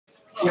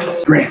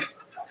Grant.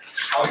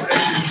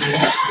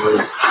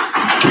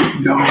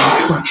 No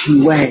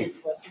fucking way.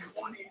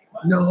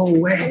 No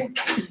way.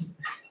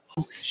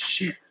 Holy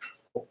shit.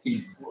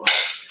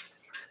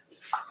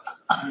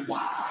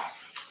 Wow.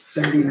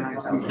 39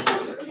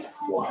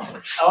 people.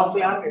 I was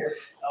the out here.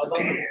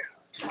 Damn.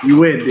 You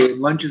win, dude.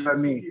 Lunch is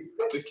on me.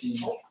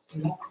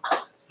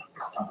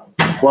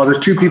 Well, there's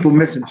 2 people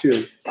missing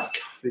too.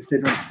 They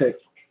said I'm sick.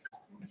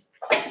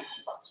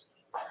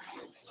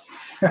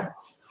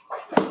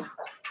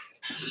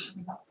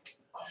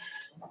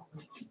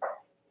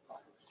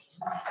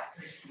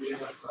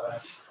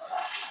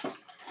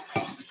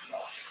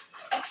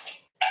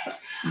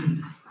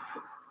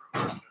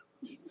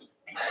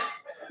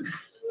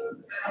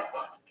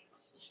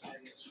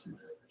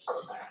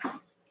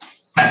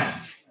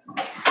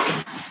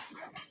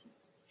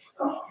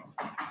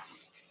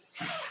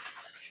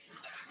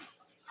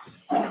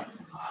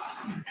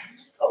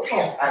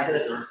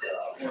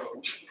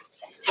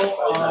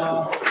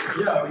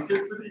 Yeah, we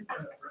could put it.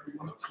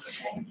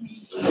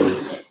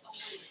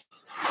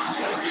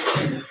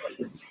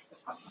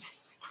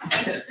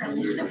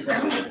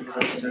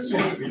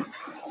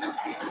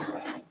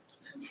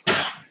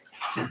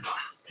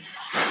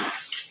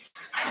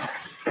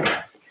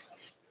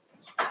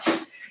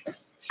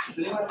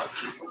 No.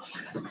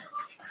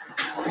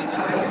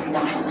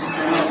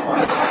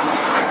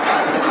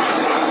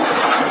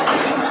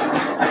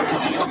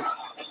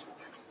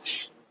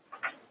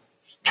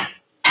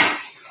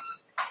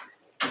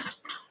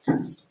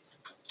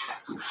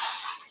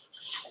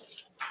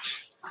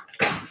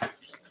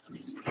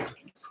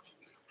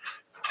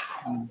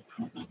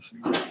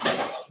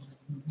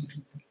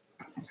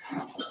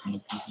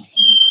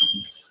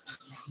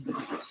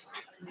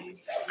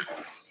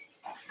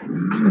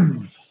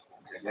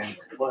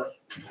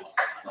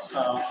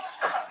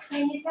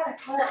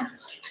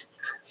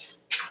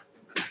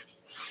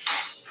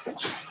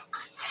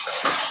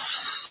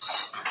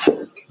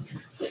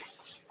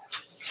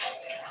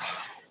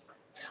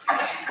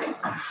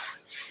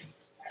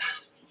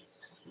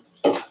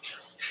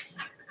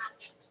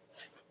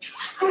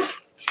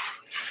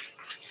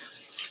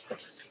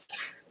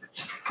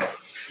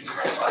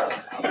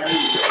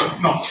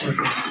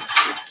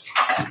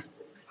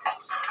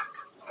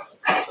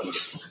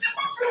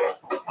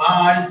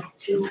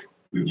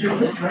 Would you put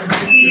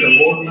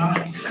the board now?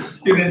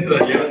 Students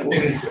are here,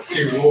 students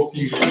still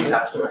walking in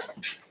that way.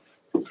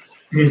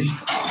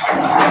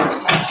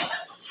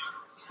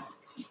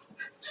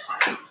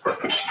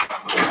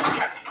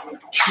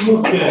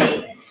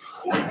 Okay.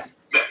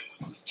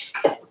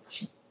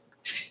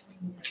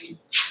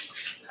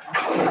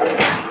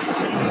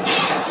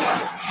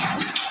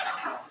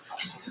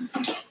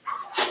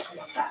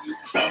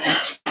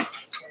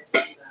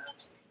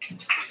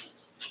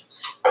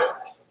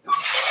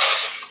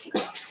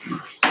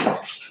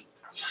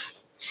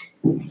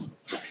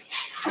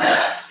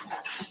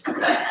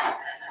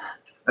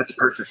 That's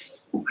perfect.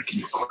 I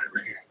can record it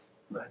right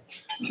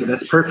here. So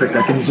that's perfect.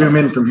 I can zoom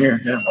in from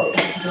here. Yeah.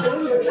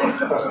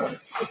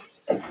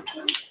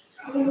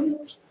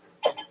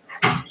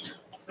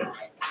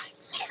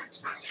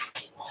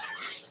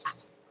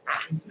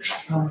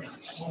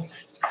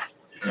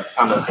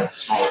 Found a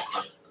smaller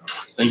clip.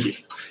 Thank you.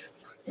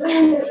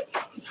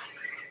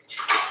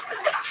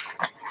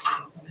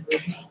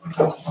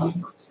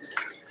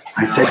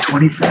 I said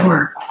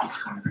 24.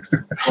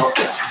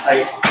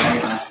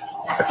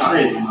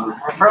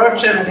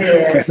 Approaching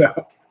here.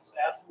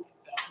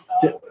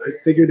 I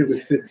figured it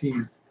was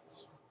 15.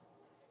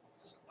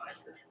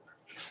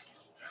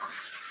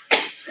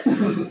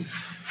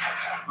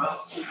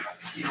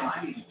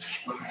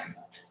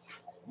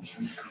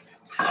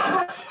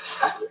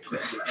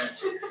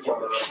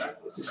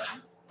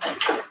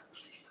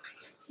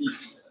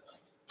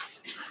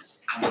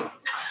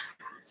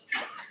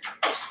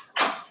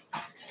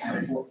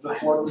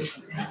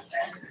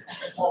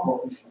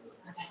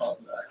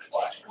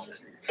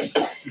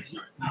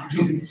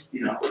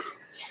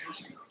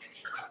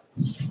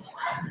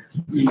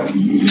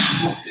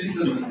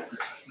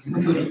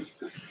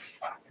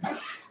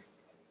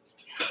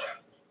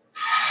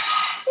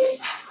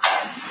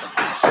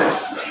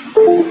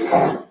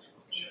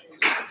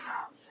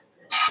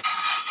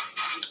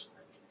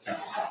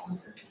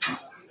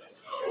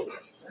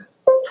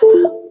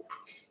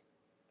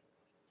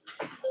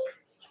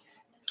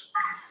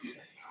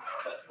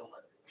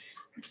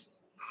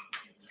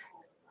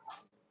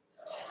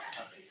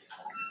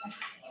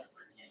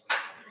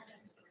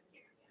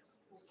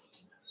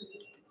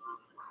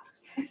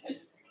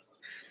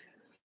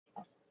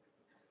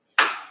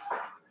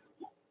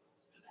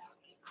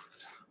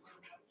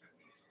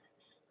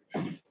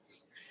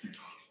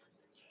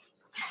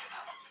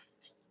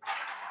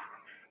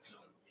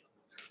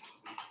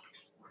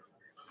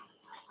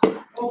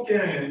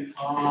 Okay,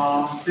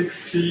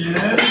 6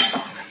 p.m.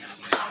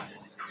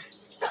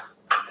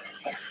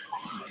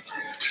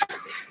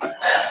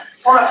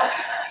 All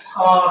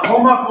right,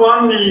 homework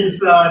 1 is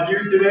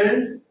due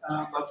today,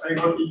 but I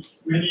got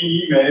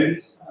many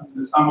emails,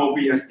 and some of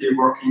you are still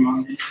working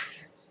on it.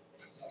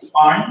 That's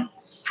fine,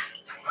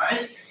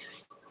 right?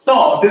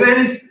 So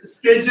today's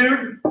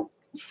schedule,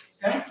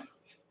 okay?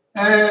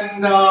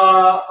 And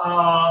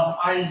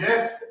I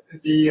left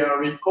the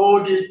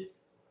recorded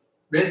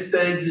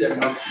message,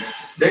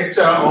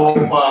 lecture of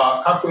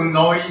Kakun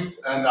noise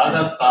and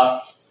other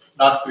stuff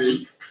last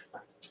week.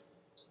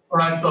 All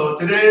right, so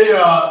today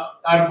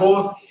I'll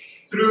go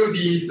through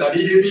these a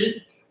little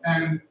bit,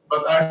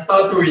 but I'll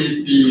start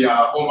with the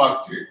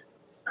homework 2.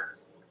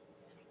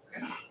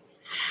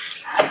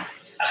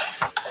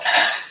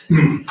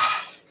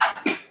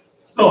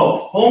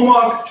 So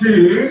homework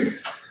 2.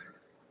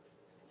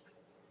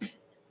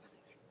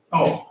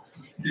 Oh,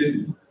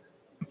 excuse me.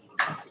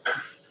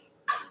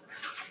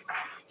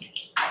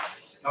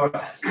 All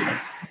right.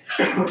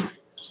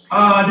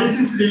 This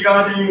is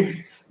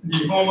regarding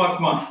the homework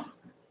 1.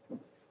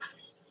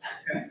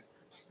 Okay.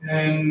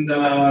 And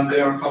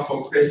there are a couple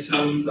of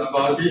questions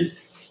about it.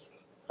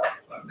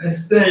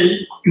 Let's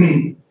say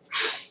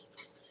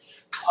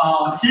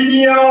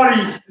TDR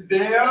is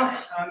there,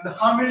 and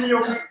how many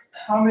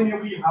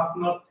of you have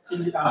not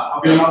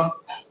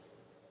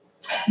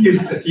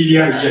used the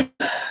TDR yet?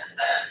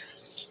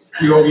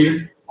 Few of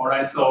you. All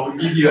right. So we'll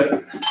give you a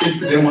quick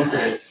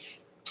demonstration.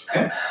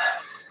 Okay.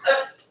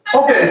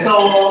 Okay,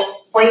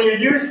 so when you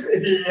use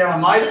the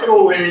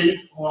microwave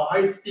or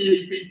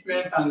high-speed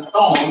equipment and so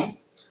on,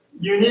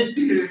 you need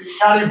to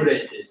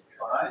calibrate it,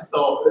 all right?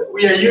 So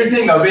we are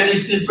using a very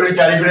simple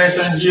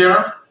calibration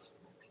here.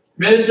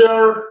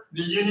 Measure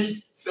the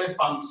unit step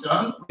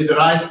function with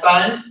rise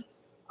time.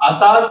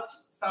 Attach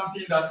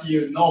something that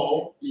you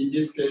know, in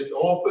this case,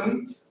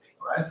 open,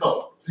 all right?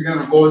 So it's going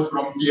to go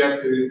from here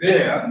to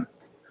there.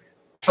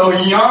 So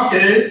in your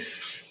case,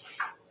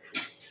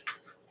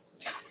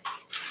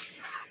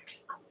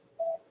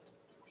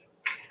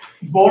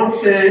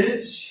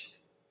 voltage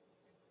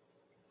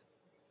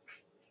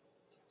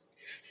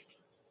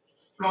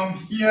from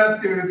here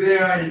to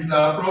there is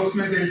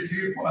approximately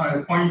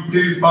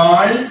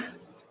 2.25,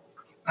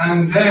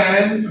 and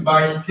then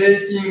by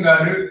taking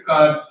a look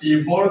at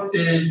the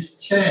voltage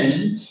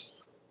change,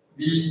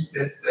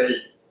 let's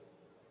say,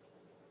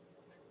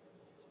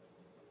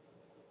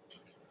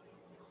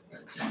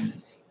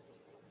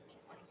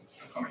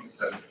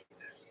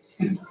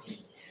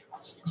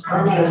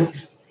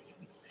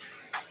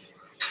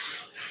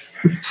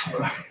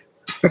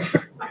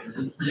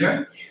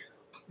 here,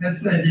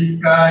 let's say this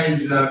guy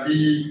is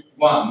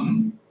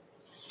V1.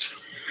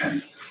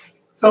 Okay.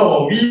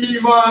 So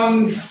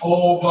V1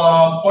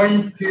 over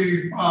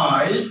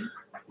 0.25,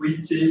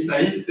 which is the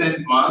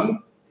instant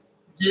one,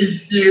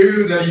 gives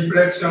you the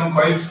reflection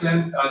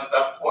coefficient at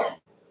that point.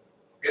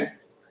 Okay.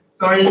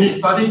 So in this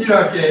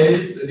particular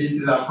case, this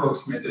is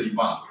approximately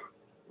 1,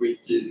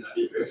 which is the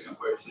reflection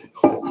coefficient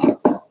of 1.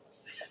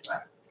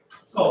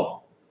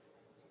 So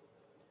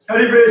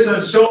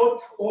calibration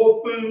short,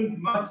 open,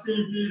 matched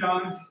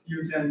impedance,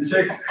 you can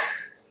check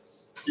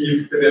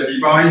if the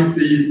device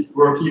is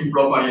working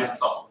properly and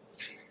so on.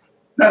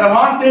 Now, the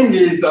one thing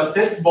is a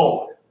test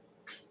board.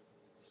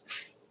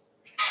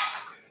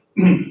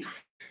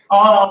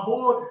 Our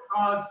board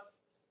has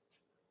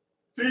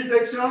 3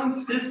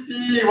 sections,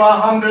 50,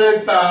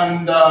 100,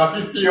 and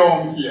 50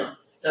 ohm here.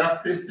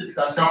 Characteristics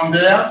are shown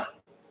there.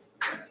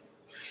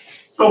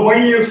 So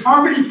when you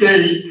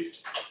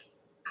fabricate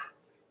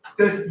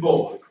test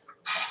board,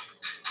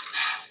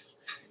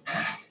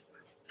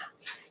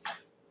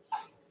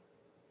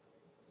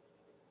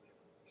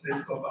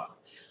 let's go back.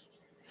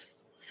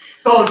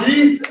 So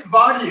these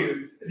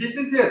values, this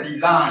is your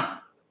design.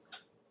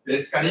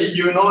 Basically,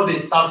 you know the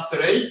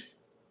substrate,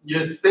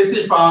 you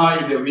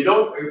specify the width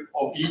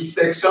of each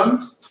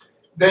section,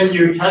 then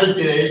you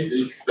calculate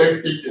the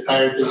expected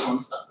dielectric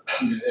constant,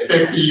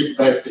 effective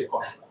dielectric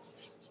constant,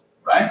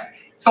 right?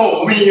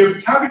 So when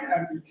you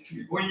fabricate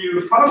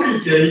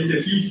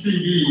the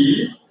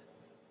PCB,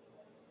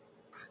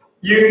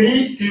 you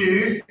need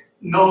to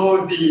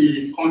know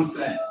the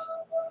constraints.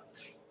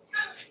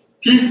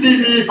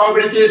 PCB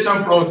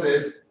fabrication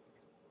process,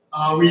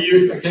 we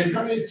use the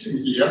chemical etching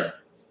here.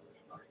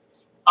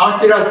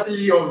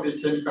 Accuracy of the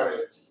chemical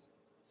etching,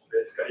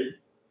 basically,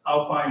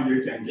 how fine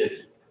you can get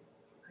it.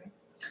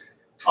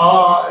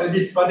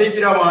 This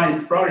particular one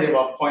is probably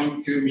about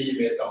 0.2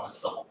 millimeter or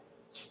so.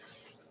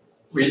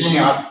 We didn't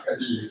ask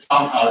the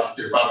farmhouse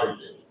to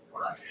fabricate it.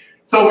 Right?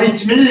 So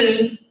which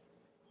means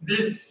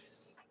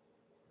this,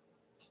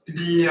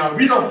 the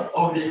width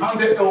of the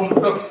 100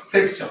 ohm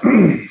section,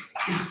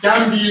 it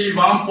can be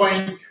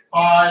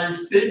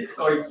 1.56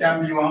 or it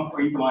can be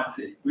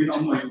 1.16. We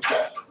don't know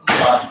exactly,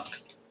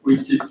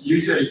 which is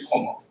usually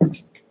common.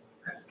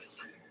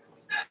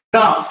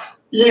 Now,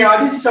 in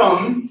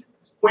addition,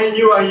 when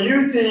you are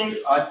using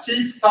a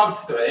cheap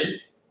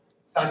substrate,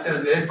 such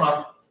as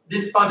FR,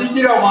 this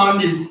particular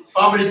one is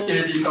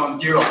fabricated on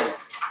durable.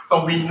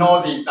 So we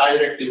know the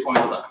dielectric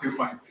constant,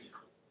 2.3.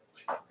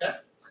 Okay?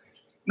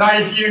 Now,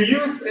 if you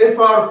use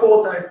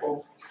FR4 type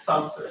of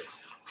substrate,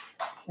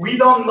 we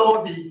don't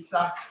know the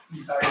exact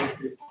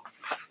dielectric constant.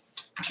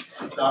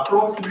 It's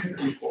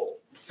approximately 4.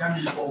 It can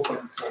be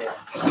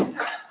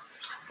 4.4.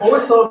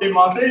 Also, the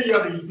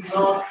material is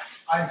not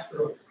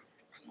isotropic.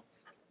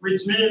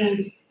 which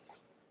means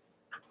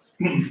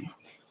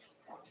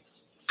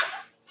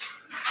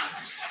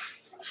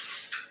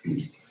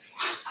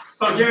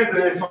so here's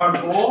the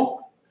FR4,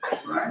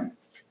 right?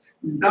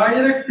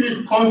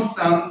 Dielectric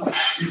constant,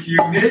 if you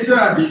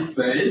measure this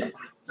way,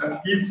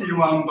 that gives you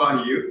one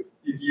value.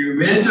 If you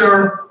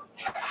measure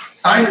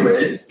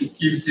sideways, it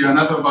gives you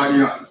another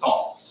value and so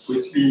on,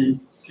 which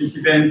means it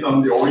depends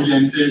on the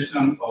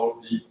orientation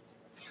of the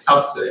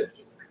substrate.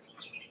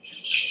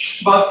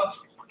 But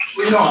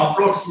we know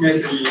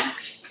approximately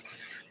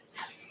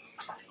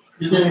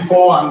between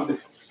 4 and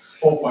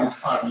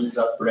 4.5 is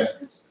that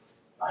range,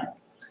 right?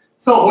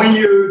 So when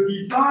you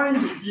design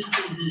the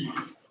PCB,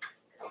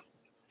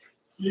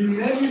 in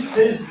many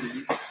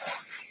cases,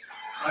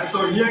 right,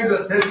 so here's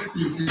the test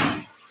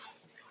PCB.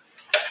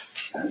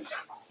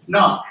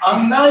 Now,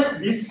 unlike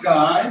this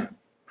guy,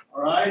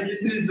 all right,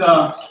 this is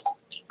a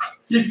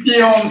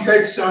 50 ohm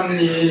section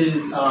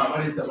is,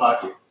 what is the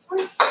value?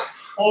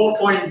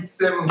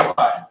 4.75.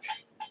 Right?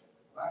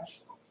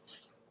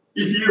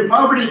 If you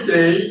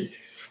fabricate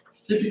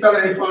typical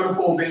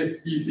FR4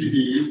 based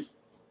PCB,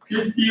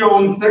 50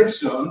 ohm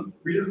section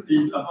width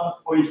is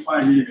about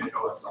 0.5 millimeter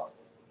or so.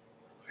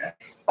 Okay.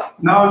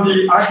 Now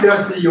the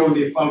accuracy of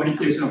the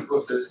fabrication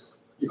process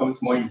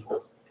becomes more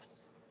important.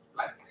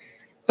 Right.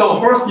 So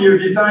first you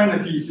design the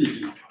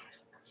PCB,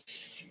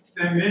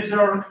 then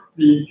measure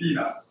the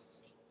impedance,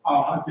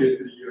 how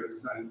accurately you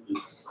design the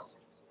PCB.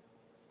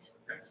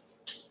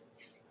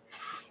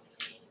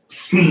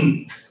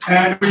 Okay.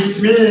 And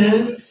which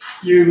means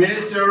you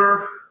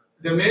measure,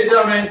 the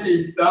measurement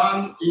is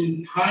done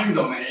in time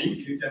domain.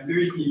 You can do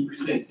it in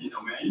frequency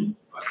domain,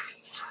 but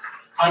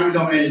time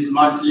domain is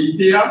much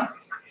easier.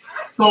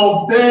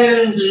 So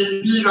obtain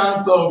the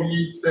impedance of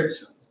each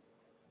section,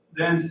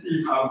 then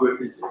see how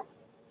good it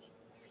is.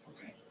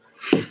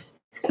 Okay.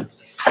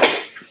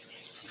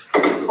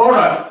 All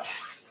right.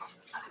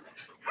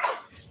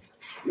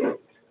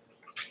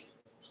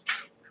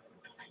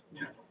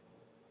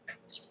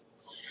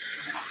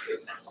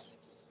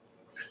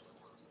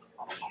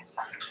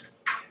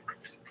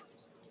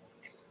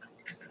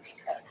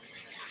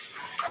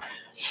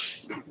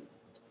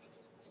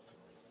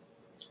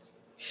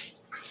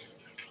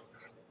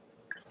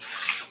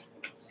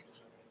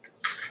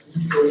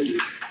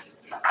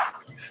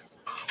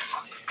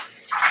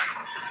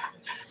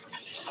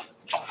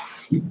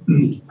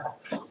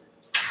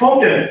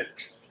 Okay.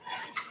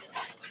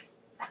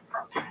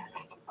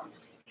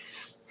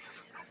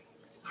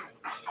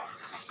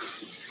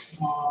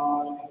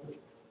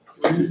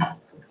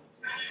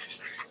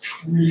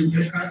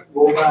 We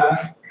go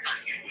back.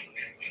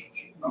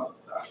 Not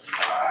that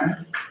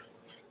far.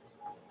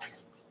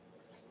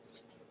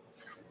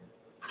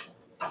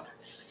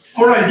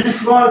 All right,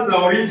 this was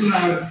the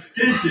original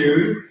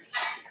schedule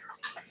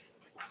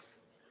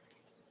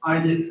I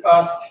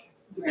discussed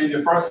in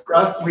the first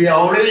class. We are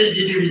already a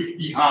little bit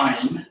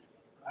behind,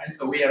 right?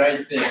 So we are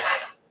right there.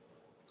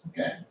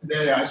 Okay,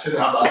 today I should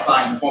have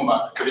assigned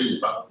format 3,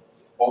 but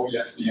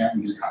obviously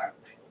I'm behind.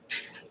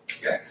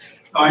 Okay,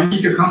 so I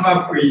need to come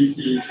up with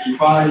the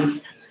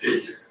revised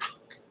schedule.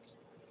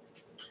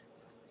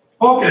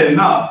 Okay,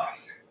 now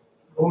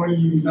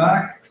going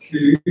back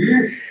to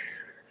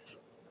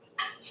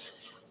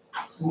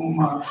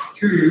format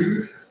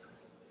 2.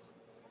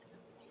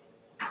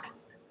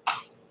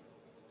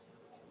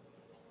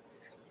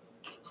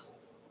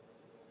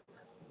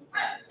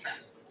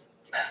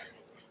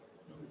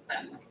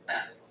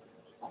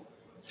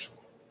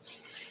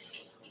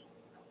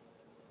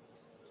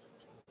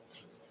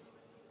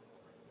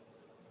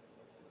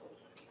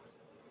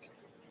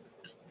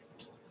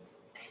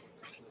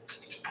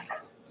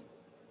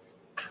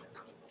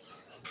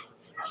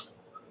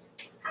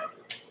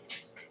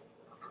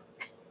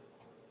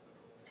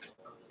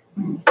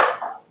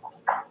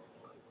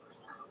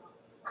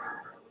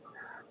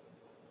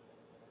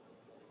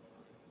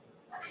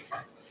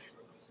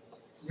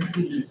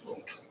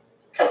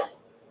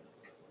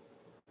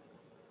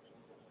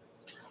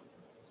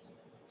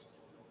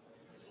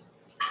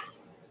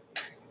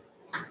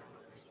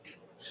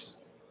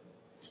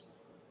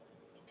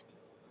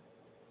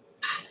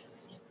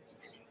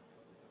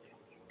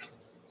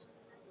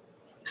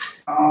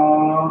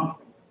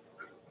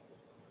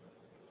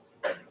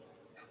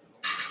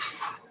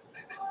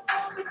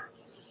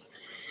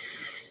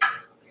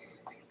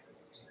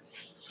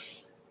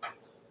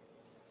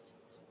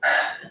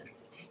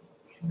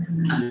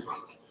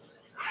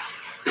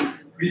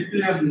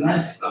 Prepared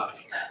nice stuff.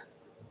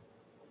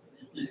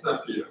 It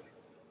disappeared.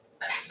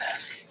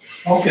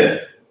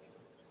 Okay.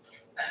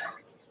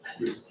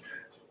 Good.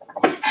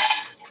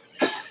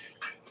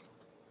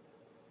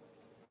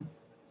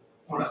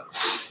 All right,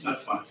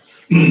 that's fine.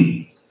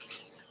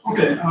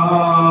 Okay,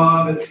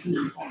 let's see.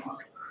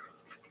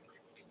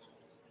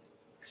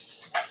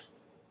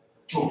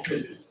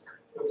 Okay.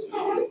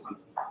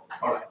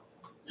 All right.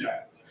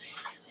 Yeah.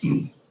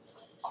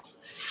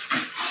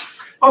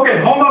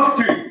 Okay, homework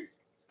 2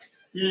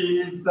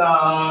 is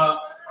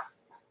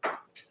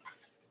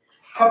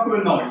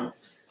couple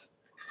noise.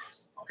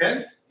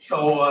 Okay,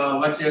 So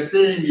what you're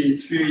seeing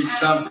is few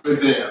examples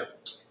there.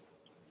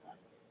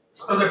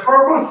 So the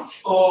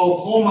purpose of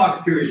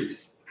homework 2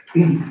 is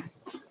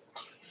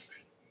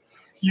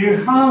you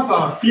have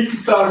a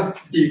physical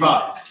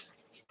device.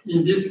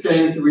 In this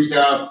case, we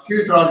have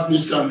 2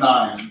 transmission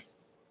lines,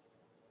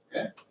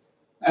 okay,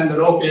 and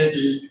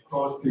located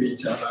close to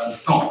each other and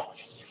so on.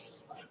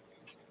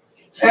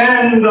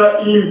 And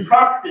in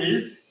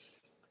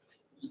practice,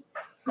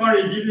 it's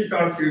very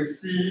difficult to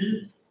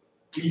see.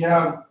 We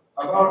have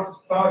about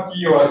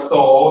 30 or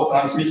so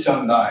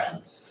transmission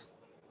lines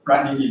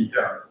running in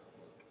there,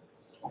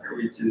 okay,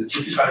 which is a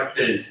difficult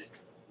case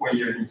when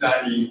you're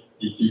designing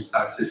the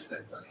digital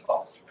systems and so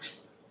on.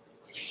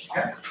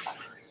 Okay.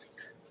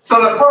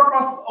 So the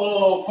purpose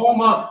of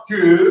homework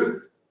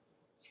 2,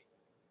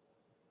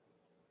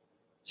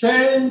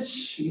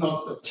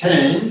 not the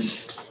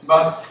change,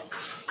 but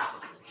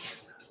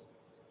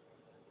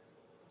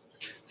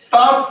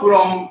start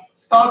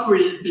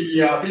with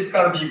the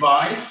physical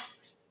device,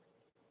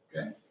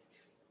 okay,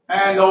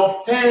 and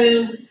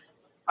obtain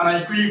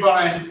an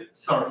equivalent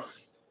circuit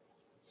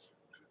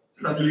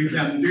so that you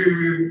can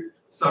do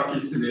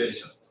circuit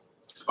simulations,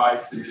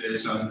 spice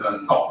simulations,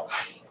 and so on.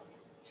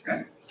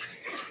 Okay.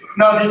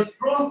 Now this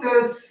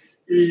process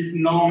is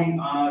known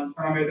as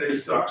parameter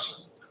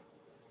extraction.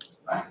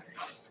 Right?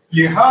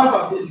 You have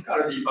a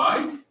physical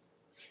device.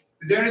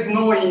 There is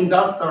no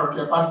inductor or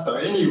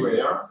capacitor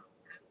anywhere,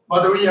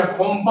 but we are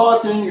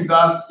converting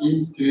that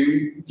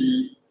into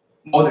the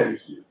model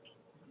here.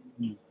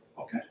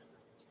 Okay.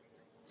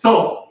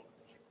 So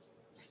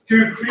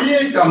to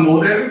create a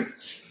model,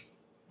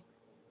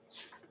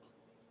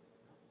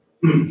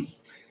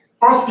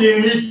 first you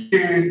need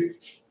to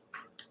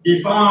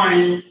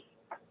define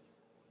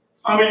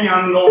how many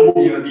unknowns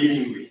you are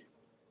dealing with.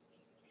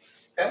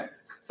 Okay?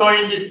 So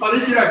in this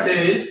particular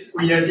case,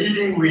 we are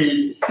dealing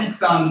with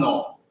 6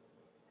 unknowns.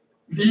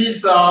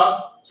 These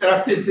are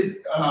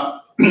characteristic,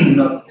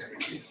 not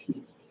characteristic,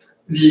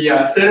 the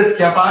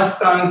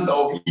self-capacitance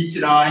of each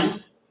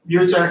line,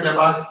 mutual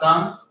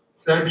capacitance,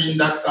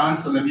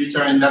 self-inductance, and the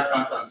mutual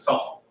inductance, and so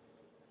on.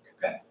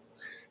 Okay?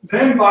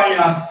 Then by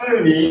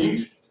assuming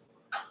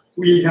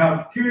we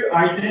have 2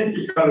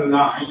 identical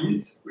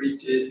lines,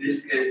 which is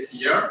this case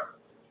here,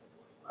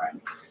 right,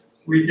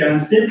 we can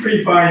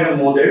simplify the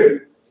model,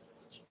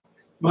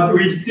 but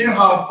we still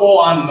have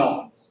 4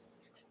 unknowns.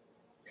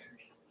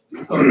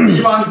 So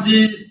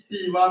C1G,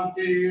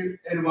 C12,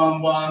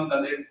 L11,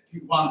 and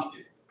L12.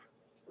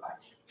 Right.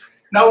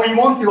 Now we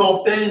want to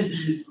obtain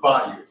these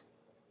values.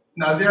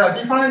 Now there are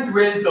different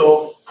ways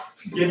of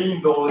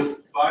getting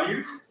those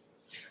values,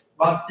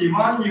 but the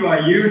one you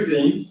are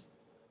using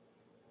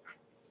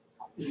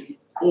is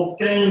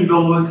obtain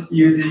those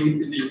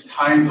using the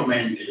time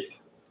domain data.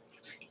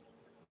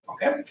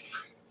 Okay?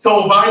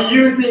 So by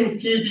using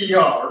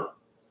TDR,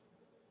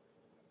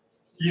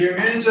 you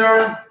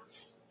measure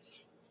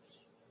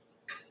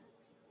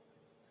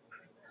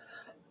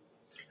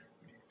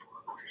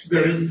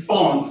the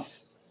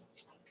response.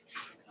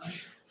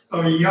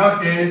 So in your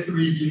case,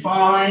 we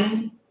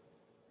define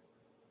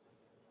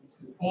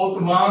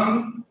port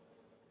 1,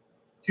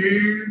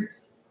 2,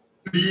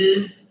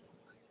 3,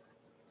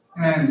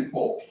 and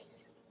 4.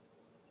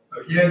 So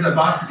here's the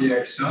back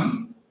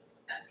direction,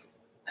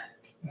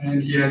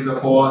 and here's the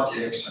forward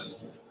direction.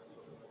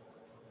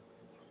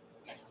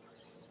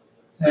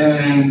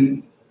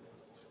 And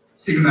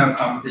signal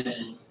comes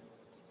in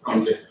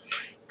from there.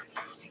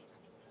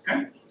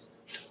 Okay?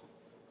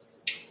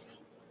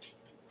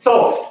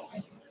 So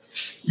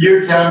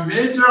you can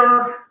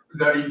measure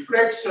the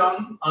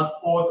reflection at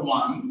port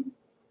 1.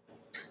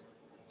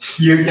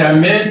 You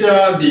can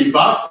measure the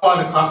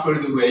backward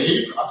coupled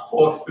wave at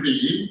port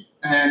 3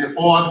 and the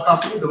forward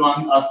coupled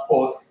one at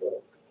port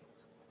 4.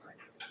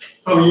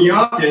 So in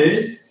your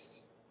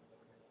case,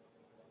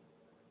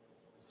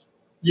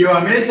 you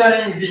are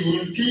measuring the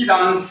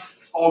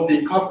impedance of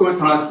the coupled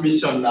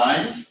transmission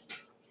line,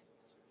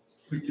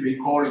 which we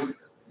call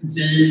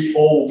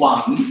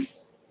Z01.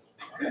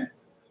 Okay.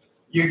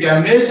 You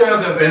can measure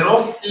the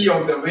velocity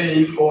of the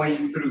wave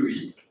going through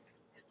it.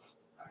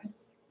 Right.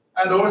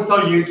 And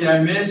also you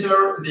can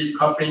measure the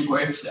coupling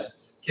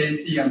coefficients,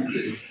 Kc and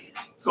K.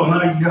 So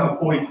now you have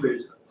 4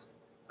 equations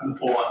and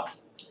 4 ones.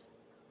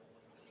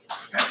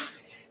 Okay.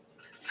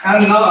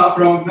 And now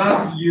from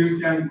that you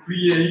can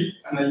create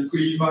an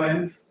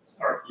equivalent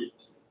circuit.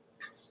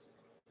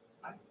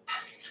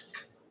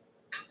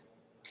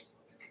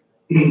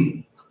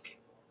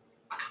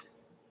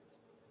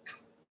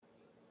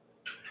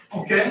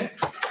 Okay,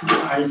 the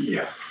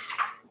idea,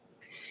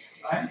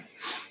 right?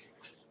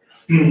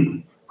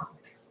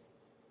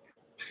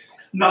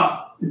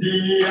 Now,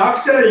 the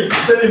actual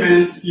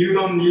experiment, you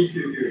don't need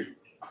to do it.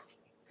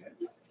 Okay.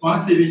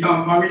 Once you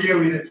become familiar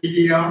with the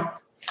TDR,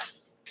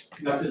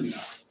 that's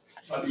enough.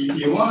 But if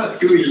you want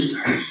to do it,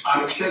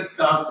 I'll set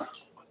up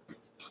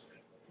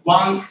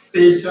one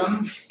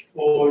station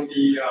for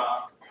the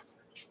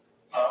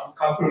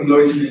coupled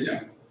noise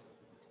measurement.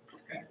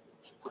 Okay.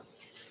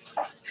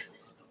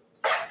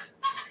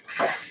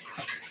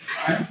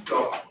 Right,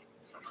 so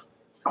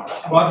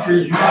what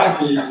we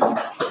have is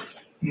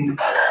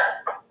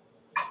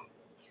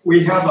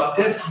we have a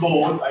test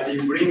board. I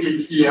didn't bring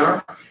it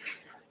here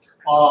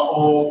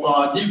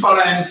of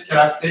different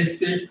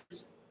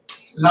characteristics.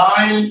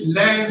 Line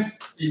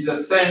length is the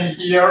same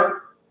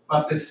here,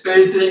 but the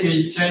spacing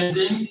is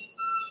changing.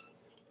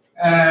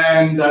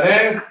 And the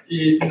length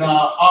is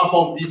now half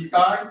of this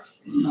guy,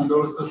 and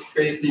also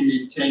spacing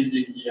is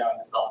changing here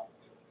and so on.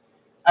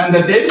 And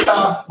the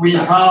data we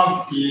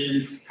have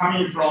is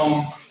coming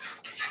from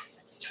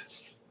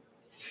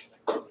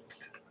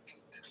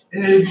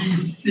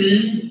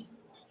ABC.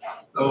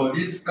 So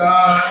this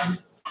guy,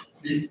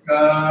 and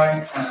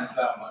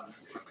that one.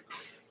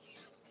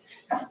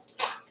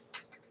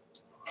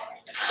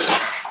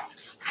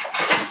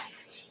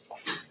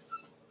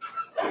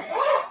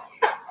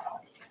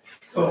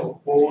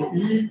 So for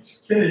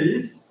each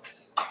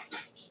case,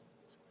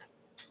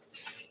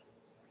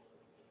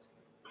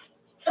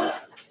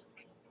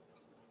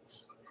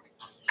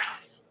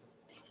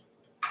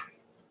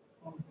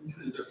 this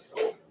is just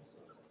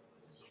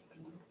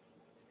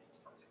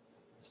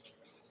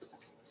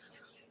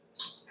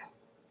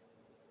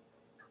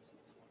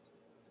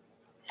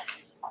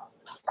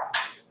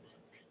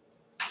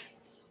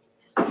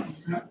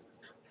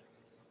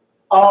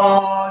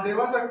there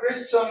was a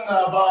question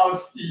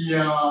about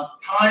the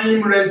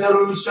time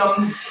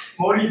resolution.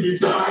 Mori,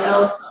 did you find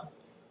out?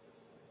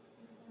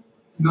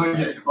 No,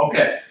 yet.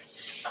 Okay.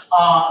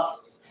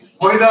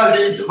 Whether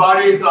these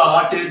values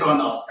are accurate or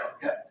not,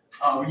 okay.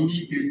 We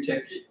need to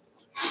check it.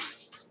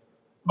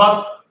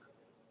 But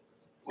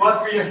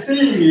what we are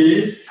seeing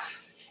is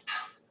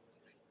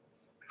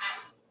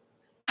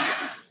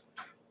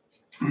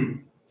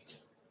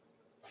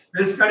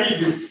basically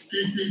this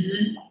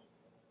PCD,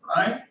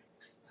 right?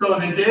 So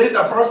the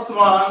data, first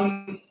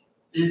one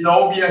is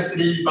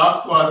obviously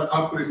backward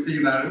coupled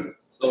signal.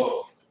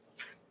 So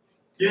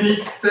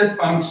unit step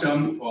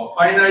function or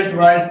finite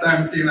rise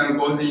time signal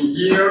goes in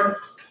here,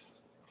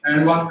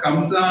 and what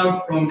comes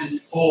out from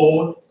this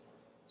port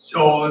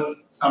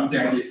shows something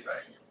like this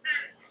way.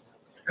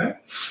 Okay.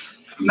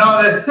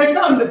 Now the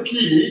second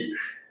peak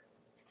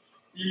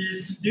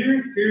is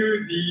due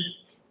to the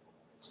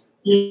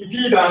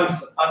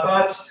impedance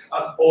attached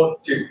at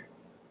port 2,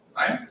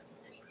 right?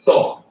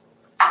 So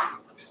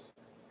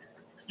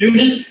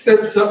unit step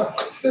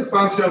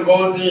function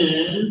goes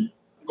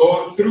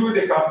through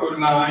the coupled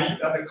line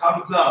that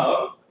comes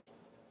out.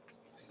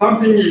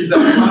 Something is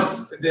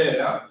attached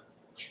there.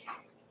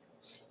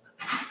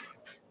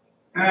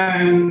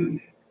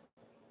 And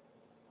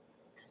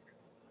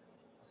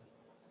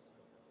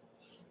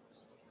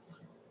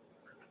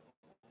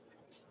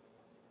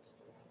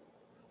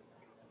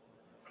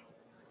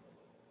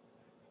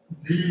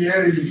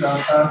ZL is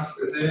attached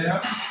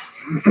there.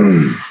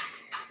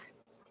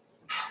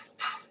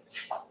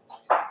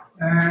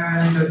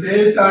 And the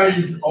data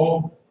is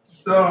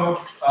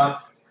observed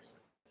at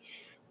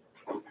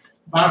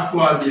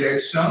backward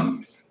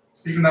direction.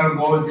 Signal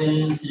goes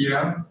in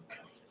here,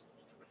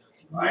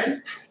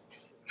 right?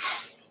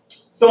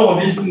 So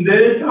this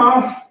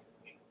data,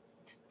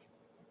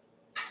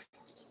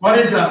 what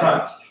is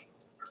attached?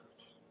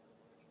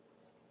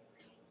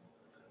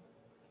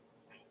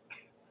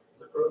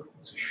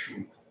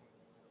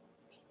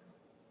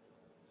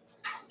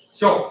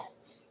 So,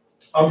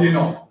 how do you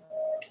know?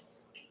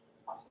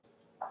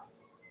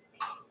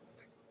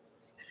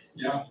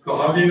 Yeah, so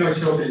how do you know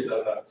short is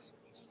attached?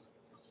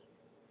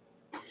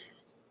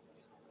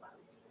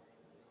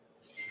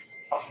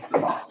 It's a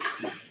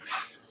positive.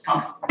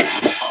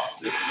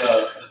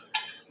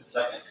 The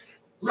second.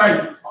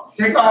 Right.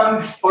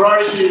 Second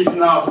polarity is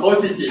now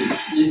positive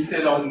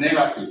instead of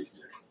negative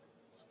here.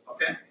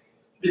 Okay?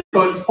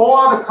 Because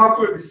for the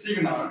coupled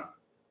signal,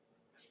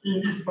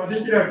 in this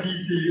particular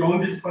PCB,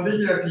 on this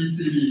particular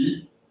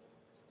PCB,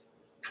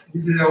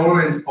 this is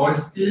always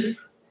positive.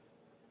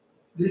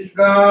 This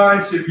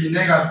guy should be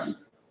negative.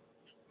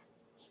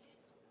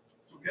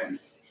 Okay?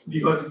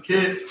 Because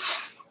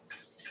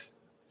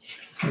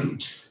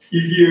if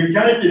you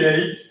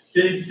calculate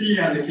KC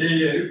and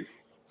KL,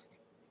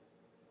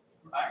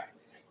 right,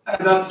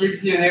 and that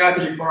gives you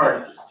negative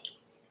polarity.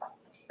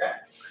 Okay?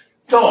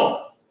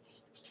 So,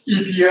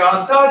 if you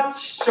attach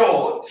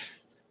short,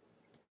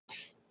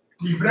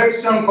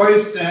 reflection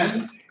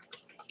coefficient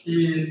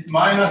is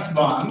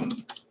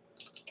 -1,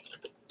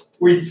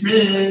 which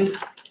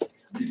means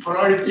the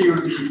polarity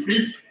will be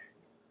flipped.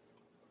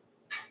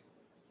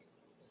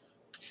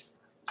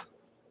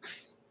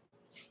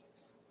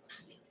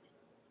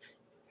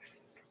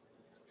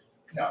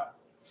 Yeah.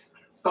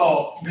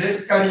 So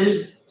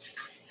basically,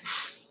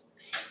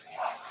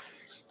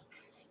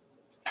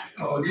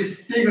 so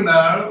this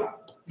signal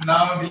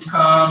now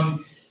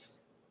becomes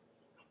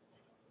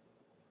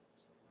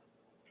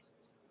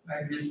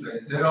like this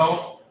way,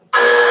 0.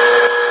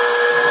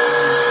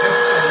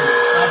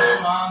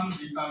 +1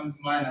 becomes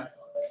 -1.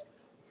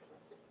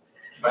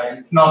 But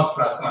it's not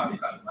 +1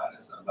 becomes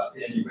 -1, but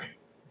anyway,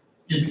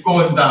 it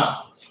goes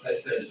down.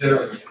 Let's say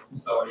 0 here.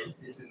 Sorry,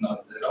 this is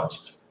not 0.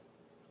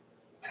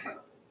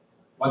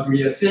 What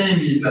we are seeing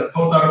is the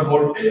total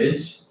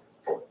voltage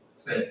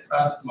say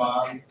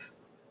 +1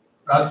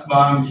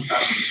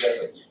 becomes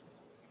 0.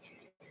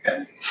 Okay.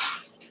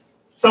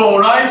 So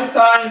rise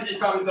time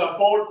becomes a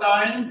 4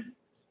 time,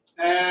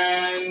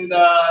 and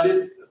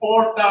this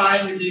 4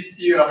 time gives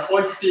you a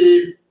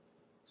positive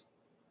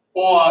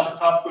forward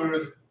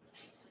coupled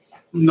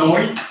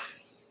noise.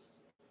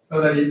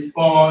 So the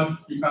response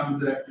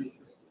becomes like this.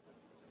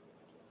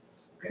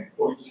 Okay,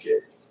 for each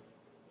case.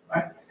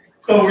 Right?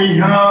 So we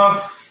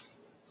have,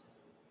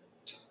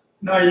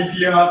 now if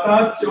you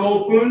attach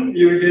open,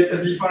 you get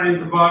a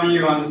different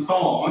value and so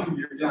on.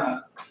 You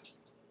can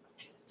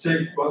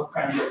check what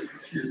kind of,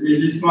 excuse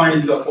me, this one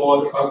is a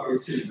forward coupled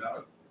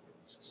signal.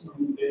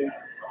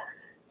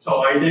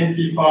 So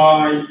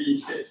identify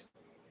each case.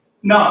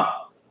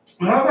 Now,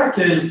 another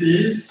case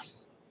is,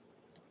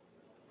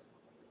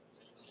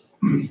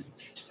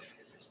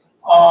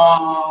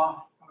 I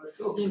was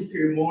talking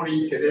to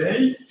Mori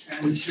today,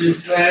 and she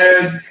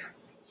said,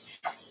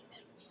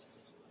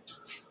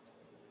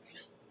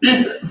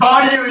 this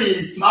value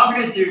is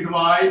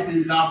magnitude-wise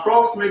is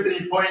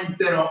approximately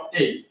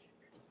 0.08.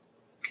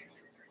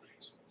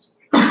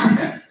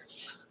 Okay.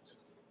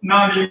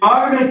 Now the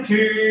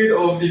magnitude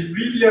of the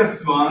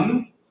previous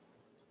one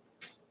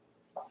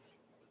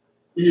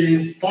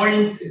is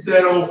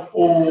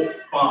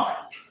 0.045.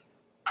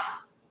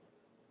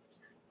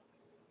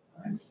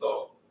 And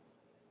so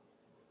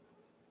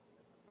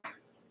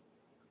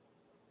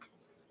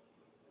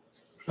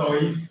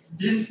if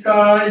this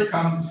guy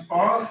comes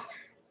first,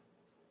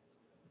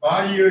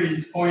 value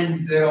is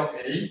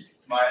 0.08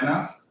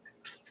 minus.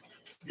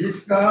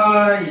 This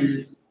guy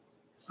is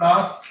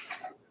plus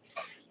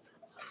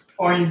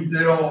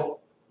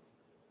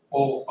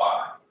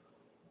 0.045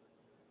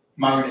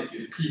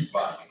 magnitude peak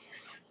value.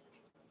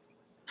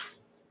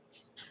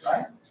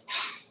 Right?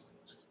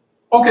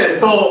 Okay,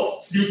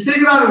 so the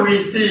signal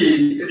we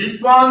see,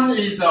 this one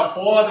is a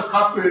forward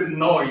coupled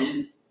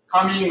noise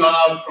coming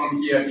out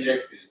from here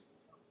directly.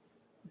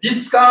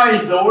 This guy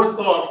is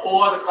also a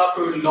forward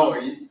coupled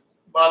noise,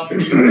 but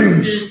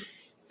reflected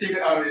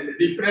signal,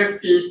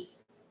 reflected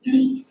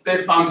unique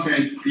step function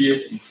is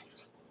creating.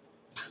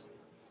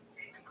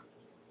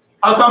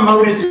 How come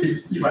magnitude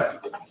is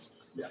different?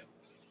 Yeah.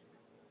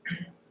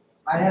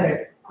 I had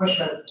a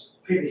question on the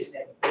previous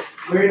thing.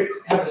 If we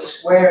have a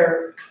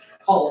square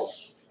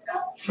pulse,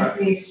 should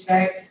we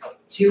expect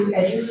 2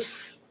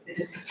 edges? If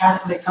it's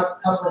capacitively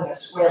coupling a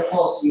square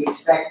pulse, you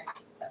expect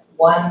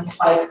 1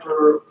 spike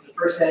for the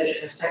first edge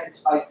and a second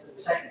spike for the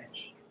second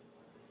edge.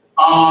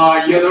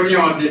 You're talking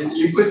about this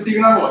input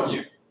signal or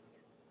here?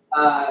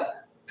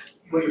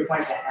 What you're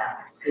pointing at now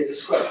is a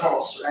square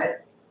pulse,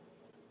 right?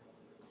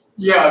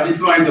 Yeah, this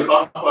one is the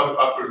backward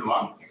coupled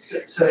one.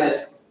 So it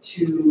has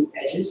 2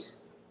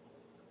 edges?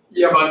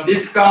 Yeah, but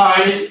this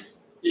guy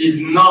is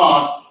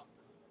not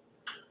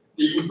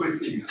the input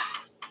signal.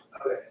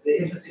 Okay, the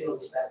input signal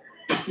is that.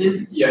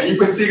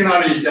 Input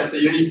signal is just a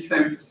unit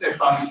step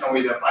function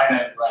with a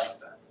finite rise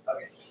time.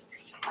 Okay.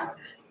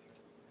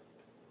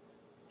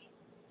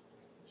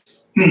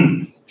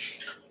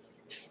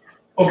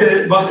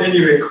 Okay, but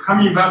anyway,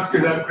 coming back to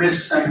the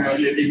question,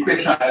 the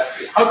question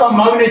asked, how come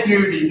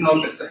magnitude is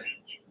not the same?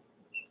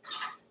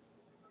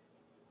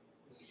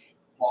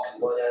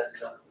 One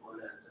adds up, one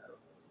adds out.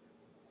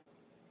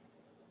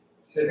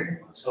 Say it again.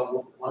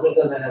 So one of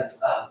them adds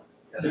up,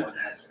 the other one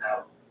adds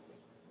out.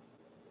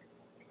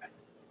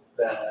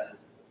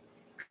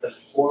 The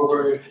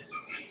forward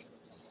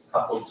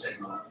coupled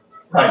signal.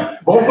 Right.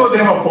 Both of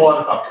them are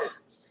forward coupled.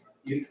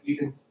 You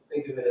can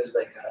think of it as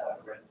like a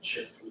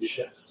redshift blue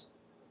shift,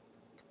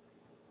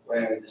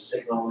 where the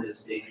signal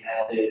is being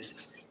added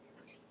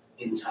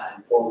in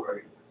time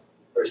forward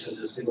versus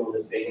the signal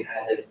that's being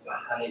added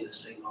behind the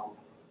signal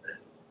that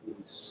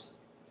moves.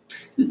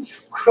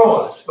 It's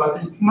close,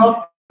 but it's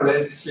not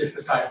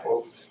redshift type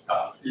of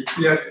stuff. It's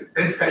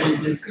basically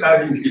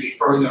describing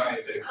dispersion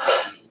effect.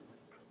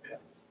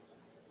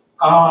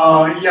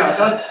 Yeah,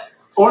 that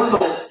also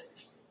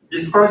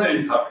dispersion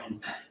is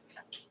happening.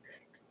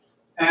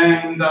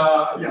 And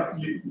yeah,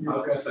 you I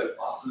was gonna say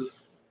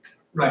losses.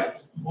 right.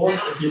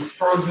 Both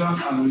dispersion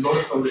and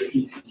loss of the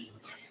PCD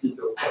is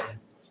occurring.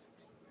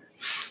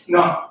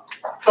 Now,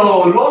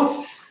 so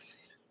loss.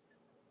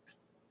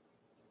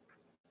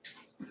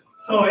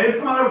 So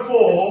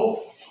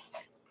FR4,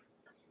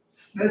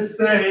 let's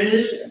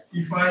say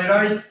if I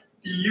write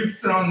the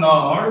epsilon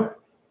r,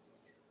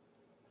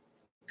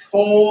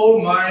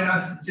 4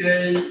 minus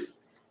j,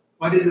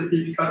 what is the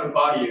typical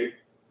value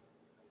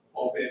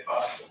of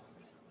FR4?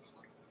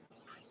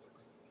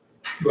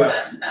 Well,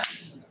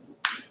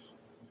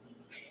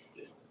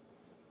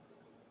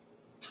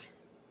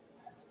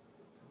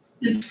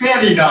 it's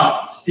fairly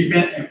large,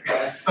 depending.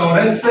 So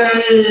let's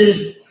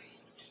say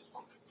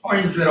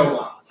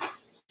 0.01.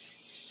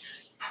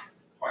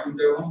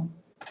 0.01.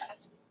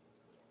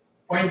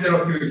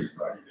 0.02 is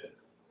very good.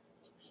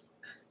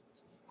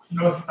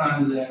 Loss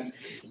tangent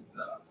is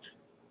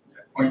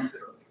 0.02.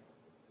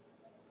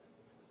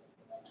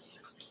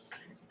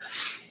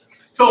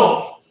 So,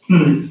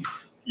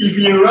 if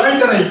you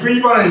write an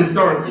equivalent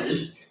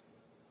circuit,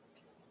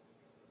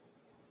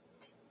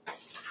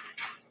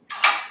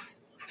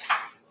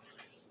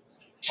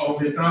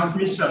 the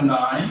transmission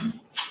line.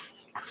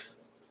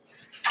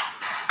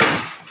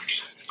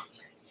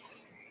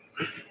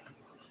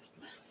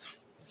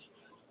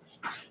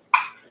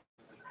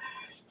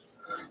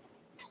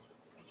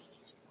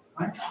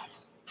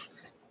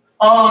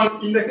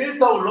 In the case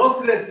of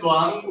lossless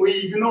one,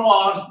 we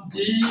ignore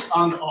G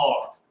and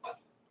R.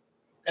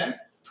 Okay?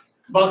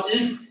 But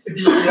if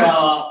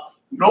the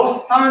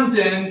loss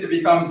tangent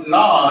becomes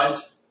large,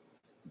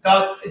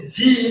 that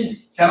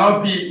G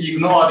cannot be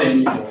ignored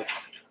anymore,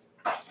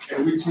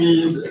 okay, which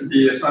means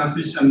the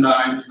transmission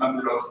line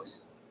becomes lossy.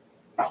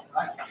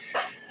 Right?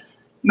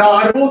 Now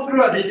I'll go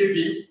through a little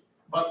bit,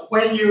 but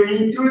when you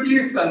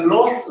introduce a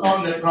loss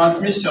on the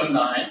transmission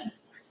line,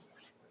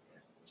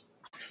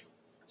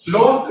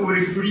 loss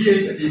will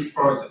create a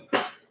dispersion.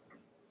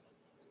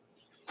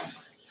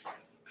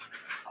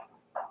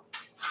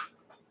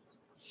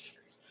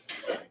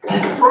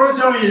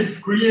 Dispersion is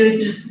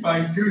created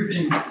by two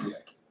things here.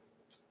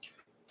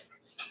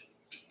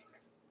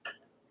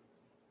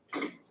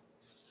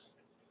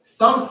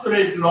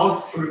 Substrate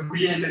loss will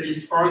create a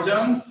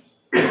dispersion,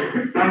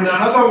 and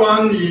another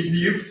one is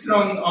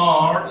epsilon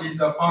r is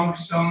a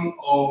function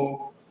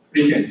of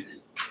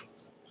frequency.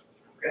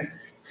 Okay.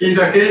 In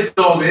the case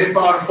of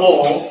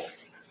FR4,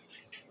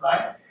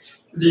 right,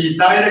 the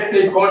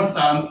dielectric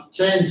constant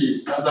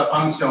changes as a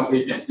function of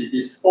frequency.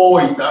 This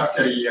 4 is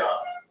actually a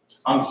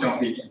function of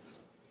frequency.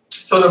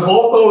 So the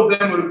both of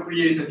them will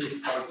create a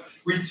dispersion,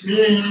 which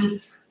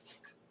means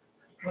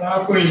what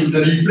happens is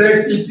the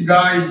reflected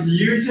guy is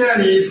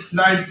usually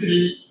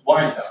slightly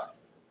wider,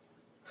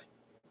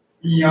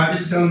 in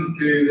addition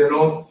to the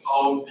loss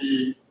of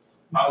the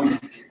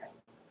magnitude,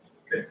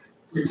 okay,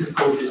 which is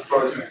called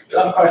dispersion.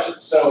 Another question.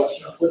 So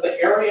would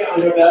the area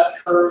under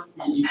that curve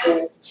be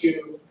equal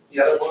to the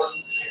other one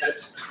if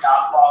it's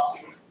not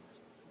lossy?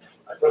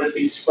 Like, would it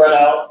be spread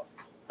out,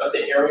 but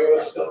the area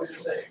would still be the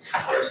same?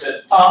 Or is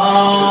it?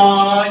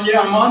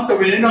 Yeah, amount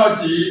of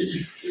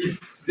energy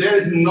if there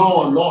is no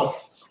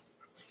loss.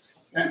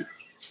 Okay.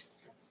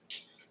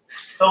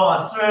 So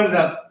assume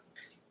that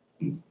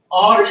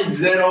R is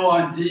 0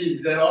 and G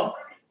is 0,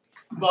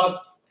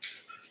 but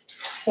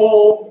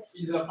 4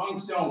 is a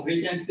function of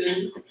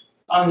frequency,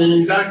 and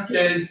in that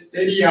case,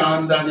 area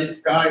under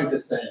this guy is the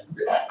same.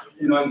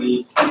 You know,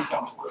 these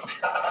functions.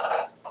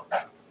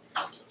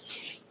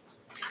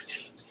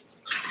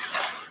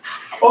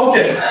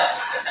 Okay.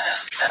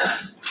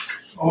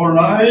 All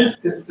right.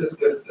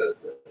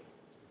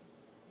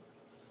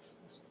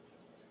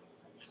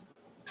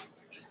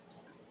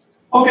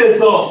 Okay,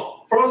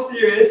 so first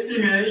you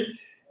estimate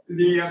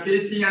the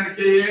Kc and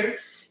Kl.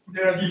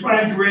 There are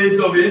different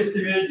ways of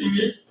estimating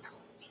it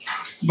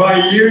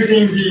by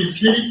using the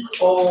peak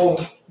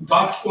of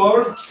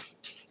backward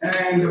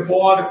and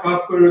forward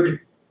coupled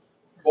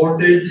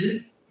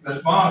voltages.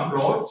 That's one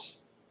approach.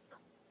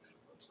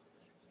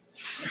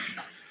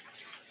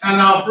 An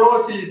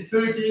approach is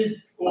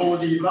suited for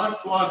the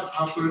backward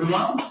coupled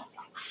one,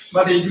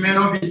 but it may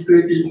not be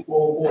suited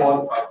for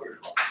forward coupled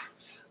one.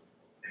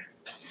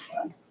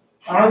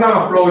 Another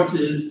approach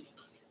is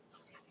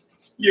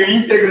you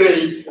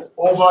integrate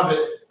over the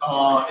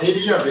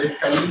area,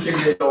 basically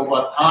integrate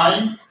over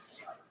time,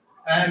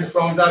 and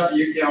from that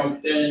you can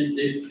obtain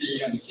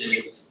Kc and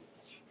K.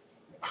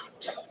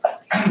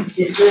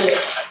 If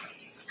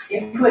the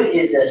input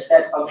is a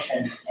step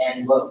function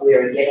and what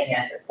we're getting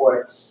at the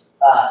ports,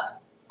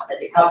 at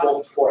the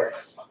coupled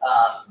ports,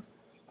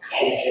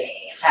 is the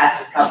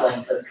passive coupling,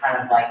 so it's kind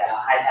of like a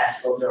high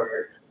pass filter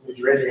or the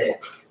derivative.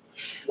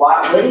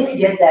 Where do we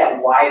get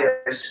that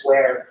wider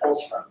square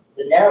pulse from?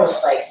 The narrow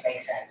spikes make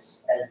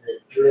sense as the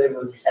derivative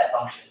of the step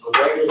function, but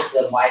where does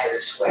the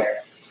wider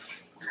square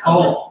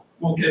come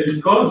from? Okay,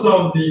 because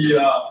of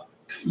the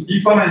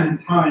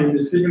different time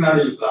the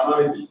signal is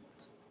arriving.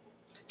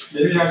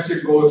 Maybe I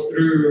should go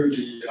through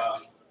the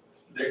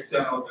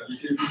lecture of the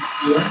little bit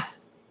here.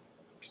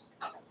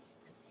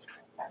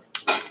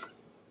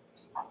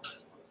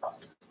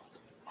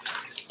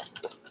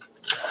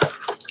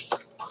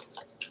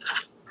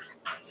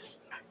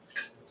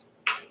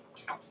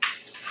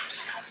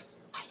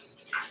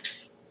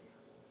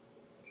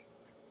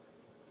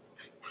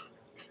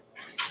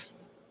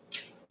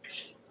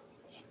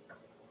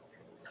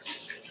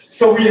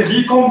 So we are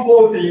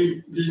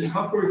decomposing the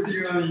coupled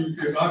signal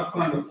into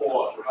backward and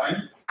forward, right?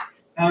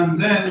 And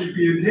then if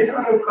you take a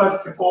look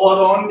at the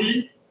forward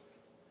only,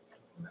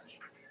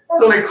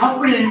 so the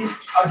coupling,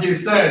 as you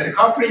said, the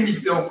coupling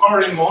is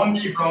occurring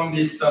only from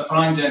this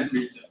tangent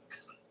region.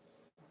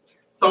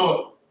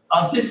 So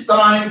at this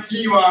time,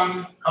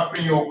 P1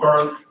 coupling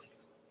occurs,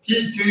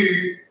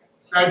 P2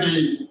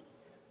 slightly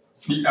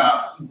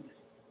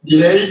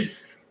delayed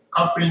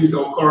couplings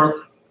occurs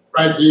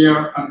right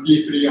here, and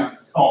P3 and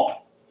so on.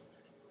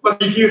 But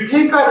if you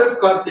take a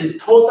look at the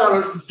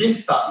total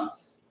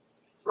distance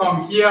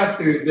from here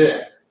to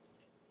there,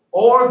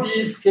 all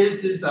these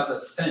cases are the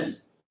same,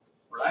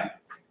 right?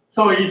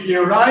 So if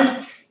you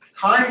write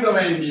time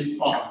domain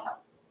response,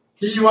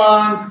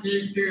 T1,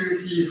 T2,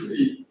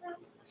 T3,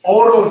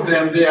 all of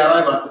them, they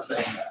arrive at the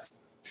same time.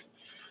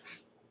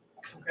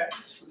 Okay?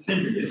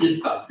 simply a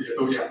distance. We are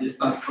talking about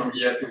distance from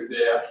here to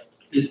there,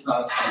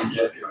 distance from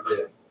here to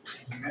there.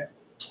 Okay?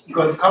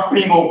 Because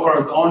coupling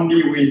occurs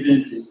only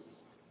within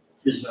this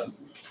region.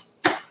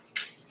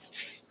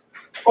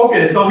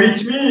 Okay, so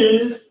which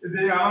means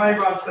they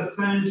arrive at the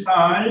same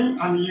time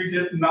and you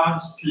get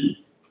nudge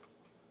P.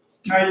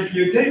 Now if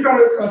you take a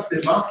look at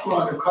the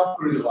backward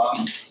coupled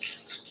one,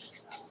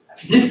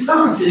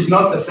 distance is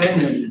not the same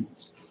anymore.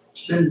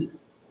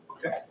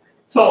 Okay.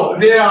 So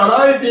they are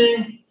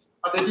arriving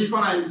at a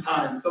different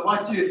time. So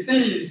what you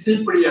see is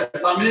simply a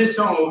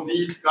summation of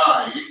these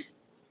guys,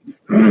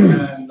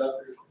 and that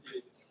will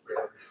create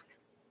square.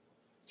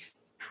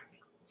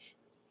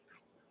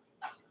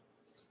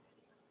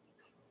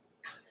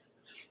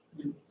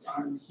 This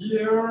one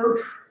here.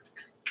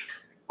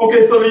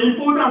 Okay, so the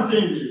important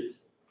thing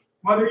is,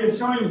 what we are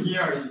showing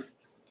here is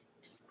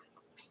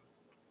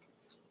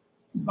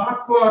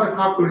backward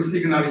coupled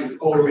signal is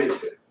always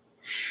there.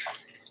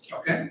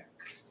 Okay?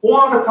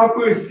 Forward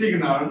coupled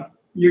signal,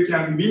 you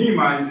can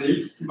minimize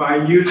it by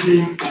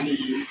using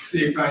the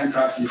straight-line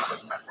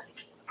transmission.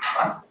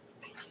 Right?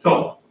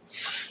 So,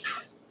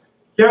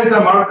 here is a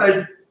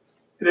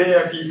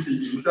multi-layer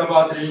PCB. It's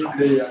about 8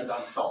 layers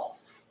and so on.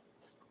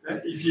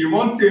 Okay? If you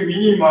want to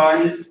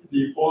minimize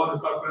the forward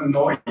coupled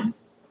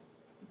noise,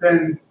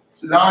 then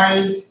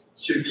lines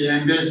should be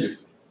embedded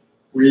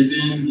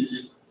within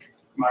the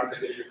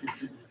multi-layer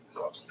PCB.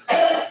 So,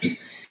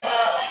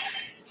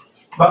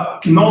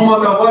 but no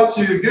matter what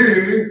you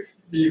do,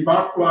 the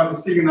backward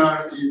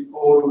signal is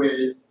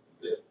always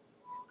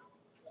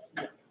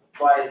there.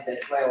 Why is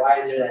that? Why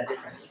is there that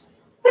difference?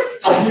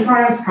 The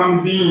difference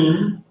comes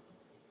in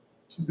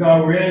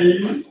the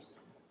way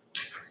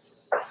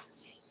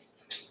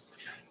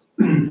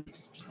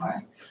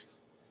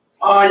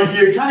if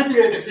you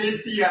calculate the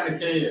KC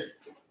and the KF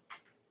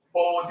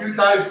for two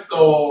types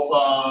of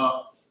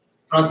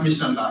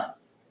transmission line,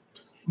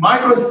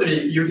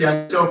 microstrip, you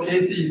can show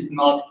KC is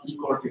not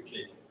equal to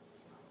KF,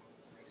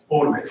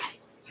 always.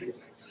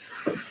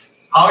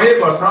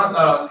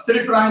 However,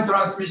 strip line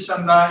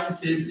transmission line,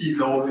 KC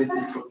is always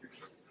equal to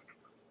KF.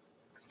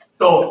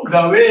 So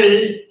the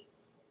way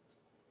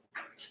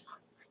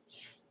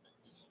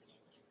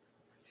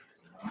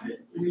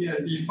we are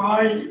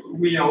defined,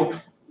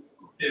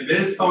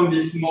 based on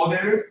this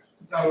model,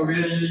 the way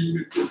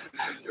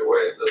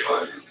the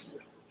value.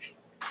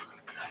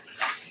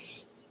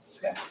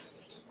 Okay.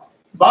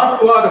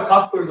 Backward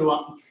coupled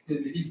one,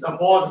 excuse me, this is the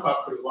forward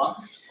coupled one,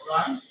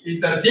 right?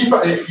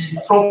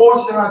 It's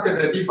proportional to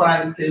the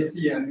difference KC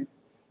and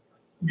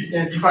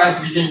difference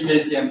between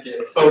KC and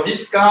KF. So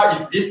this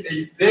guy,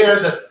 if they are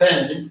the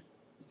same,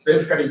 it's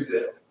basically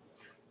zero.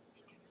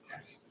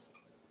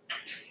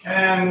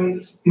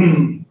 And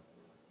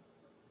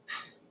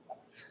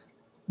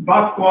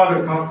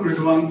backward coupled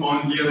one,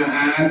 on the other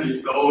hand,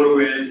 it's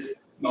always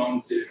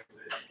non-zero.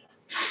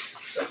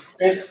 So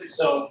basically,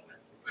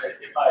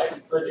 if I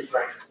put it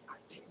right,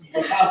 you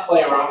can kind of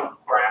play around with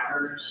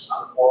parameters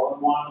on the forward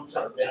one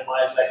to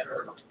minimize that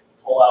curve,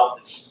 pull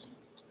out the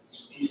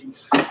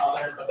T's on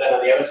there, but then on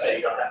the other side,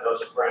 you don't have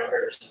those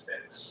parameters to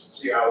fix.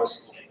 So you're always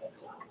going to get that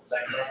down. Is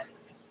that correct?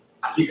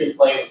 You can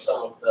play with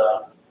some of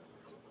the.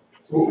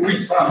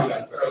 Which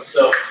parameter?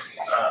 So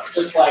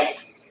just like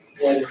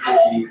when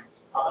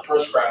on the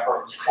first graph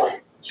where it was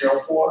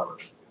 0.04,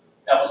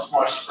 that was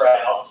more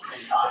spread out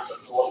in time, so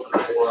it was a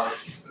little bit more,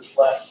 there's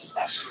less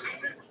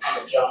excrement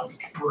on the jump.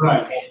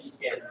 Right. And you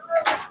can,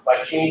 by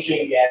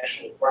changing the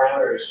actual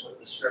parameters with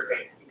the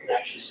stripping, you can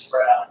actually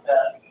spread out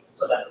that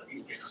so that the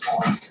beat gets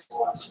smaller and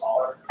smaller and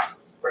smaller,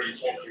 where you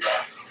can't do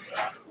that.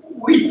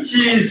 Which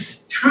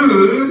is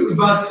true,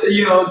 but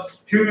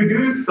to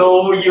do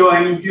so, you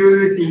are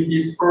introducing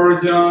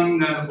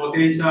dispersion and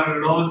potential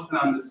loss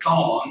and so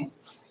on.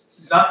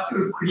 That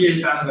will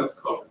create another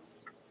problem.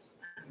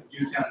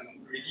 You can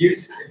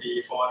reduce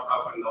the forward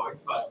coupled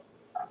noise, but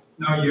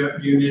now you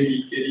may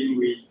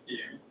be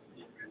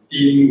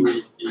dealing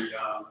with the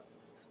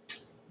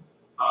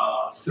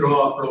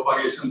slower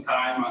propagation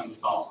time and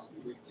so on,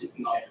 which is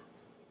not a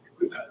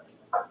good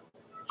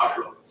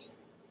approach.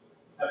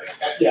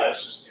 Yeah,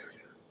 it's just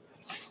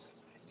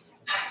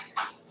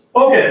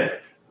Okay,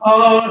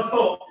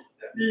 so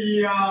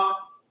the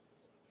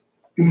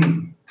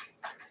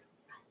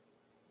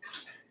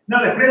now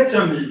the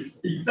question is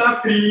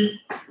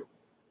exactly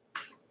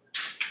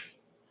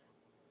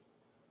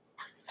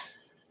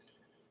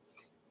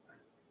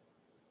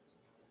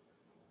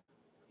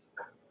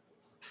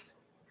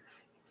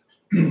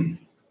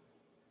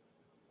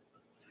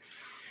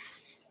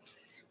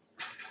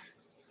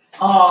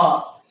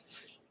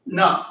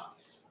now.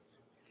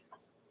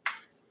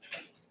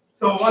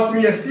 So what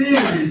we are seeing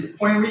is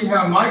when we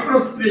have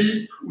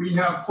microstrip, we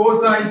have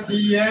cosine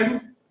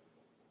Tm.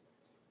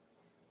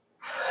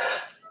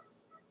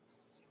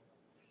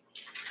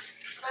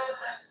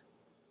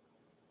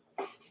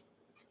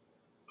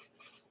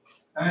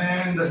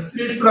 And the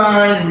strip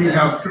line, we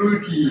have true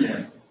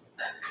Tm.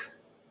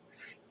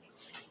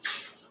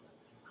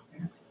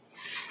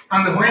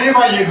 And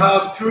whenever you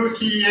have true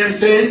Tm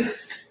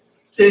case,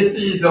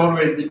 Kc is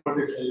always equal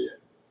to Km.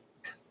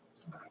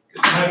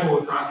 type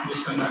of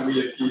transmission that we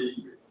are dealing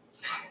with.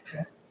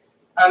 Okay.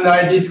 And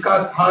I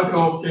discussed how to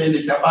obtain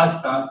the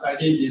capacitance. I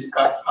didn't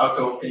discuss how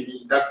to obtain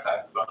the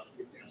inductance, but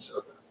we can show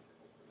that.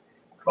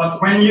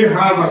 But when you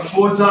have a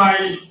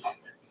quasi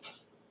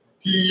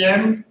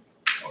PM,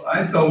 all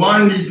right, so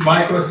one is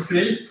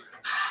microstrip.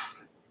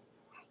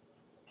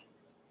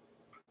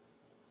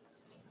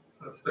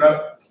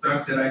 So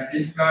structure like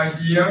this guy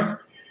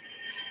here.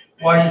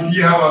 Or if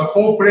you have a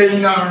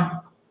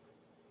coplanar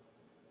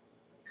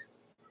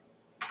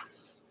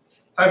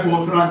type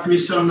of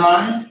transmission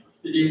line,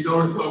 it is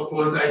also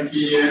quasi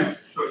PM,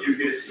 so you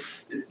get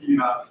a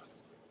similar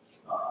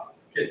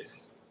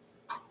case.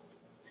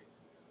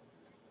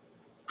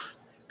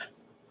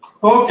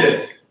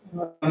 Okay.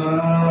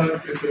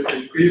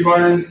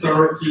 Equivalent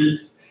circuit,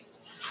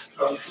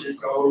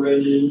 plastic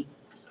already.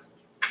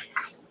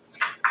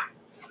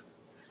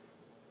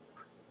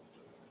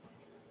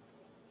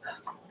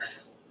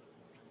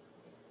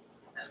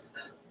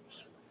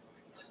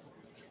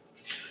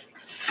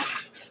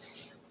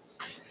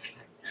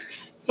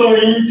 So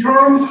in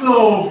terms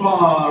of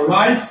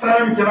rise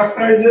time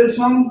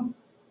characterization,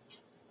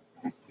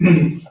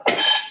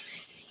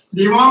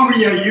 the one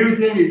we are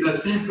using is a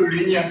simple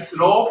linear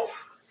slope,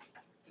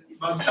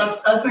 but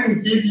that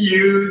doesn't give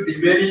you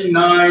the very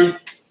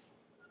nice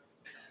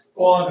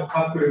forward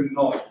coupled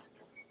noise.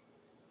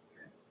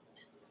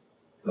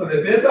 So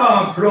the better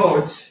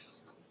approach,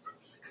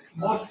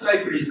 most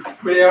likely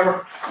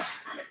square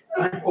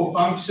type of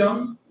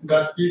function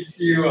that gives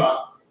you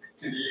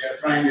the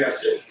triangular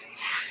shape.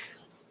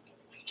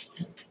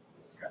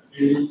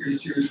 You need to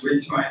choose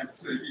which one is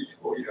suited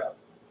for your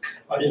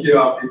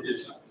particular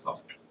application. So.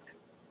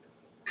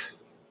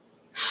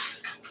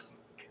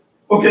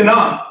 Okay,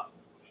 now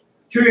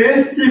to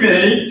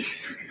estimate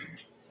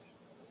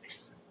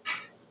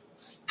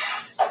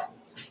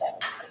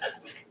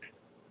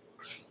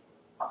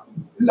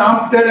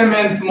lumped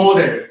element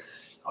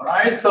models. All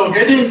right, so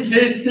getting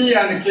Kc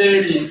and Kl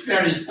is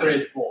fairly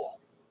straightforward.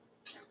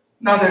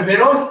 Now the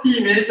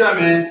velocity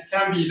measurement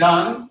can be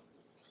done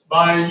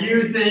by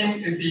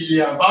using the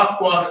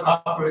backward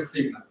coupled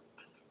signal.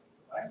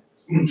 Right?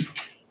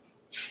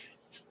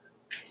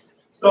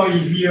 So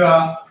if you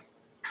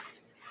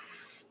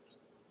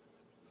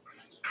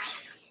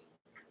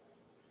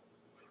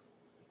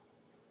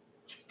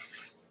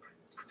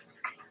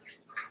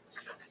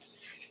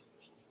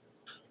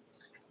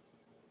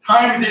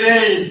time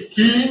delay is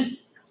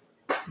t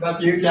that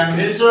you can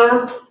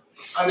measure,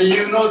 and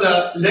you know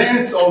the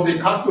length of the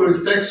coupled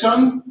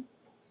section.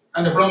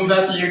 And from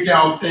that, you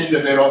can obtain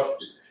the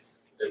velocity,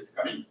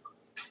 basically.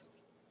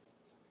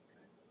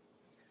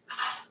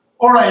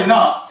 All right,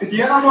 now,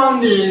 the other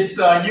one is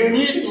you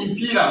need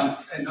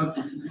impedance, and not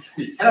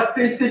impedance,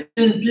 characteristic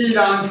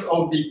impedance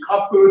of the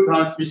coupled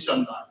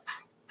transmission line.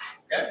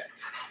 Okay?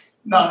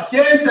 Now,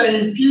 here is the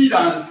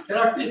impedance,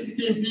 characteristic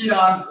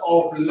impedance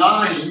of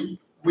line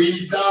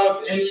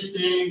without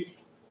anything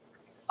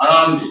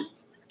around it,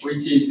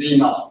 which is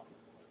Z0.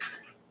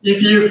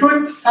 If you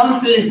put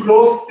something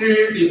close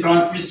to the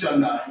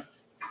transmission line,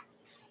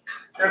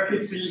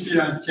 characteristic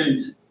impedance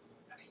changes.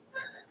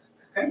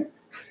 Okay?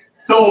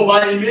 So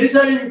by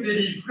measuring the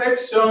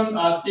reflection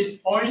at this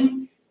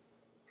point,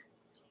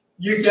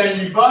 you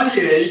can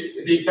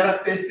evaluate the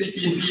characteristic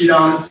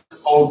impedance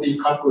of the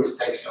coupled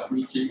section,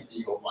 which is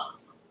 0.1.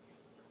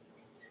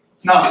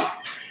 Now,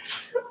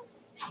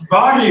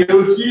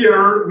 value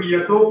here, we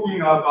are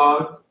talking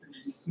about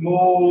the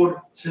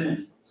small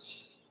change.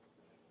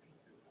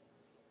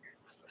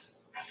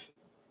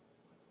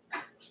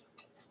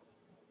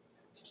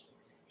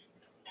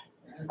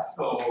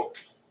 So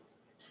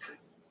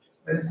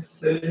let's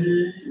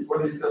say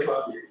what is the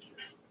value?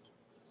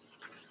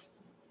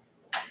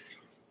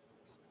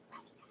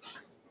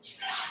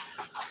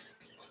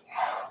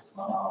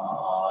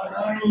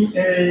 Line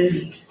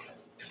A.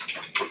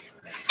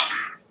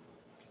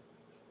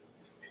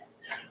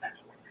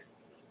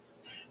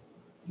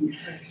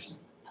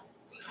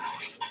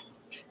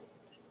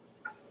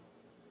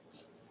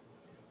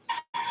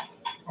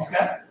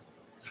 Okay.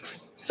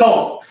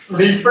 So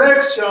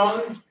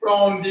reflection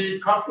from the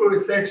coupled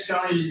section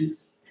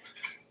is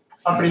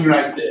happening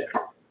right there.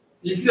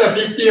 This is a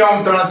 50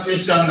 ohm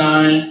transmission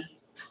line.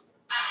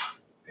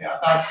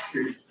 Attached to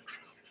it.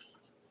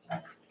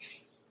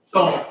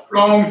 So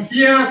from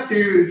here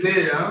to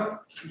there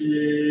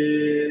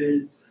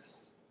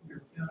is,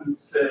 you can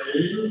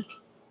say,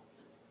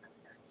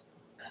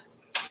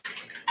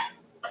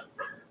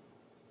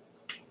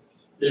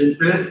 is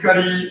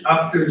basically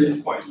up to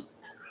this point.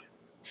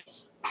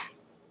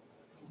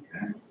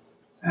 Okay.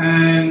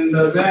 And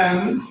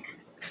then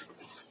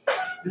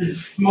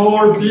this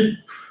small dip,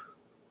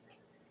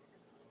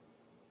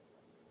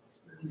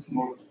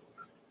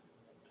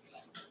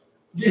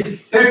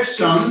 this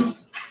section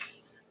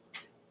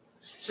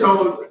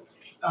shows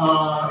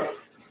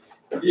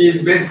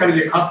is basically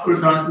the coupled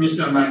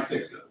transmission line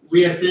section.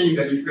 We are seeing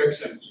the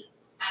reflection here.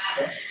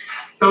 Okay.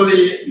 So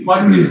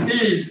what you see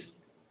is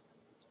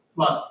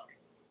what?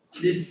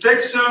 This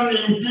section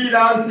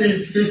impedance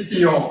is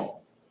 50 ohm.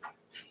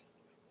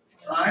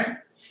 Right?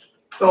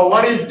 So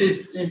what is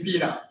this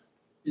impedance?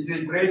 Is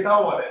it greater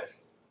or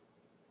less?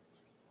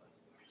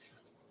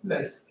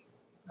 Less.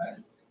 Right?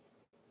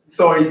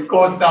 So it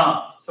goes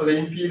down. So the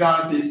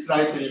impedance is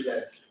slightly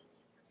less.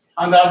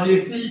 And as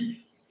you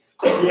see,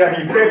 the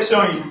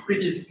reflection is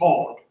pretty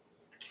small.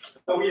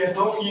 So we are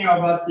talking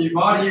about the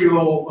value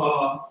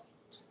of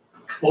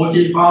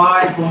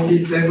 45,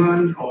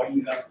 47, or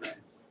in that range.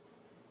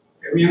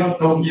 We are not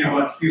talking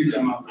about huge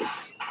amount.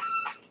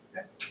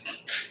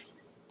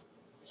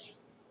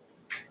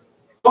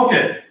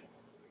 Okay.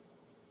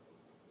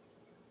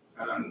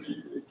 And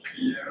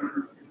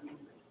here.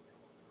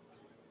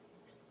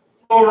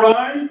 All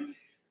right.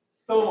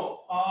 So,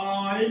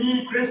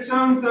 any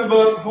questions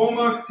about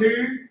homework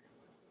 2?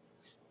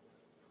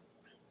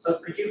 So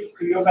could you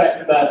go back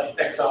to that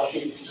Excel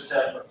sheet you just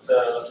had with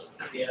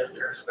the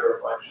answers, the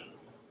reflection?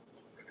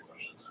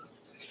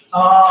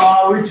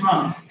 Which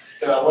one?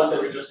 The one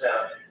that we just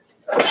had.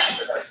 The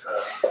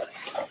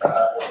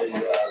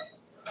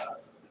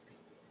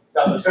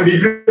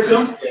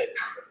reflection? Yeah.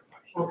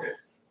 Okay.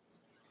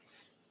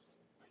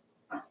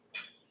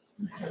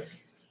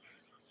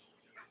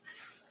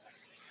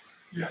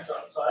 Yeah. So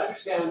I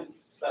understand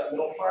that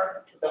middle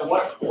part, but then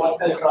what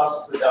then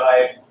causes the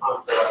dive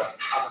on the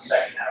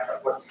second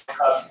half? What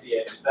causes the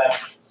edge? Is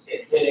that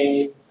it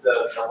hitting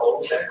the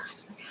lobe there?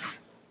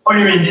 Oh,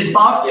 you mean this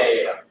part?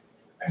 Yeah.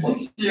 I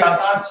think she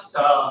attached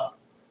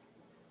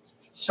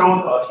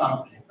short or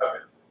something.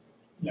 Okay.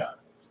 Yeah.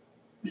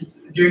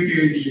 It's due to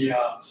the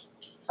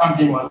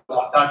something was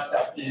attached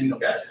at the end of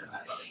Gotcha. the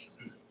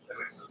That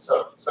makes sense.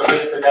 So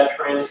basically that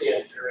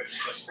transient through is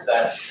just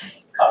that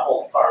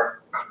couple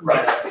part.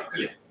 Right.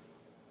 Yeah.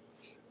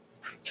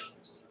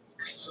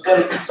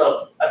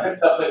 So I think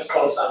that makes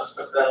total sense,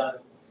 but then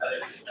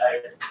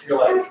I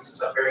realize this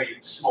is a very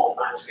small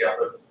time scale,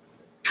 but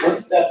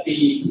wouldn't that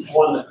be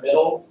more in the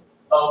middle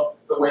of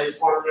the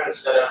waveform there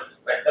instead of,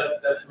 like,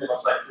 that to me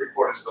looks like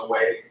 3/4 the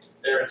way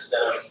there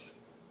instead of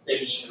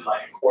maybe even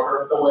like a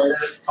quarter of the way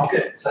there?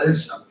 Okay,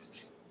 suggestion.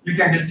 You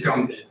can get your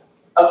own data.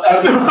 I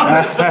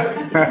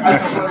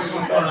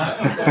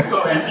So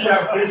if you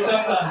have questions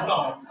and so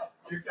on,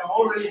 you can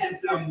already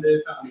get your own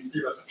data and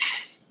see what.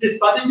 This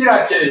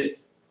particular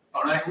case,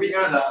 all right, we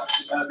have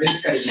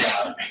basically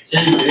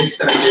cable,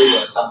 extra cable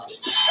or something.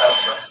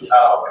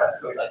 Oh, okay.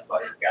 So that's why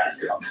it got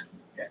you.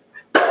 Yeah.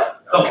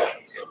 So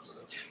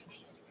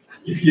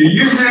if you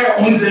use your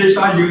own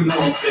data, you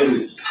know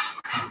everything.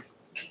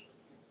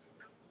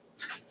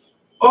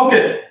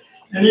 Okay.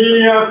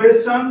 Any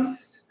questions?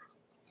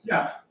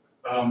 Yeah.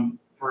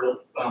 For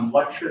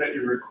lecture that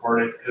you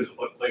recorded, because it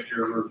looked like you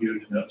were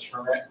reviewing the notes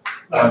from it,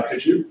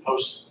 could you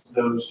post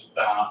those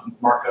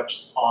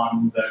markups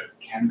on the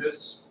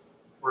Canvas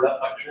for that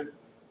lecture?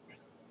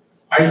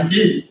 I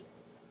did.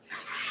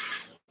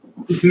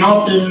 It's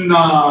not in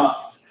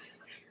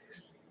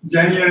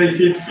January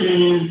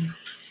 15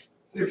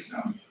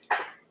 section.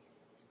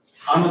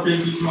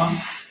 Annotated one?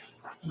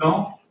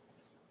 No?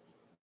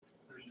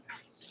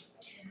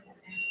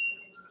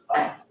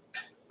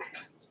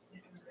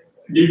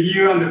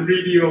 Review and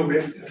preview of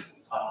lecture.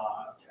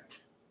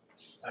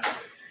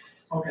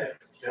 Okay.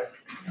 Yep.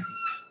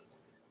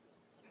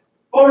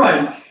 All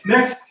right.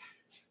 Next.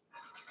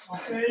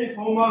 Okay.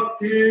 Homework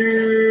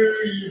 2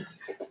 is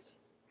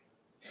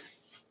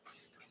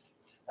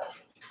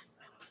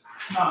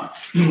now.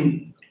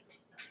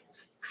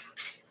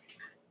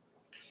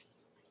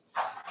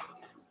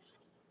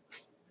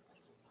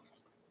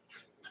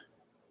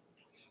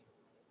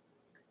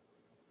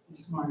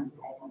 This one is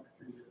homework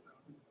 2.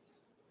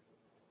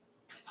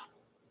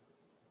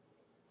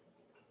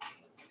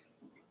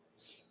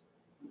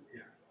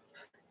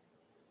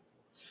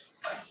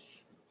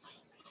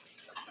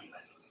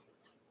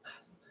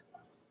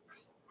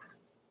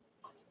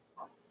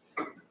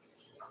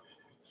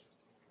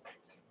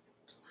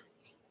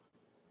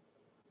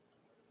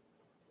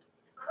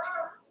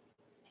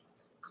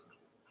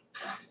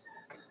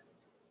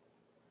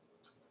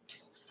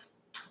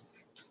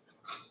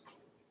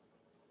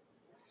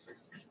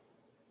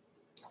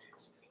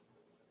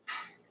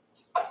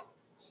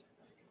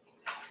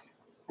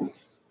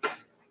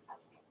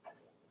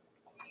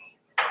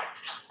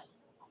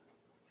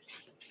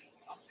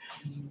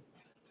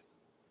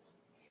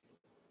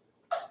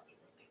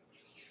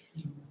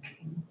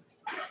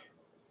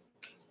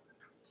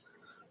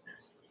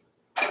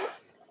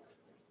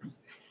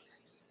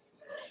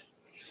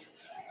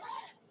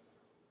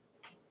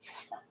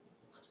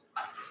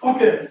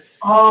 Okay,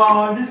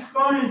 this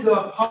one is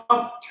a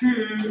part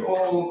 2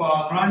 of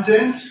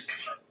tangent.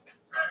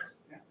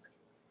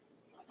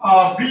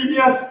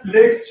 Previous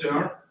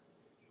lecture,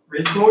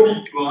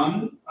 recorded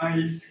one,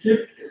 I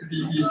skipped the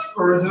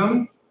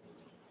dispersion.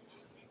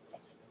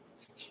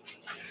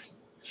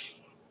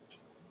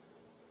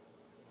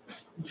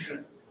 Okay.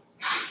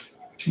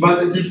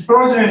 But the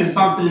dispersion is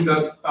something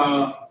that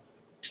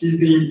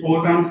is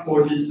important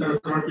for digital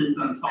circuits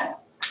and so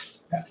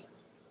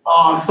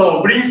on.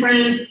 So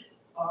briefly,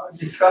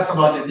 discuss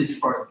about the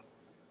dispersion.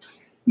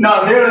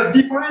 Now there are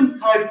different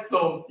types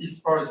of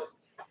dispersion.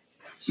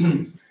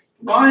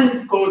 One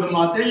is called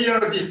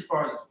material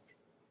dispersion.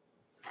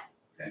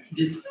 Okay.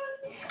 This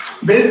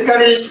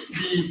basically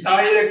the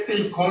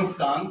dielectric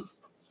constant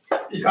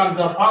becomes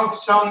a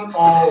function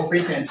of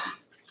frequency.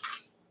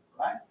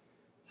 Right?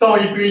 So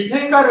if we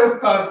take a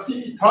look at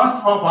the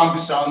transfer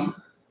function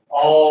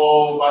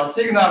of a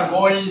signal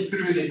going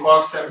through the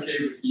coaxial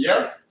cable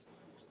here,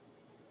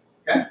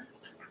 okay,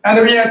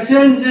 and we are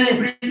changing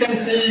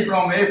frequency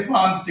from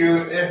F1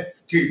 to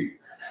F2.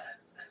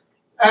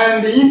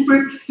 And the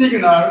input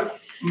signal,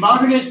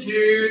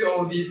 magnitude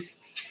of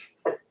this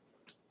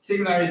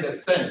signal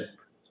is the same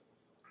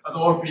at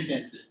all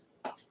frequencies.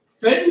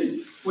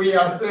 Phase, we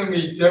assume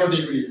is 0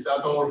 degrees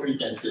at all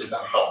frequencies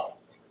and so on.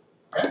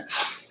 Okay?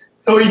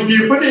 So if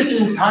you put it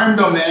in time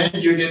domain,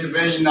 you get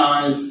very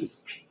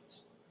nice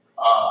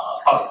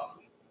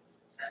pulse.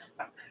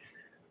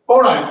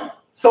 All right,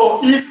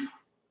 so if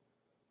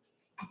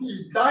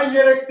the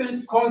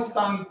dielectric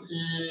constant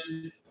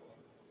is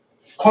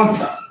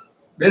constant,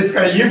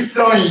 basically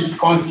epsilon is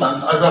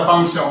constant as a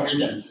function of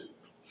frequency,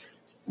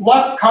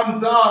 what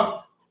comes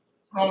out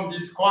from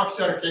this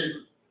coaxial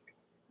cable?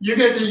 You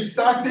get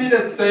exactly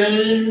the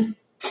same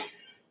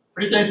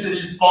frequency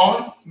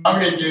response,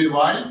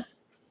 magnitude-wise.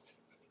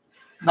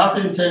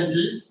 Nothing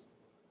changes,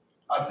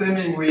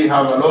 assuming we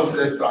have a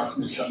lossless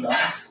transmission now.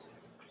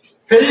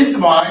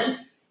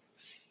 Phase-wise,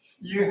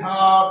 you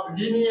have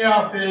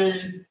linear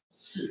phase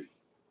shift,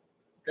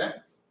 okay?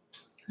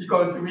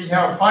 Because we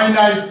have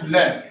finite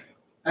length,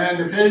 and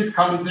the phase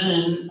comes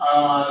in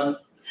as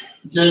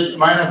J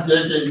minus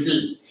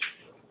JKZ.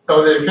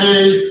 So the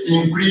phase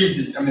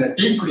increases,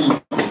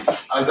 decreases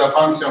as a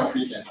function of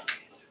frequency.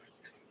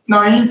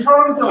 Now, in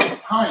terms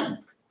of time,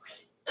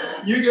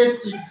 you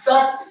get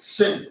exact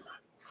shape.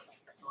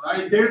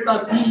 Right?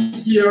 Delta T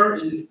here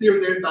is still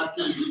delta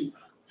T,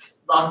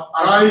 but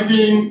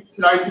arriving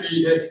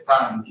slightly less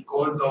time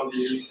because of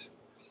the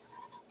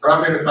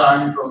travel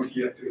time from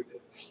here to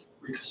there,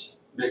 which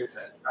makes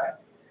sense, right?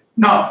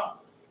 Now,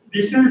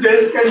 this is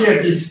basically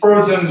a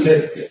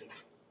dispersion-less case.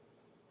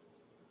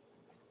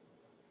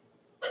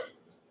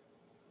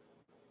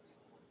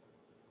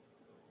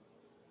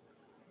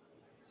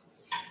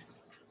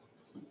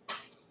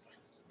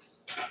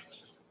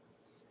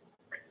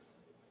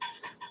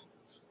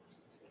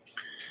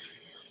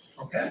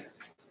 Okay.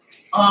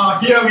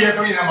 Here we are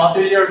doing a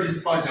material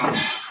dispersion.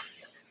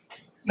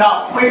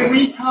 Now, when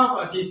we have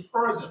a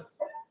dispersion,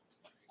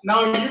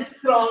 now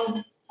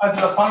epsilon as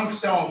a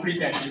function of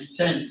frequency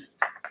changes.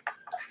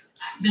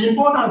 The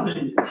important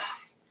thing is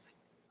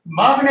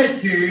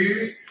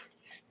magnitude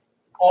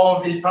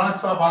of the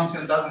transfer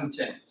function doesn't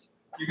change.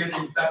 You get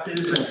exactly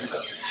the same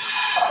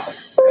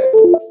stuff.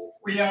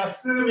 We are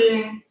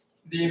assuming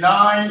the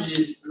line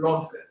is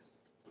lossless,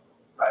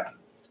 right?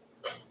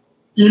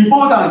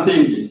 Important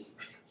thing is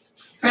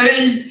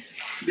phase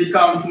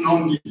becomes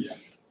nonlinear.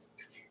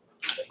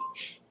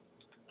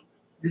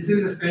 This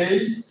is the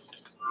phase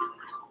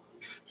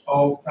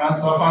of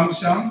transfer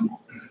function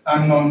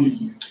and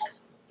nonlinear.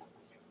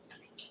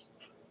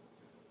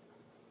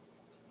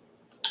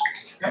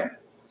 Okay.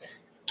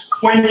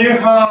 When you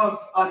have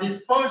a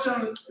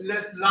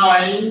dispersionless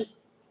line,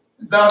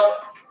 the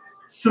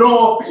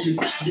slope is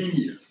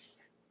linear.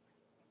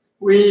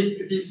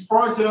 With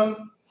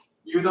dispersion,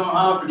 you don't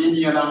have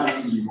linear line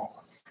anymore.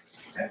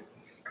 Okay.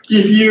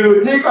 If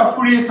you take a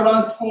Fourier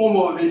transform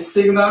of this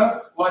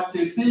signal, what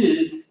you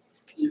see is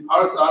it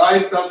pulse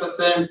arrives at the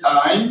same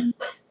time,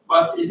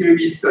 but it will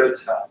be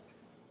stretched out.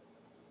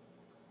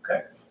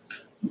 Okay.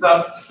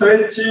 The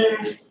stretching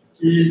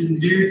is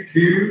due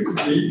to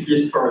the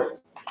dispersion.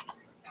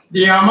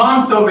 The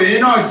amount of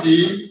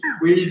energy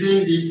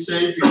within this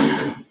shape is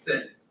the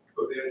same,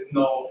 so there is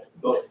no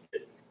loss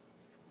space.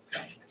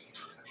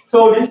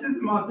 So this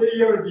is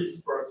material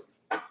dispersion.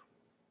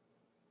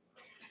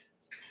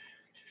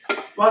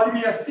 What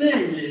we are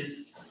seeing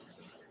is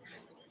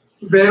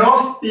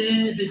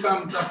velocity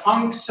becomes a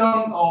function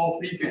of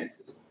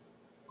frequency.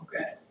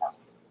 Okay.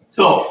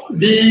 So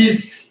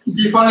these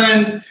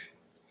different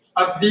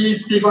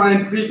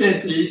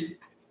frequencies,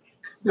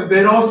 the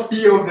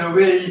velocity of the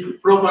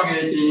wave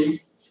propagating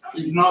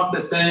is not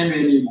the same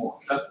anymore.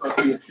 That's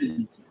what we are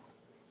seeing.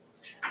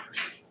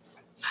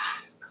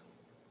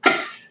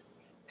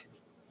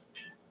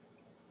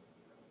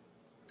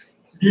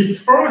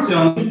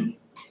 Dispersion,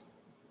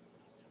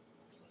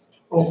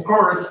 of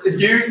course,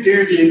 due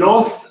to the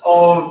loss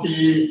of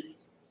the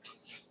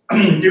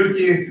due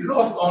to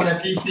loss on the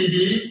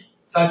PCB,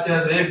 such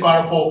as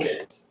FR4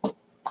 case.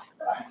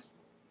 Right.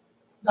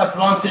 That's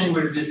one thing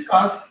we'll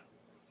discuss.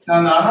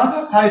 And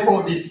another type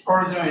of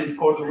dispersion is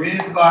called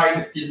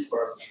waveguide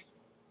dispersion.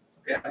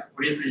 Okay, I'll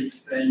briefly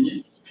explain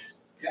it.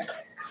 Okay.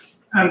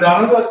 And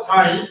another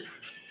type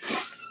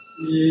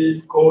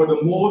is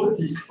called mode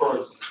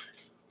dispersion,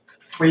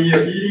 when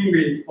you're dealing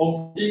with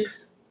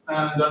optics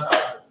and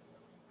data.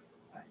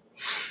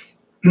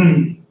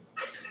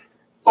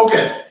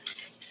 Okay.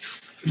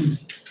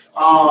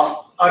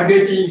 I'll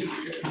get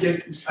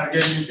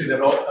into the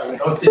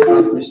lossy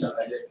transmission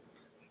again.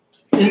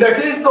 In the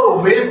case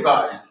of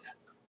waveguide,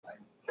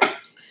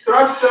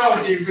 structure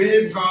of the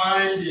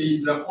waveguide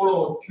is the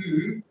follow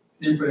two,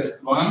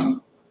 simplest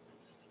one.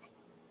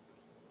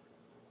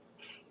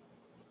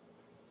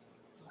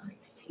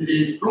 It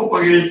is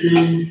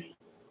propagating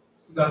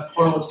the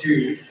follow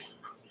two.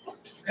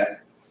 Okay.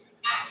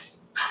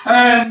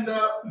 And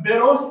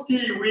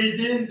velocity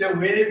within the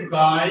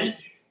waveguide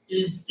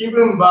is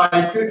given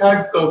by two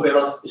types of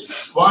velocity.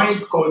 One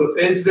is called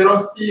phase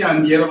velocity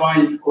and the other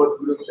one is called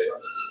group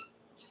velocity.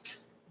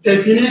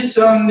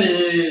 Definition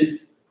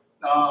is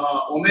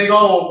omega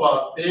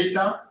over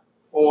beta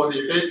for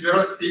the phase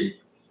velocity.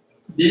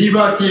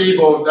 Derivative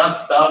of that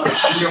stuff,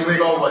 d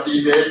omega over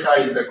d beta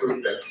is a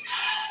group velocity.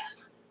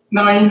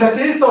 Now, in the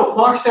case of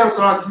coaxial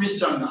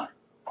transmission line,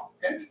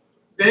 okay,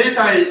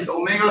 beta is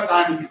omega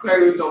times square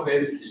root of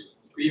LC,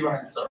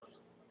 equivalent circle.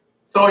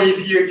 So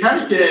if you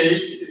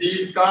calculate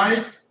these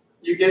guys,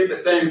 you get the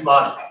same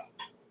value.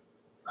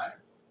 Right?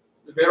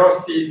 The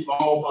velocity is 1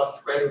 over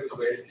square root of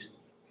LC.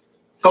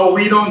 So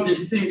we don't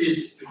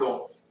distinguish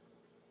those.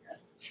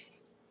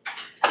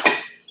 Okay.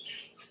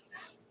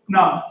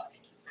 Now,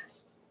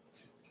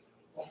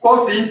 of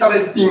course, the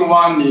interesting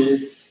one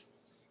is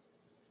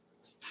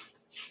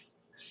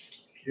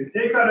you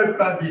take a look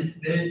at this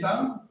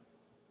data.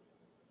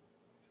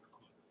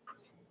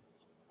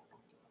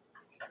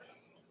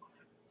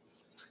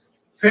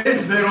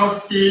 Phase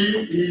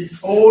velocity is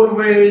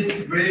always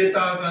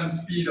greater than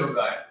speed of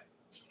light.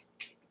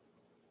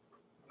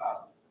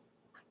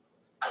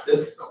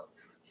 Let's go.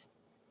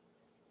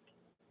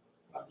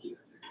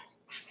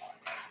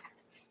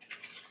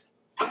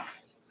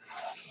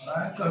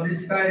 Alright, so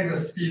this guy is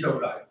the speed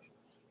of light.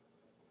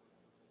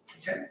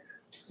 Okay.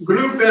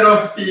 Group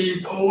velocity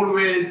is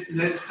always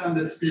less than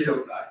the speed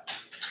of light.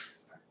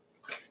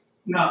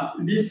 Now,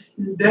 this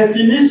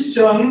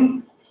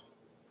definition,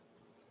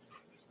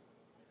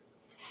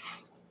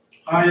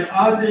 I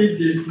added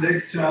this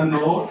lecture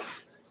note.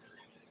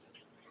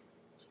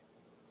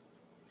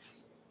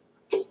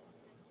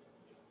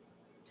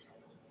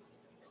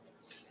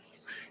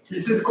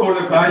 This is called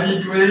a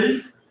guided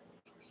wave.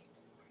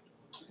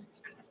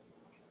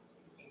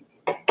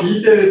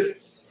 Details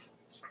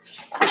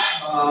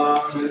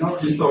may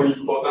not be so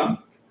important,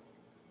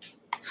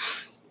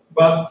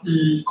 but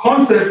the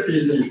concept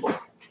is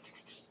important.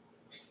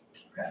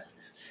 Okay.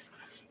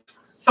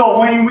 So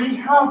when we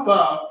have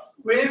a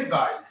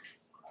waveguide,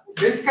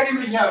 basically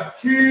we have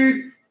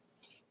two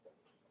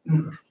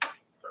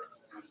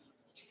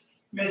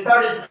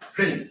metallic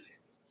plates.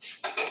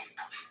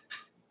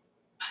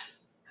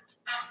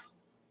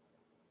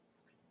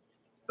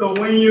 So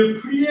when you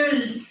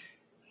create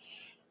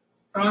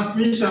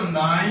transmission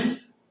line,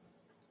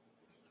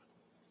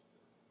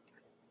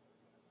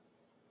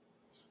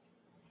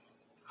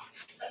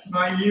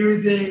 by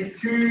using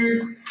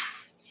two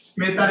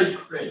metallic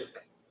plates,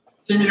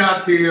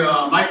 similar to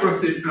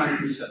microstrip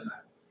transmission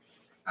line.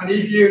 And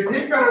if you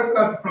take a look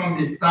at from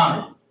this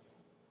side,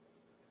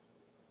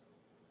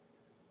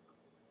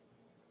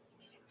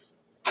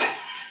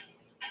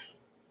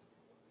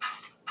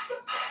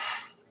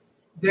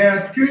 there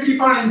are two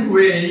different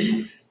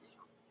ways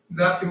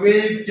that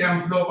wave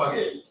can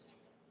propagate.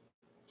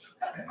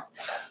 Okay.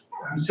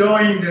 I'm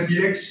showing the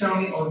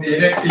direction of the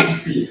electric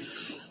field.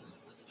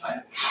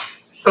 Right.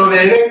 So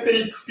the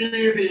electric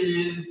field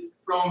is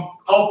from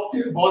top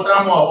to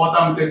bottom or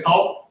bottom to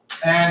top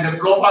and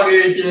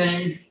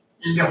propagating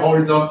in the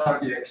horizontal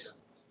direction.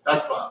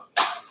 That's one.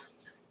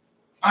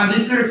 And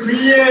this will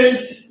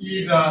create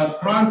either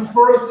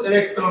transverse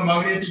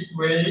electromagnetic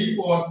wave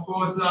or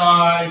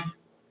quasi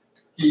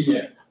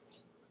TM.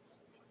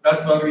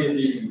 That's what we're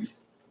dealing with.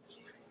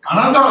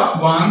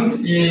 Another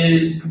one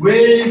is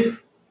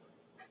wave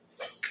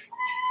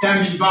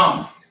can be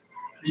bounced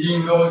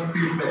within those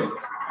two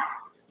plates.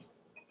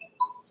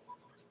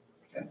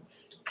 Okay.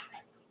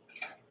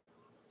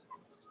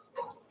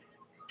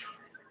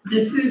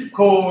 This is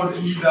called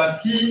either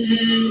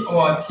TE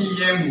or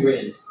TM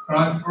waves,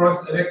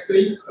 transverse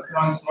electric or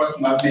transverse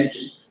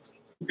magnetic,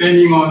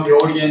 depending on the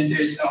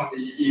orientation of the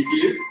E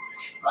field,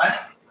 right?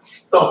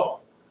 So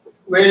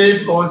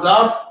wave goes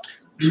up,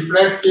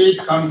 deflected,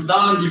 comes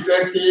down,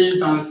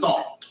 deflected, and so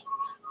on.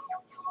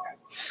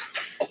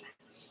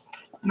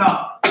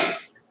 Now,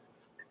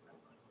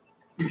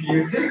 if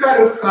you take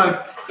a look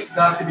at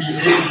that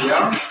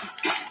behavior,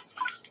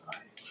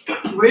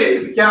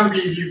 wave can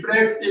be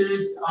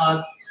deflected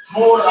at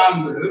small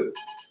angle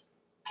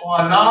or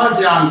a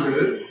large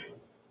angle,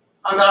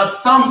 and at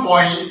some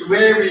point,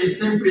 wave is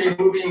simply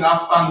moving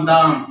up and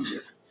down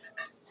here.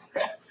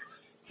 Okay.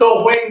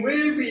 So when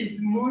wave is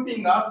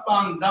moving up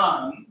and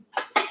down,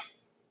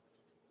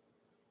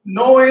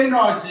 no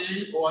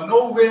energy or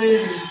no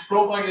wave is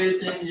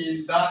propagating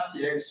in that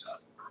direction.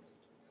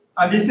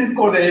 And this is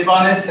called the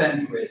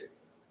evanescent wave.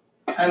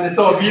 And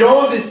so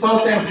below this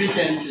certain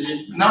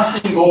frequency,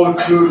 nothing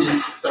goes through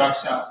this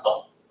structure.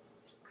 So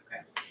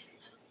okay.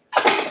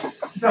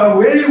 The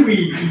way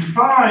we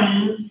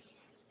define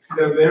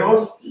the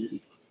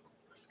velocity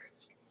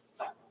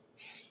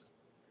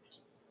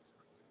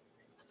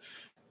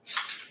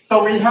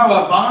so we have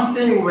a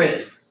bouncing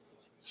wave.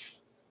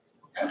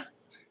 Okay.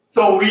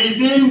 So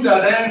within the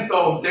length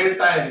of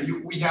delta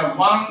L, we have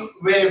one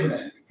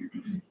wavelength.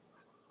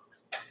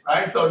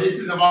 Right? So this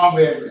is the one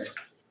wavelength.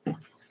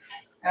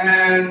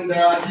 And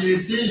as you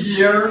see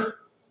here,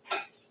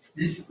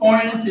 this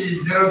point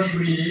is 0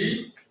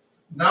 degree.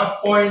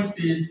 That point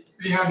is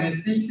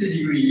 360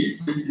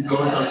 degrees, which is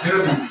also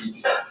 0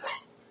 degrees.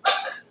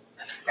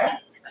 Okay?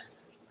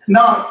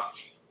 Now,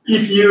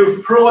 if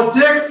you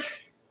project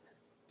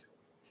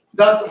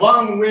that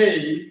one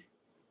wave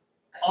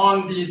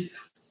on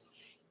this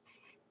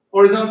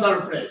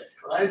horizontal plane,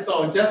 right?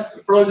 So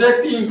just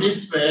projecting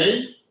this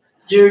way,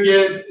 you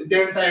get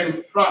delta L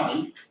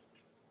prime.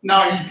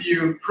 Now, if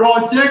you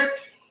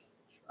project,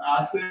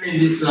 assuming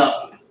this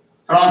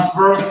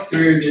transverse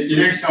to the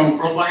direction of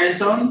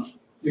propagation,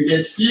 you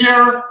get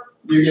here,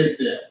 you get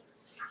there.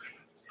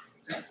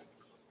 Okay.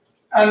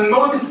 And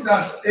notice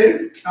that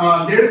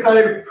delta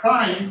L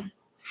prime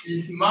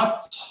is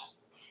not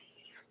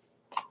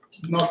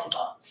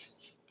much.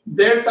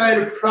 Delta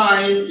L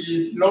prime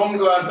is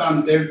longer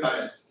than delta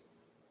L.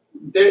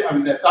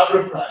 The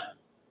double prime.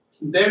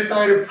 Delta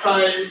L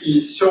prime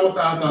is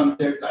shorter than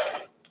delta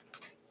L.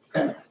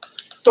 Okay.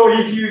 So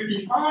if you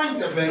define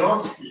the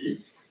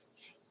velocity,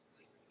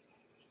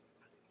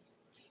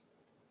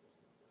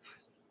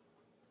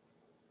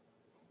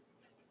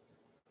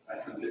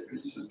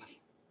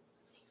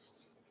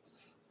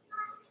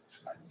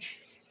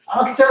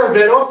 actual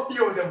velocity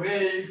of the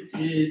wave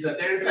is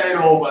delta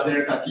L over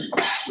delta T,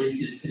 which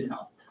is C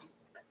naught.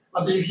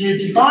 But if you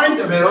define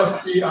the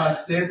velocity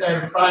as delta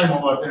L prime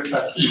over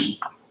delta T,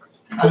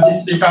 and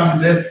this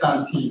becomes less than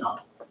C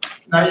naught.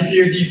 Now, if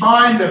you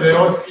define the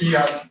velocity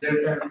as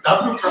delta L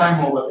W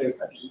prime over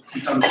delta T, it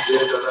becomes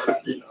greater than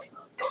C naught.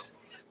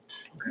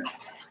 Okay.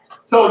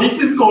 So this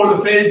is called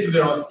the phase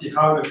velocity,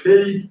 how the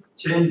phase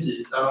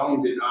changes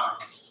along the line.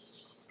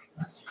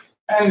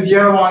 And the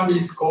other one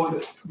is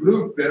called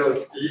group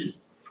velocity.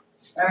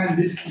 And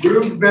this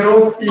group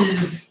velocity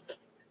is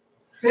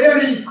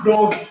very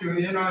close to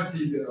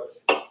energy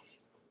velocity.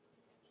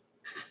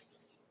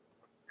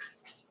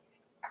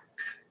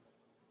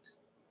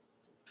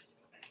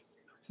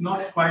 It's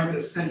not quite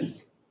the same.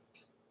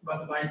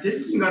 But by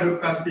taking a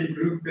look at the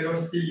group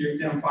velocity, you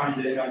can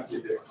find the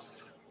energy velocity.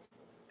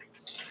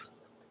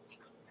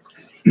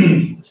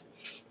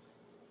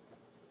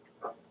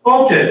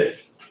 Okay,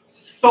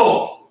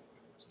 so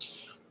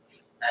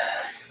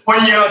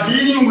when you are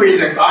dealing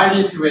with a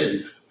guided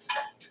wave,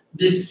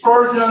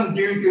 dispersion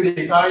due to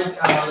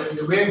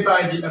the wave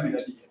guiding,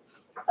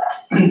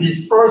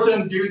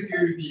 dispersion due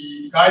to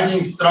the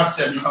guiding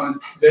structure becomes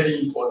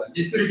very important.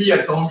 This will be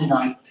a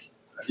dominant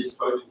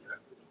dispersion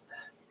practice.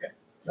 Okay,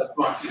 that's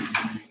one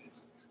thing.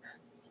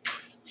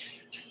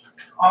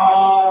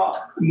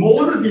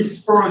 Mode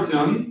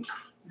dispersion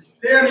is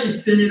very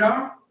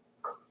similar.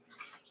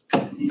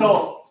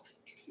 So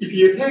if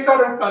you take a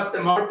look at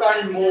the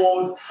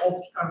multi-mode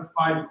optical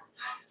fiber,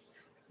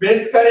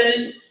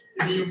 basically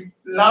the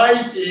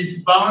light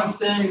is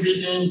bouncing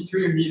within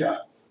 2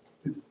 meters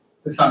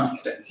to some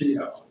extent.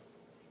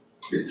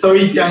 So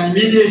we can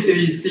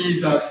immediately see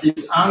that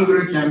this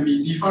angle can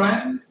be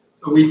different,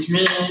 so which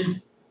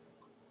means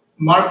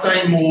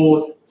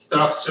multi-mode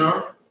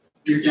structure,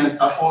 you can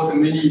support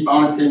many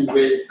bouncing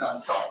waves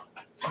and so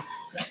on.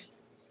 Okay.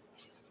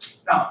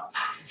 Now,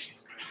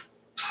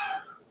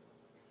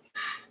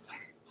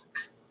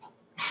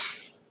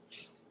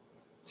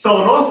 so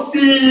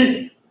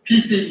lossy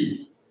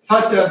PCB,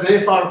 such as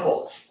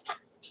FR4,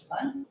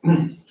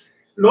 right?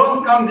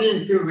 Loss comes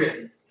in 2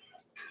 ways.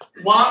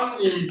 One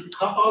is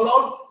copper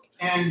loss,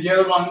 and the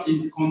other one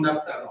is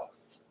conductor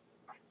loss.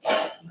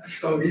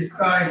 So this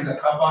guy is the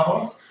copper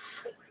loss.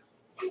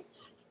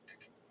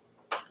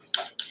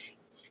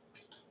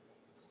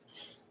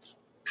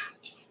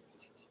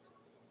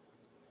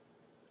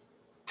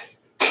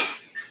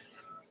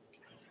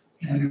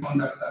 And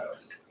conductor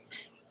loss.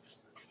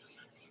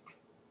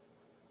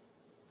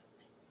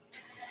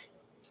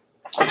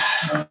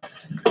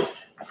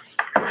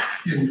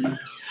 Excuse me.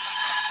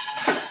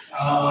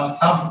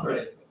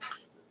 Substrate.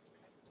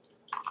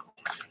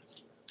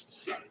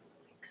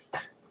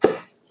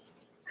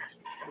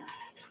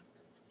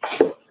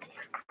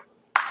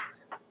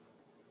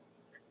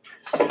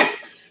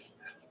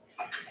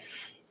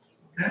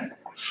 Okay.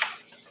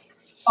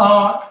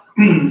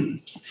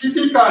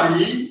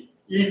 Typically,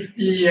 if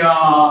the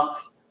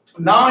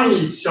line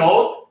is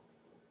short,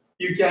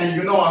 you can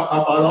ignore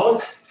copper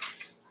loss.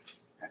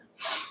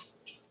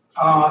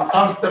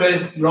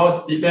 Substrate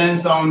loss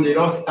depends on the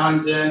loss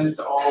tangent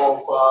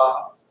of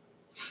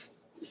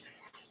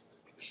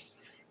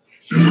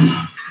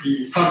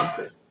the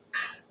substrate.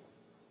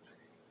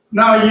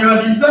 Now you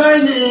are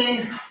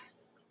designing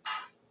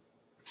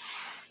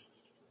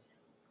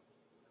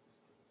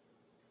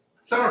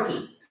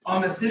circuit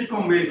on a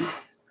silicon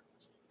wafer.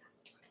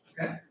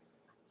 Okay?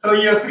 So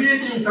you are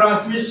creating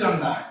transmission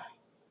line.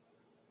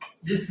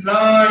 This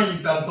line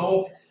is a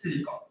doped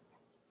silicon.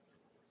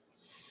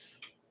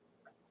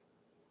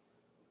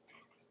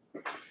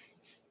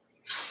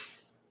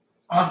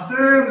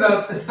 assume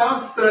that the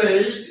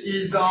substrate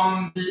is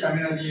on the,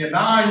 the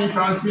line,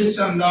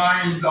 transmission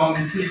line is on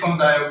the silicon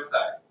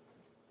dioxide.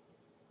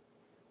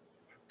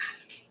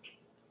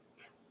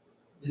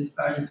 This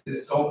side is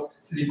the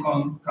doped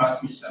silicon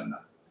transmission line.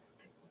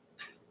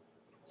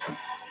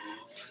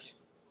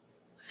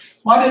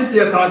 What is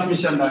your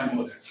transmission line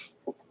model?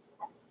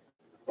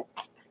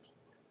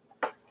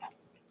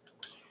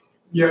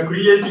 You are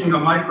creating a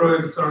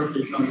microwave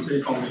circuit on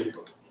silicon wafer.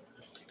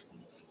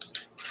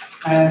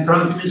 And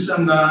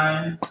transmission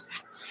line,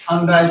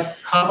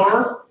 unlike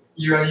copper,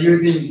 you are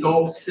using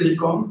doped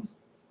silicon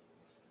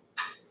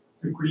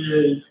to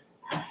create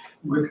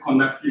good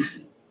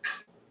conductivity.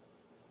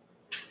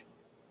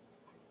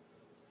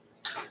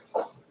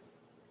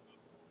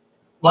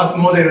 What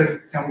model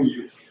can we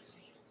use?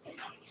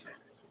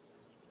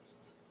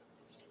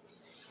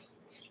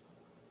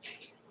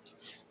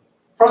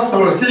 First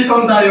of all,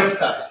 silicon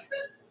dioxide.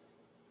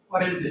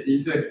 What is it?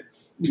 Is it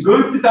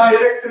good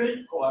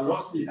dielectric or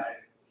lossy dielectric?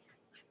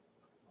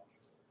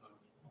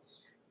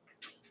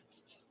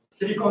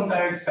 Silicon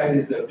dioxide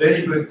is a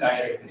very good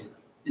dielectric.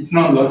 It's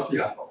not lossy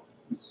at all.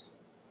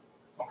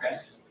 Okay?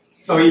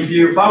 So if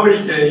you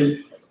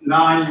fabricate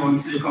line on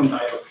silicon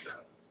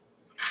dioxide,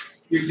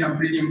 you can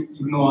pretty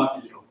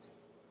ignore the loss.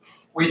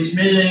 Which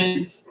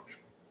means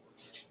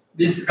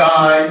this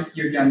guy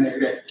you can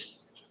neglect.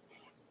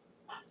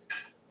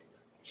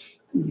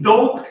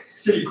 Doped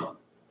silicon.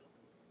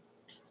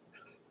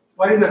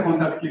 What is the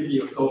conductivity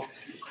of doped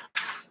silicon?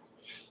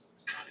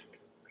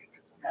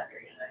 Not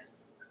very high.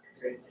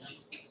 Very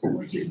high.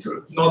 Which is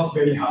true, not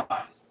very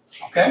high.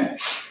 Okay?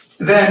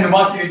 Then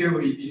what you do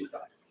with this guy?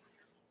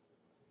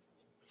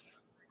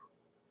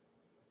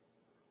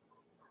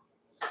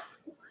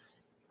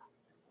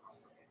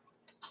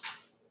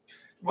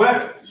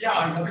 Well,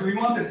 yeah, but we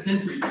want to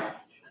simplify.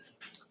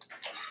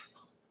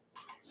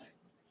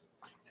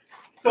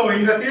 So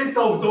in the case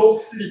of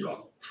doped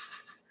silicon,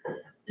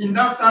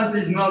 inductance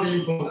is not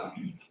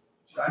important,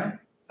 right?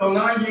 So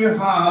now you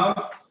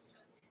have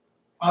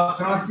a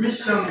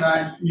transmission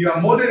line.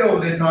 Your model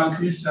of the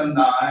transmission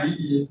line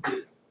is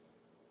this.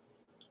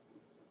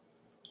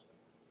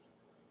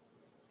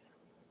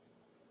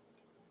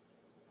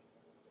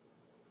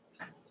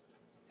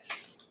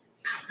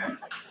 Okay.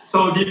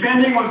 So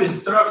depending on the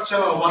structure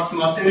of what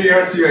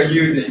materials you are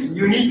using,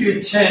 you need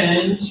to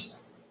change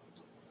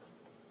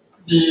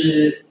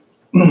the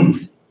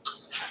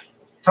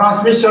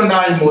transmission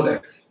line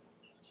models.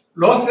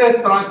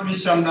 Lossless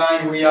transmission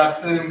line, we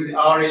assume the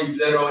R is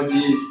 0, G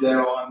is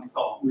 0, and so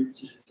on,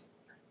 which is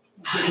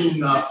good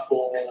enough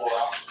for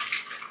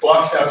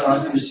coaxial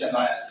transmission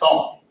line and so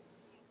on.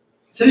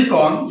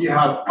 Silicon, you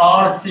have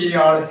RC,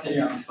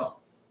 RC, and so on.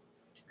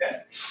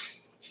 Okay?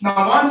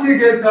 Now, once you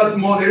get that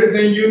model,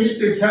 then you need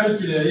to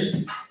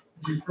calculate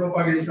the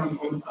propagation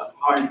constant,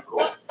 how it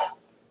goes.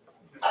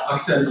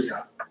 Actually,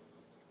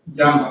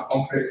 gamma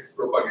complex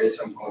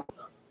propagation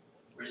constant.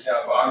 We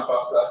have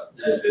alpha plus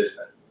J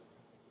beta.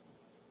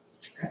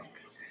 Okay.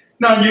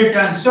 Now you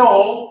can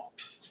show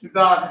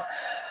that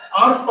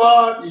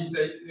alpha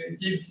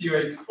gives you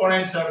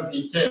exponential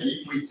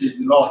decay, which is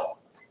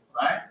loss,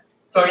 right?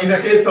 So in the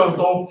case of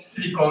doped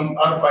silicon,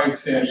 alpha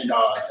is very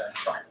large and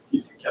so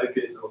you can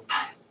calculate those.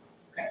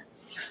 Okay.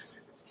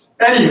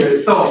 Anyway,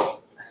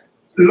 so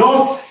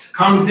loss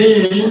comes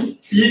in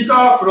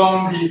either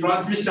from the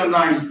transmission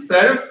line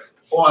itself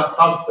or a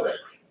substrate.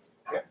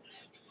 Okay.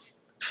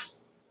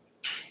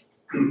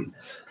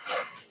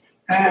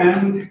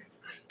 And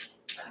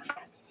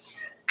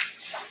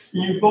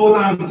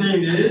important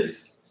thing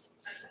is,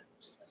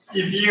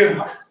 if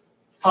you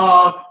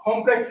have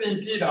complex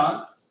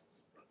impedance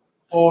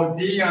for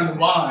Z and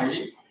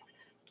Y,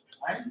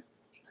 right,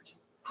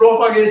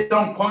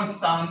 propagation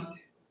constant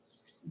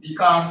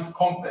becomes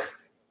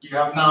complex. You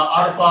have now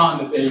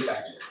alpha and beta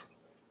here.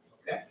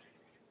 Okay.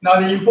 Now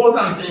the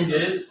important thing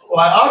is,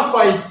 while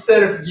alpha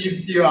itself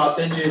gives you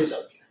attenuation,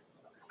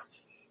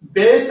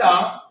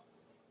 beta,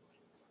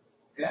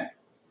 okay,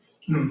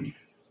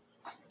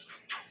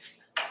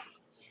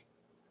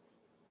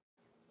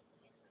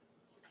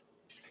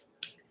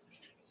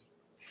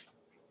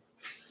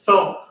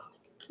 so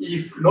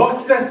if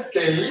lossless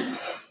case,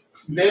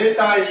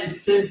 beta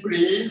is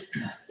simply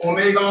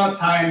omega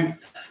times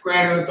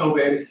square root of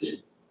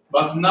LC.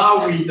 But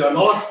now with the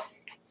loss,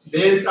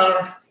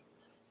 beta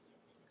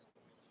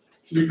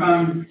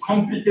becomes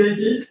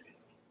complicated,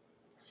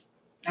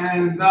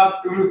 and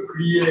that will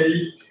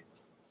create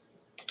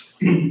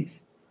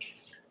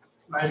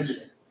right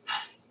here.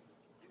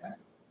 Okay.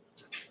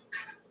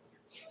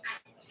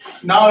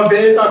 Now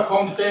beta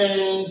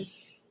contains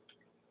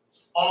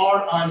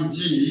R and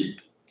G,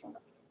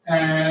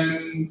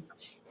 and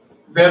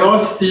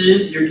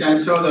velocity, you can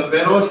show the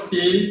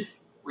velocity,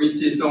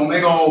 which is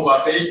omega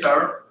over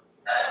beta,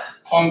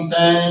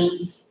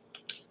 contains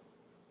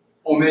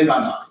omega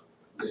naught,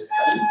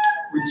 basically,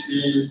 which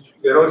means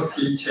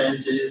velocity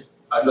changes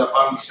as a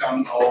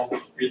function of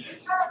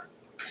frequency.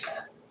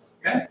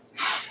 Okay?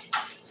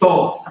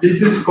 So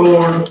this is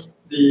called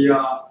the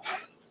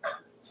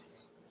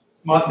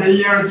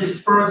material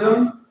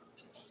dispersion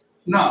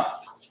Now,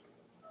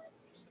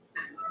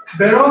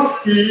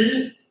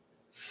 velocity,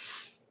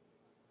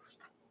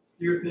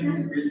 few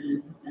things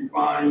we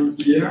define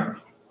here.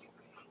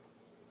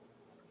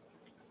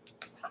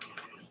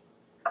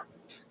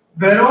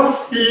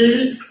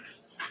 Velocity,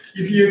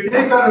 if you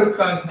take a look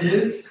at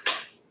this,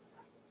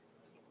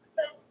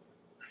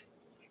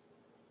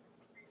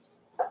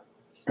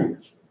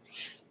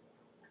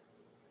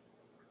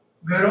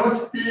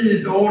 velocity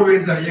is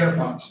always a real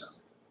function.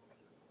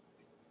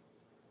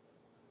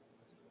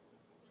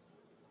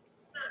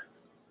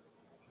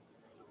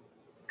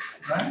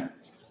 Right?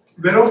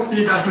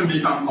 Velocity doesn't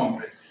become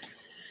complex.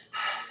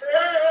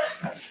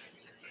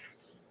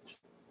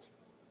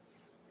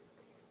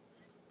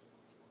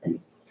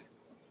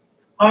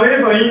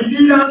 However,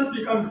 impedance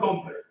becomes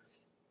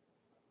complex.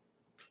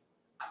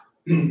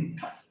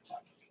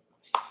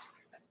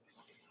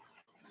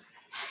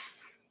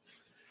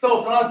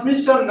 So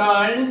transmission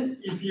line,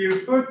 if you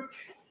put,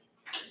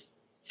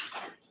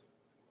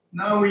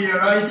 now we are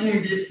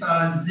writing this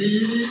as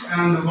Z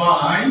and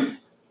Y.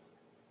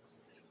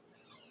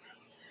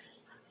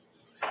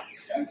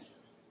 Yes.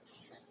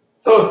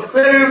 So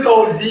square root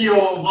of Z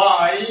or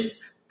Y,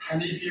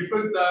 and if you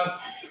put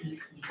that, it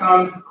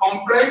becomes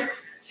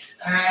complex.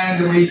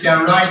 And we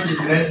can write it,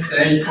 let's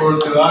say, equal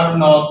to R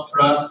naught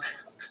plus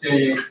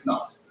JX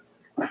naught.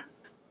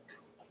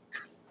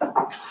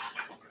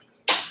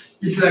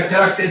 This is a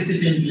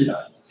characteristic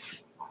impedance.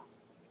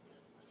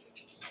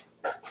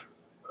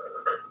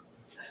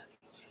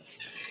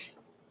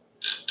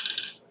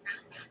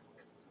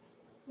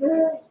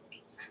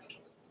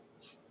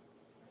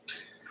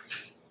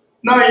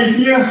 Now, if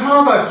you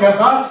have a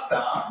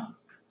capacitor,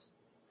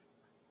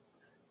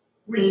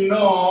 we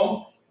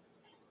know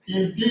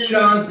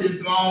impedance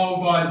is 1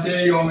 over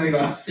j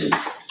omega c.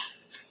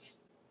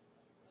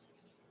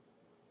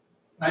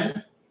 Right?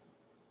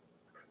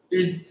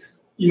 It's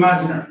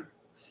imaginary.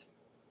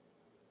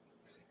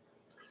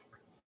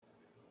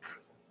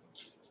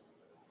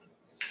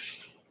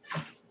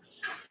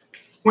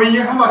 When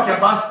you have a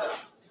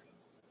capacitor,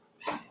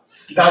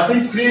 does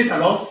it create a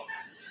loss?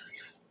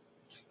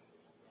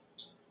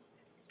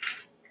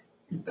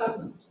 It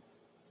doesn't.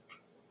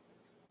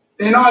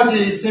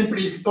 Energy is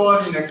simply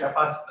stored in a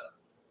capacitor.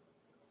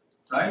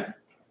 Right?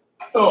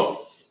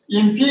 So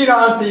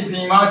impedance is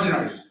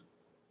imaginary.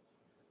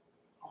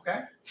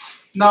 Okay?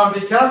 Now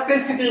the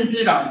characteristic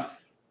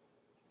impedance,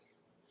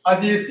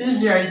 as you see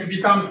here, it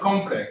becomes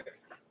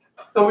complex.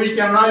 So we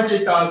can write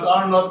it as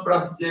R naught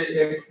plus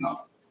JX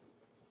naught.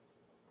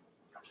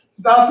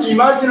 That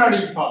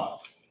imaginary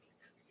part,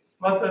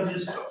 what does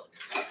it show?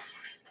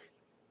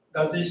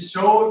 Does it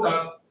show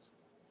that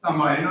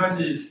some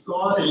energy is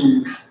stored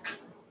in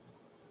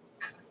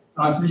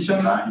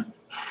transmission line?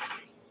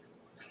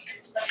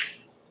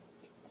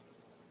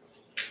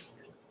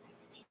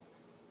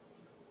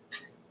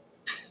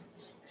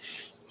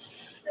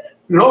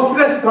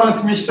 Lossless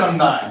transmission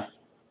line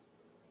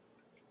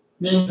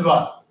means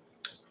what?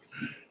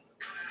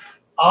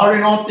 R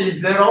naught is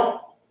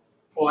 0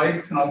 or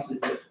X naught is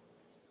 0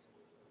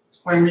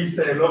 when we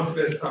say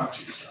lossless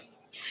transmission.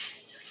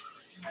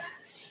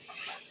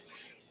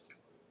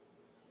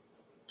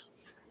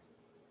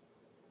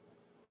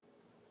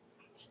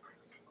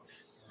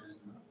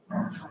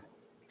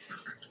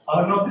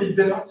 R naught is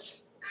 0.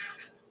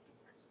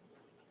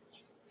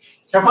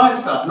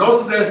 Capacitor,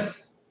 lossless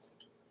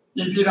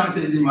impedance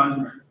is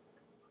imaginary.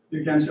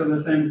 You can show the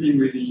same thing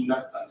with the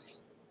inductance.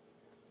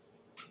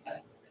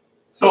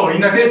 So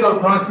in the case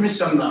of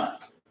transmission line,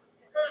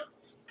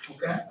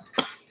 okay,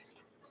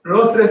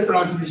 lossless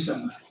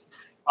transmission line,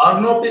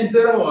 R naught is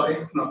 0 or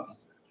X naught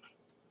is 0?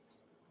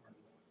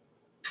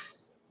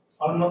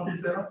 R naught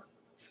is 0?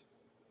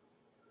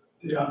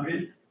 Do you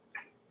agree?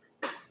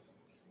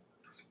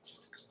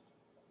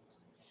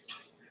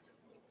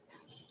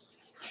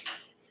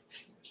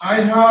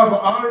 I have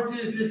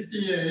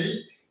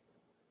RG58.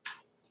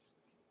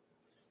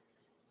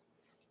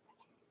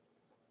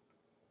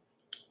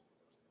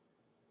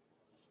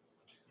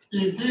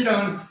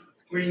 Impedance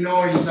we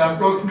know is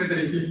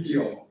approximately 50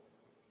 ohm.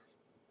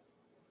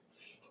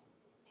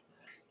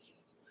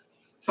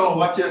 So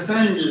what you're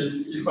saying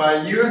is, if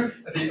I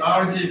use the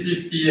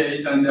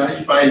RG58 and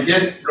if I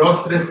get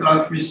lossless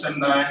transmission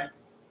line,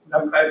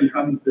 that guy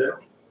becomes 0.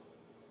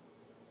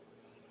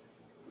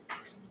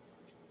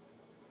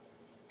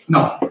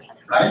 No,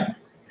 right?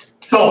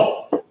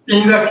 So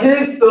in the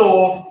case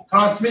of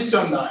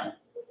transmission line,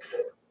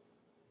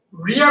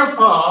 real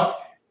part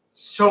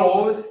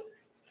shows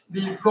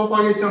the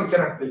propagation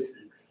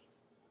characteristics.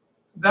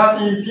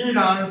 That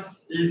impedance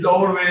is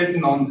always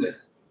non-zero.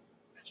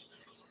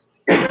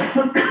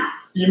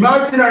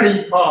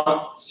 Imaginary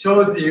part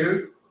shows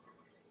you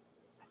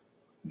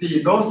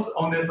the loss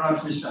on the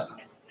transmission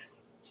line.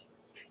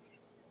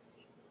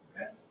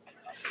 Okay.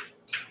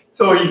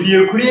 So if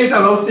you create a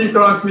lossy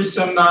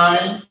transmission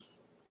line,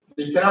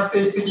 the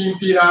characteristic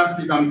impedance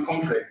becomes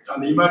complex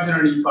and the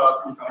imaginary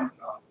part becomes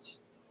large.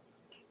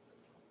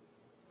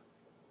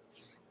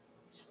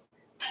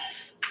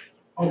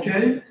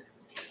 Okay?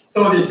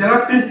 So the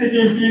characteristic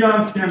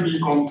impedance can be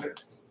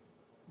complex.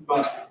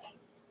 but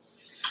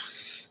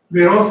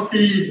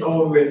velocity is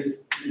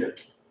always here.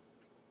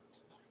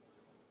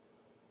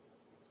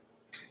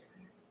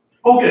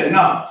 Okay,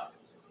 now,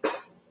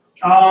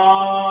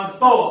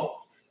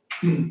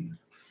 in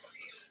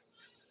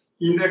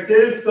the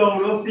case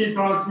of lossy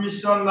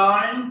transmission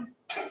line,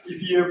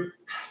 if you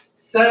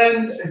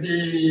send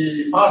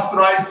the fast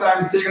rise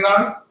time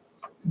signal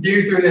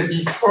due to the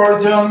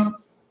dispersion,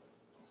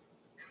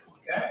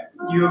 okay,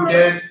 you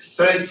get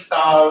stretched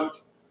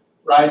out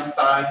rise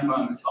time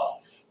and so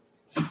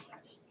on.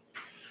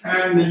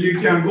 And you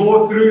can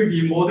go through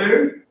the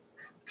model.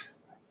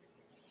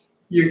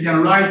 You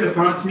can write the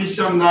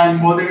transmission line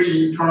model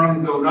in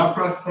terms of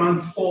Laplace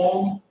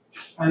transform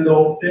and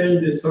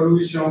obtain the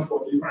solution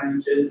for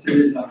different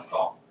cases and so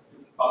on.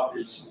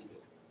 Publish.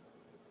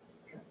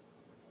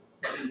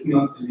 It's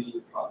not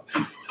really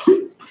problem.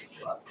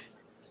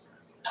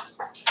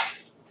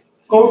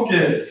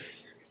 Okay.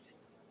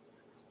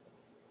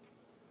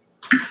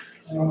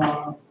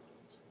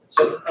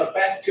 So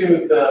back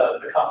to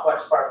the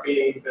complex part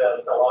being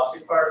the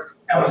lossy part.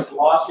 How is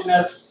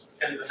lossiness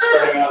and the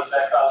spreading out, is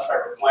that caused by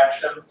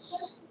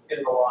reflections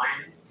in the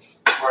line?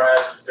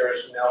 Whereas if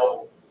there's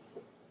no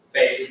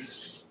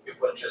phase, it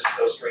would just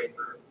go straight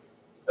through.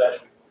 Is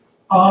that?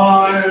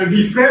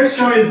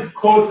 Reflection is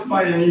caused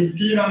by an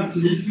impedance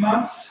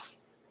mismatch.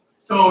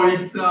 So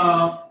it's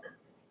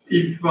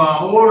if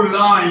all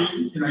line,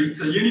 it's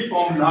a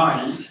uniform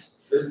line,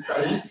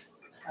 basically,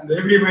 and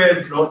everywhere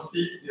is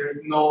lossy, there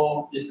is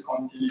no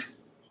discontinuity.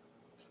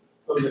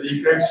 So the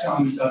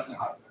reflection doesn't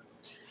happen.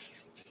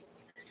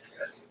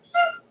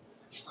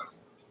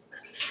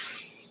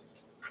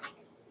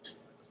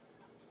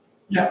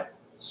 Yeah.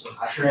 So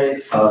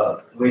actually,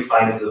 we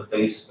find the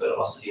phase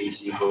velocity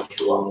is equal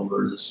to 1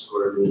 over the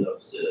square root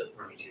of the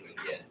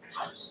permittivity n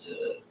times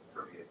the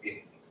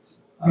permittivity.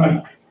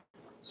 Right.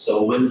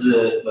 So when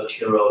the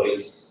material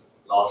is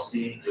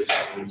lossy, which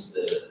means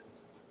the,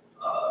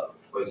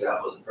 for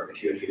example, the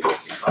permittivity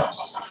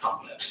becomes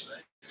complex,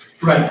 right?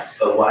 Right.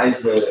 But why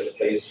is the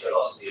phase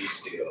velocity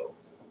still,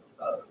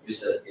 you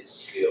said it's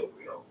still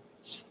real?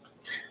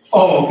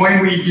 Oh,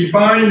 when we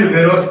define the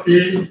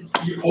velocity,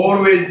 you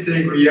always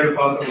take real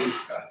part of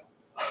this guy.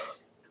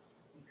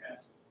 Okay.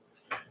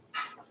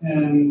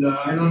 And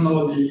I don't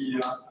know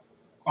the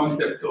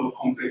concept of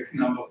complex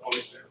number for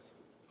the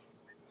velocity.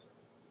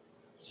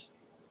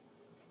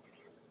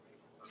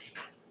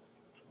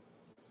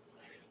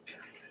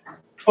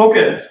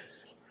 Okay.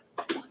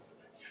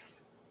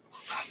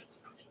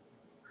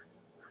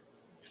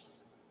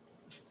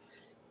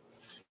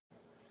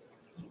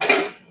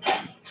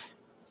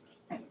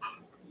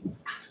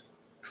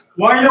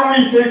 Why don't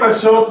we take a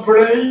short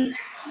break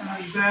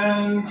and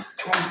then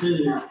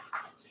continue?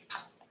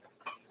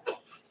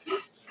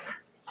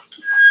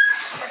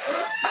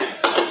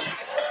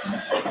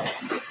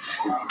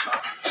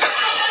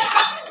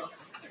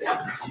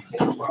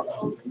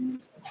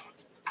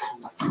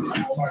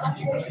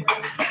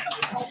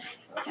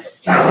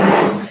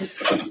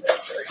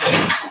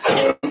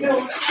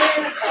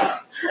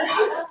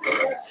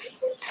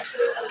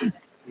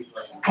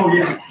 Oh,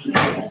 yes.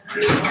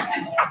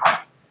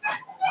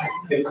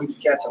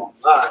 Catch a lot.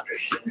 I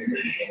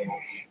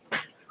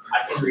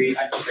can break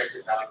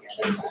this out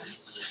again.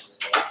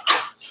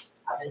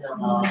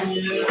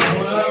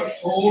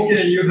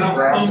 Okay, you have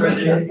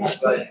somebody. Alright,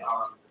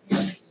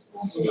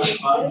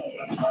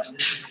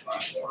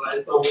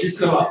 so this is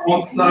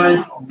one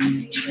side.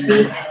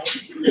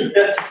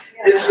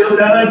 It's still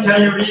done. Can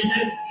you read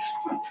this?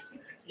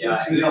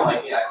 Yeah, if you don't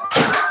like it, I can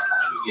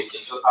give you a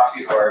digital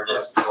copy or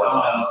just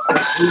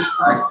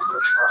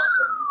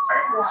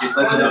just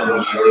let me know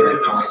when you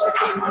don't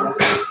want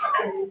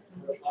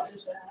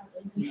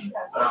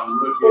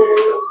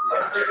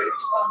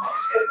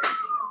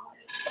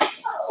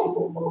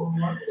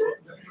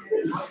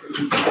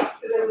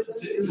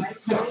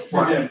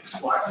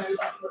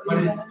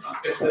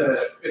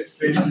It's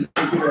basically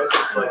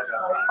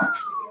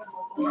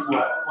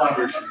like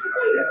collaboration.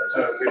 So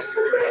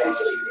basically,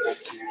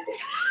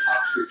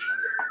 talk to each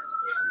other.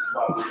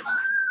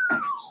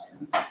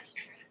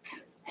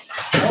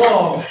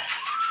 Oh,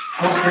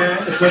 okay.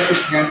 It's like a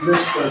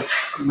canvas,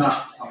 but not.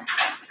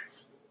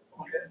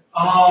 Okay.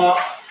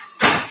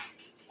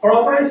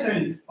 Collaboration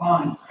is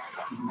fun.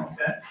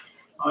 Okay.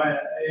 I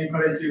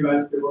encourage you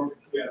guys to work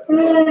together.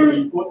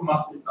 What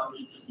must be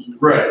something to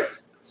Right.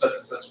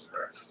 That's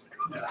correct.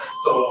 Yeah.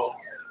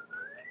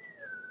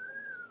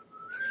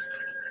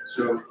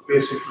 So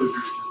basically,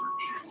 there's different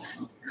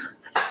channels up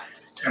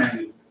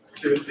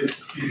here, and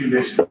you can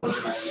basically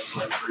organize it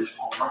like for each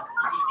homework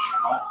on each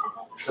channel.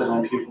 So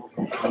when people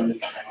can come in the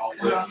channel,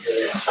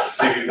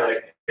 maybe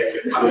like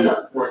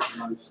I'm working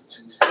on this.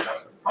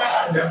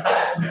 Yeah.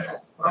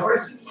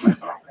 Collaboration is fun.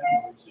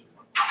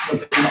 But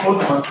the code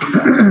must be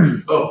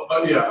fun.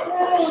 Oh, yeah.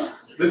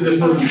 This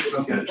isn't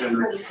something that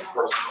generates the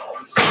first call.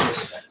 This is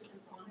just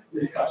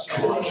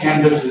Discussion.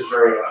 Canvas is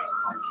very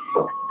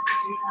clunky.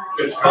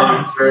 It's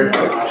very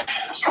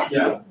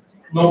Yeah.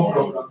 No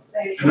problem.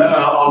 And then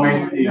I'll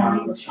make the TA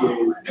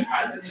and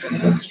add it to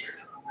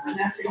administrator.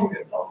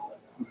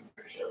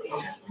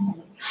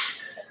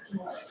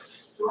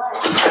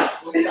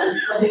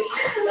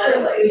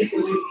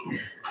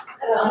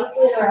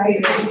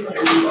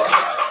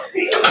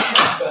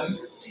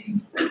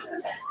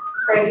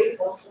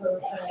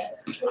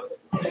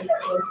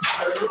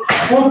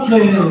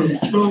 Okay,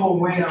 so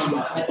where am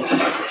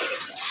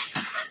I?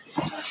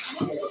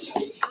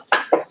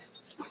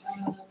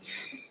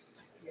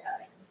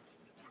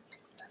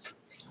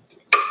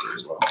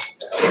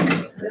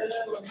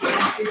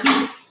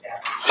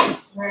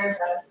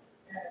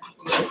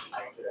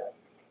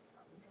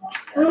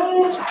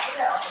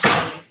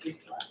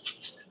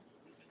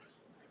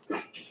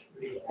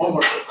 One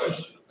more quick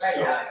question.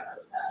 So,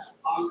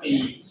 on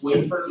the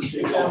wafers,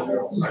 we have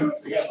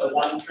the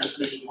one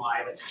transmission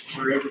line,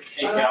 we're able to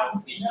take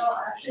out the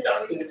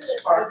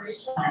inductance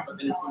parts, but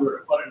then if we were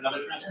to put another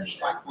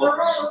transmission line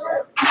close, we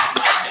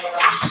cannot take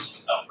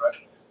those out,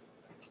 right?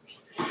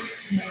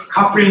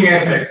 Coupling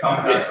effects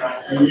on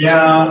that, right?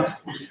 Yeah.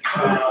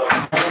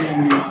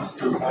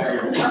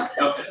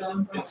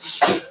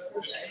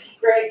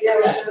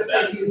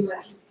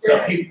 So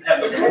if you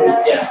have a little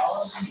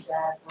gas,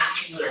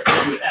 you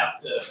would have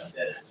to.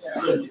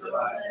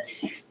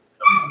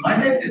 My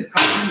guess is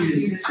coupling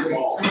is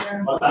small.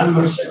 But I'm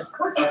not sure.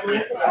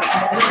 Okay.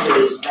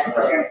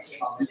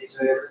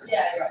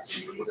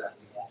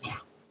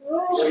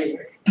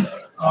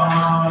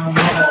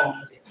 No.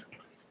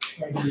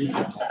 Maybe.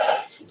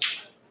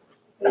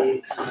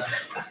 Maybe,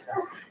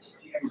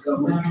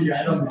 I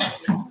don't know.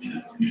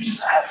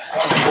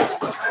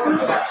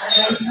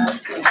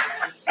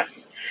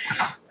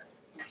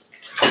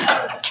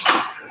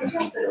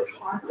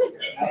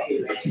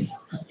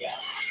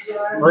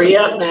 Where you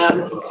at,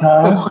 man?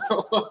 Huh?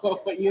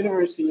 What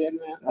university in,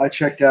 man? I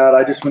checked out.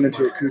 I just went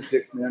into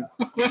acoustics, man.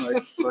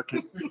 Like, fuck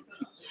it.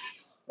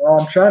 Well,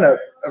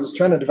 I was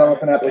trying to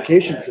develop an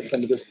application for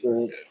some of this,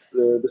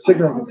 the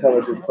signals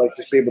intelligence, like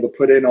just be able to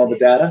put in all the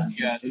data,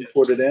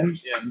 import it in,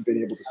 and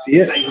being able to see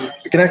it.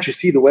 I can actually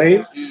see the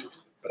wave,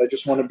 but I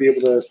just want to be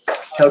able to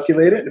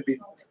calculate it and be.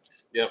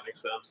 Yeah,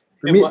 makes sense.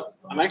 For me-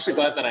 I'm actually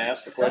glad that I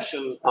asked the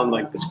question on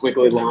like the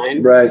squiggly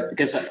line, Right.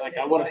 because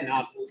I would have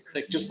not,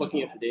 like, just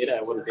looking at the data,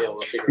 I wouldn't be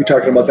able to figure You're out.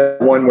 talking about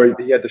that one where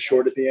he had the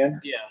short at the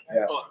end? Yeah.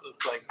 Yeah. Well,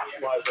 it's like,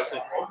 why was it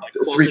like The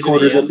closer to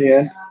 3/4 at end? the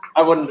end?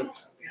 I wouldn't have,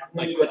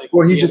 like.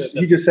 Well, he the just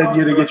other- said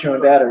you to get your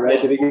own data,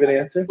 right? Did he give an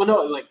answer? Well,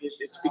 no, like,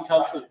 it's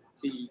because of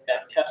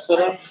that test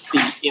setup,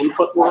 the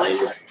input line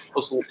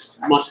was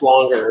much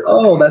longer.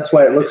 Oh, that's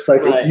why it looks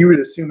like Right. you would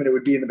assume it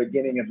would be in the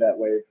beginning of that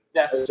wave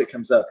That's, as it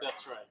comes up.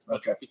 that's right. But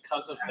Okay.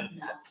 because of the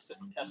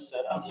test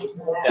setup. Is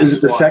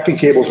it the that's why. second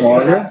cable's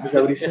longer? Is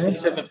that what he's saying? He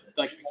said that,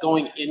 like,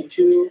 going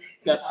into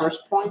that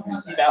first point,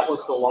 that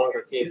was the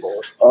longer cable.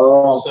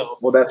 Oh, So-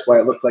 well, that's why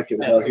it looked like it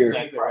was out That's here.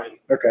 exactly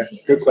right.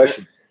 Okay, good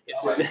question.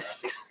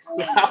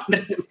 How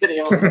did anybody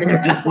else figure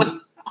that one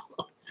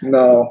out?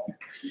 No.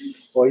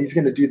 Well, he's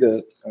gonna do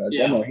the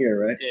Yeah. demo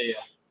here, right? Yeah, yeah.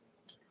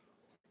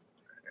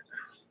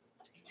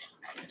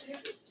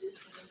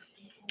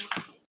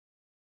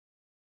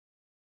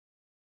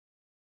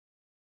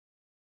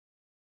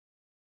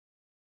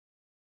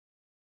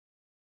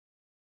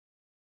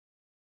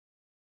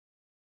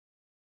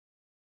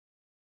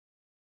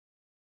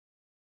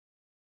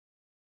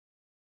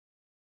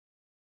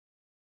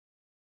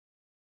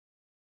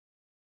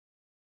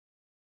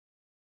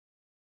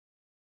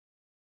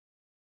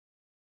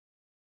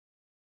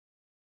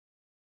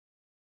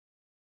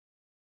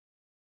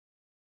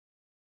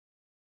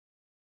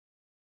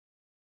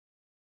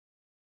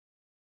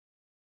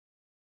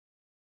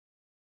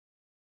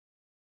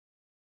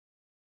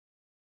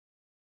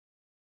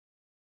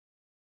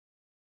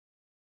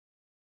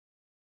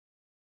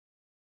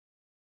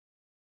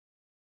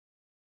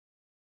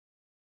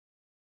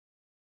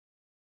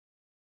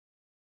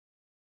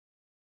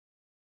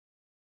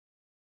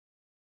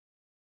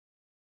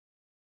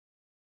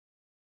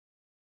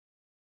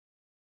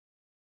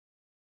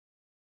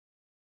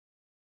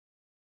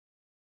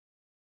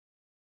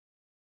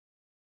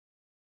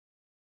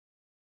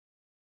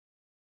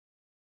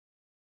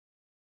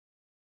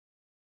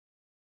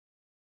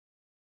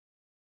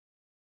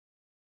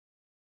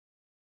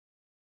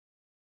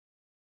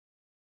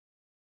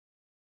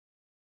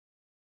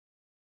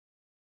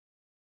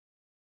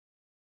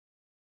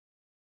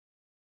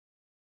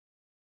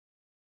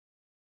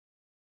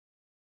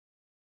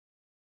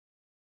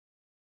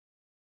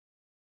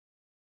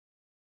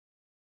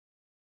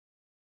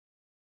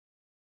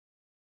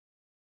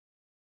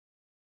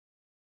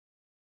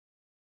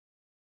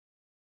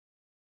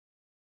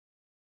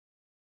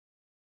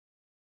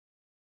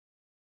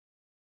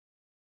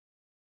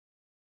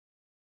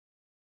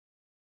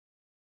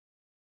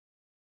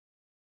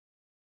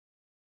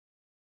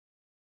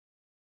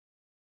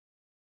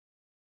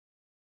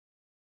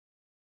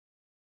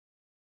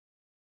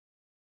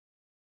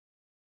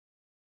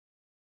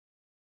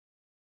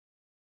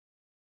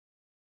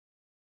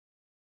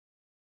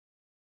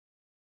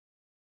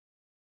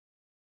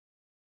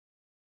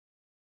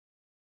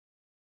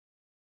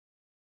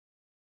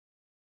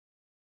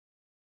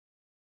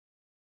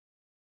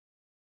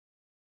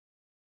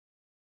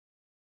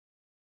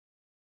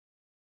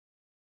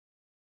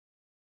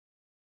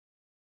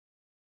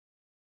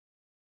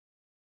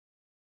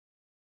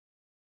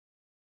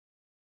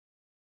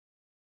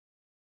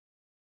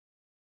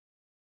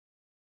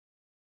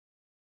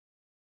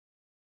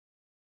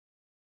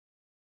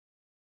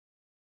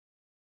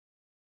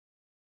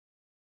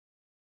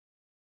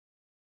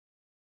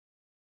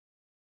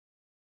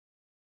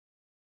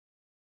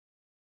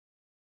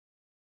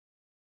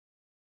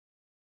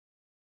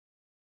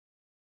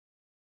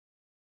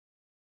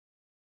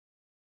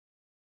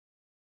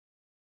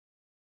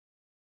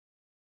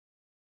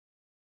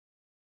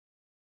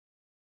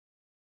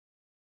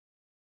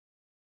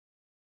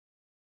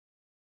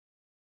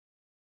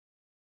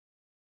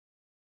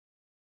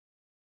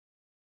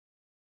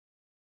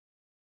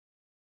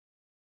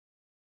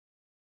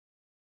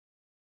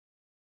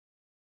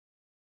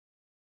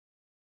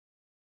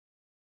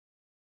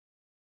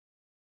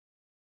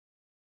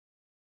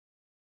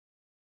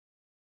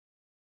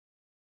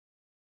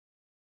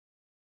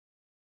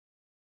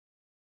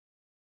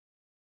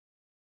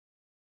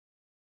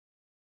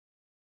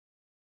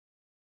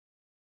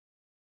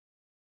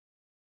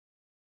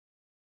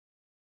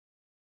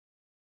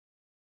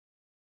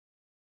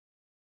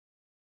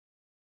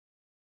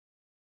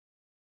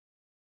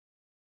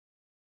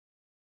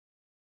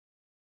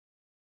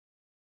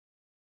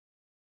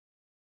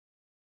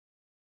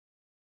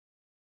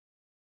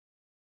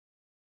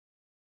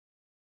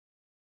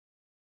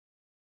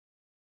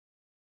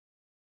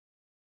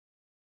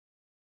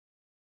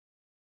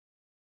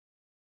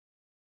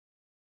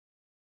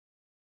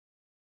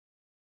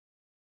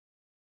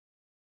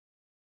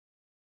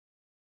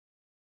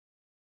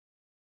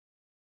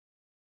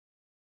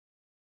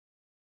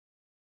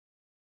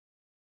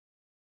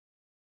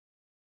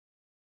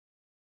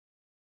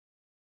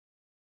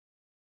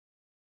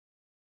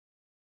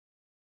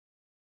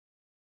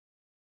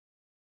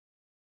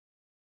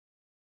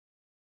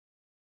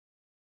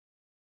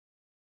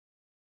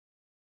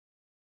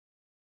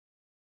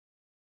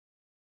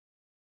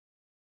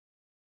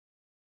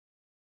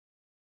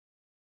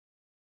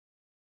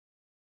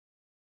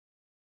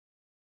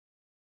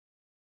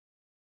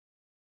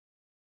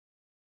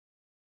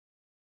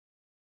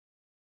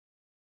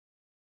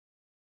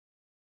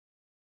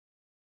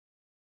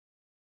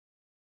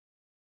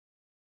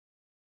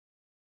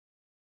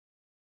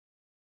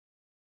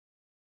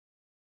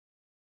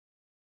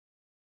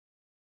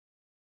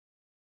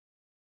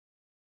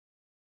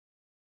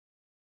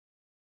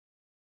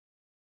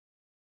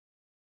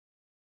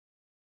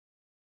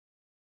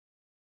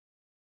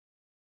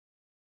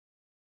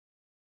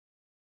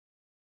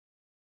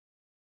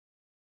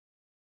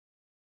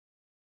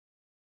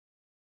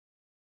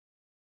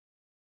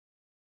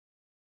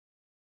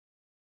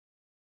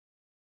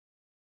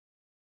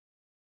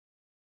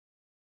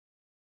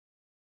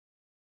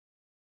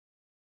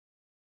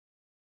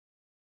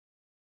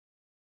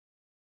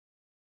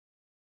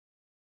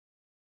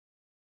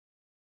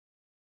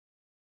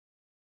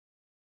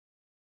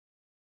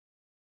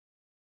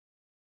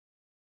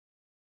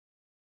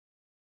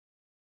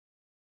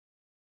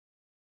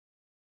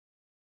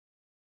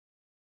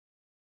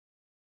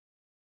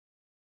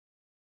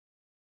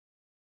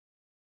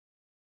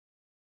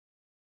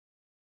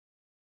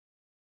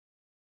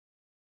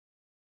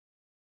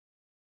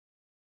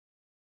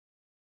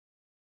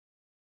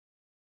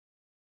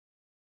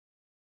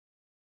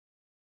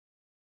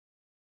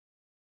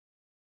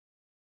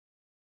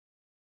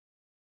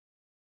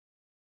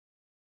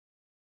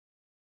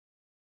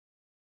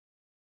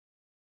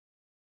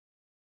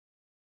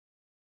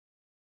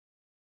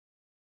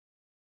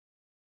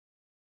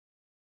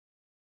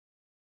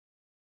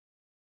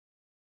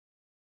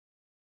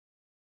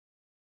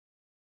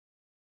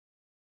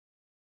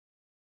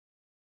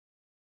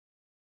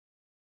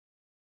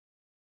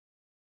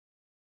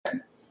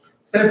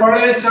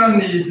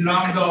 separation is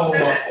lambda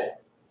over 4.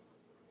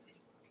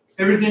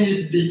 Everything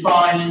is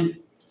defined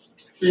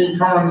in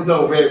terms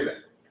of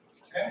wavelength.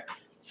 Okay?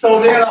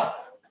 So there are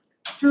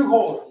two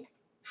holes.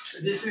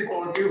 This is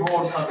called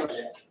two-hole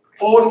coupling.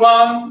 Hole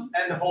 1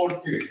 and hole 2.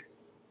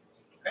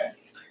 Okay?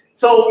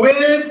 So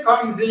wave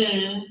comes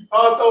in,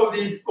 part of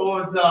this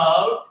goes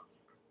out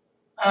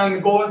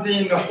and goes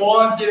in the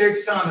forward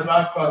direction and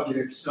backward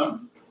direction.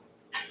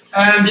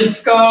 And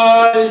this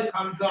guy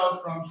comes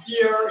out from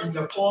here in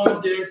the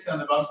forward direction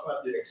and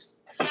backward direction.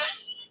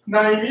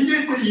 Now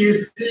immediately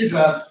you see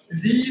that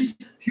these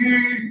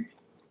two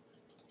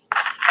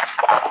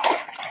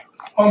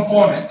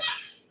components,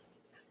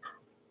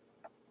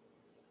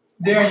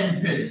 they are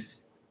in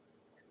phase.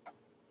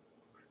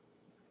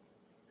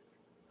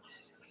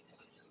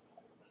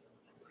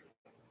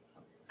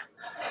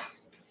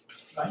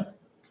 Right?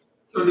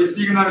 So the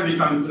signal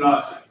becomes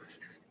larger.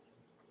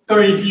 So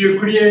if you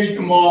create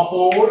more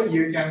hole,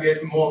 you can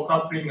get more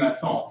coupling and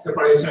so on.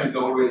 Separation is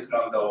always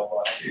lambda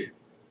over 2.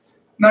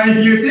 Now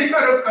if you take a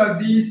look at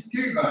these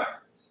two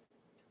guys,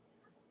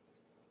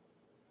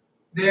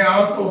 they are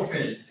out of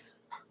phase.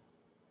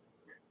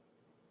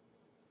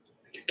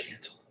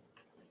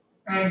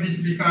 And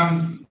this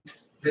becomes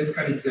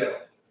basically 0.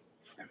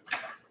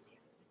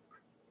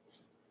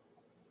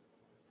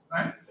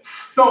 Right?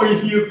 So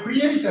if you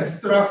create a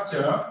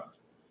structure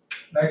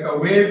like a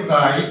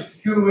waveguide,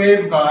 two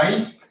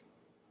waveguides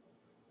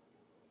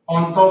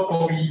on top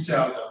of each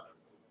other,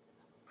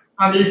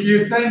 and if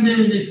you send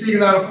in the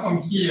signal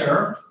from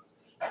here,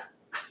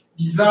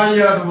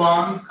 desired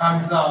one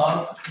comes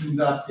out in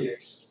that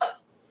direction.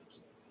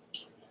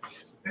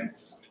 Okay?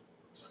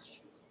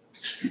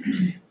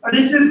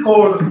 This is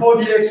called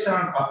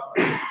co-directional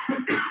coupling.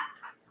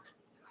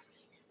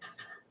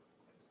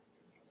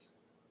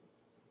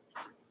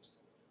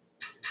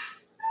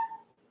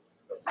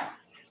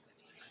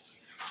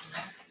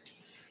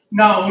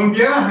 Now, on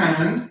the other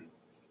hand,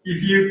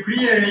 if you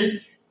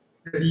create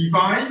the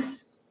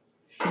device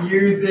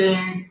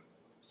using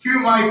Q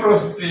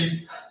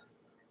microstrip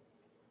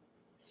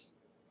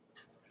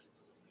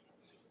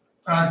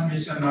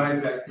transmission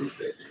line like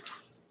this,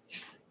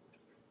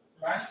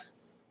 right?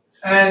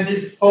 And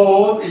this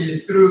port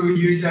is through,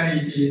 usually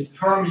it is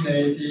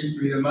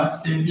terminated with a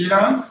matched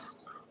impedance.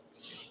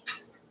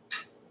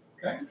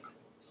 Okay.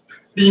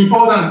 The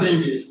important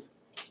thing is,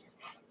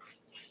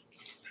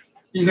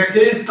 in the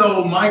case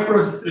of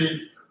microstrip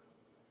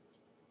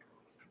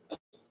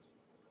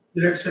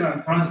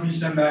directional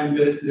transmission line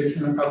based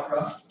directional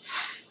coupler,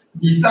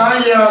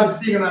 desired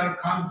signal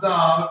comes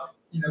out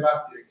in the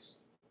back direction.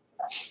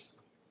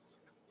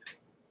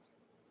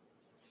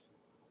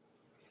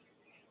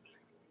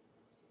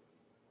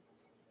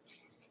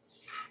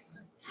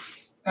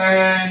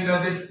 And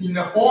in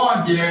the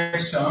forward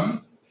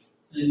direction,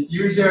 it's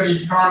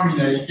usually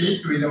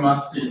terminated with a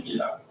matched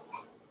impedance.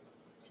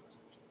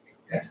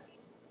 Okay.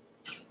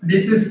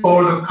 This is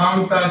called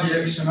counter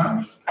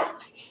directional.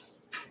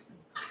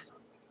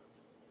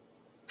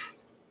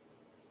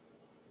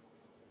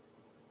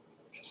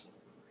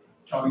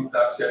 So it's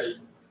actually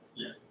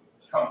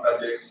counter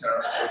directional,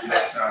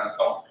 directional, and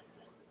so on.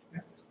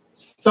 Okay.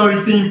 So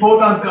it's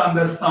important to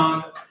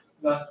understand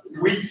that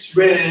which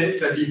way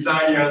the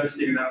desired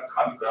signal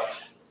comes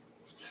out.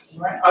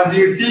 Right? As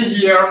you see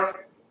here,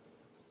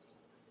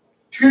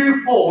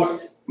 two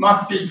ports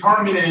must be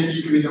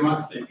terminated with a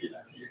matched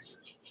impedance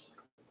usually.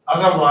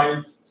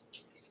 Otherwise,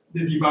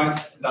 the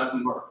device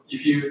doesn't work.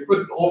 If you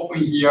put open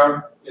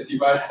here, the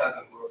device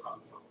doesn't work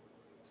also.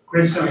 The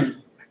question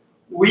is,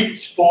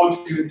 which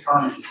port to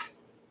terminate?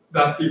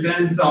 That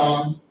depends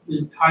on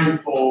the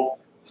type of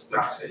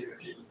structure you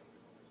need.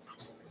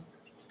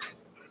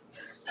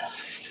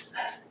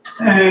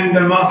 And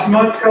the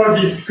mathematical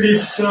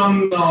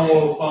description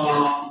of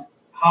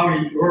how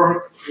it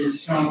works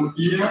is shown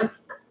here.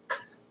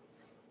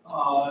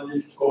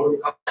 This is called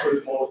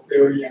coupled port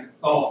theory and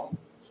so on.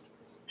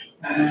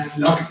 And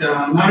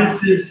the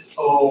analysis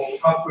of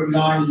coupled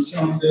line is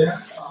shown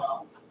there.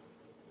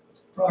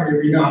 Probably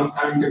we don't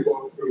have time to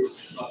go through,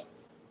 but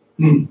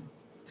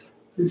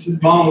this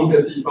is one of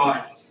the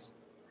device,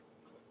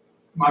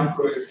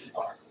 microwave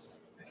device.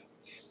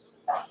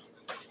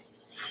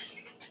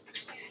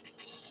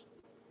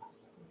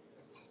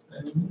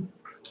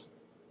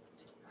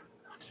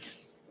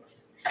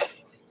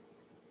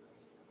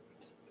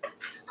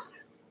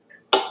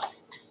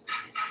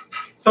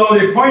 So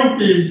the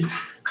point is,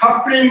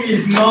 coupling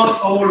is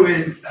not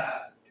always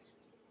bad.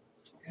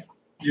 Okay?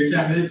 You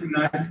can make a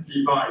nice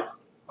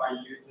device by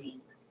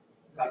using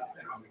that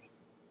phenomenon.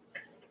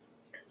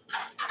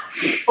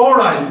 All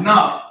right,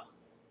 now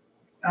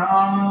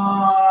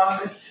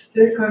let's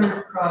take a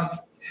look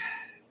at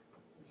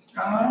this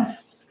guy.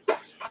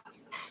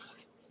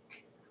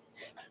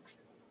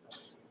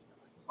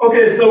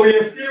 Okay, so we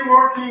are still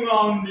working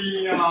on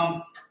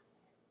the,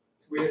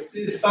 we are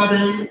still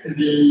studying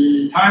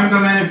the time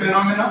domain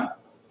phenomena.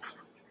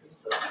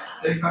 So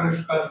let's take a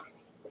look at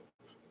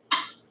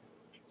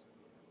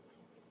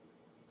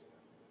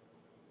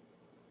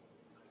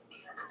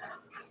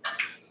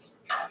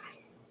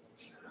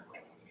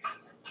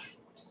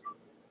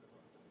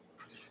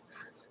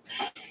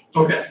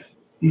Okay.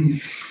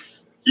 Here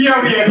we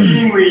are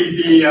dealing with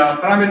the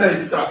parameter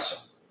extraction.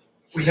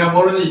 We have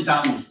already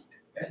done it.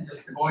 Okay?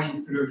 Just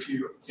going through a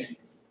few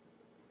things.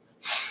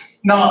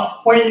 Now,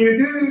 when you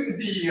do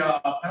the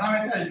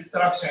parameter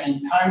extraction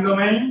in time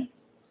domain,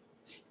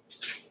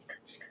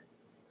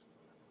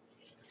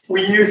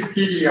 we use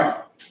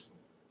TDR.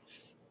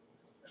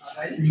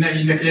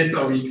 In the case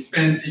of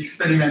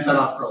experimental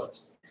approach,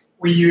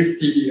 we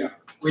use TDR,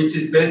 which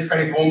is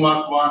basically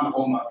homework 1,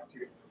 homework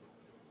 2.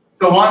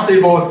 So once you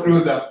go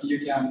through that, you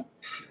become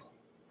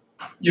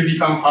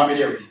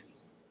familiar with it.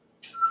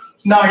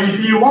 Now, if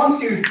you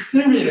want to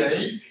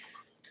simulate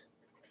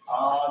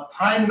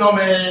time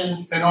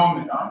domain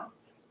phenomena,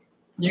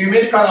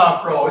 numerical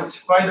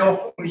approach, quite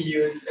often we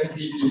use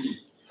FDTD,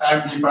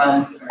 time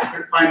difference,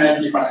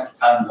 finite difference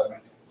time domain.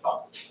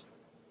 So,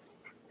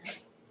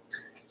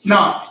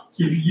 now,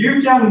 if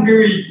you can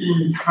do it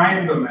in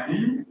time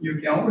domain, you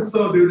can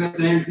also do the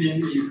same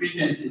thing in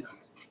frequency domain.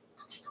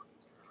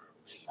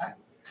 Okay.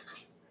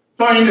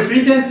 So in the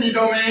frequency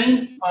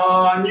domain,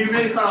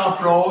 numerical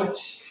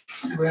approach,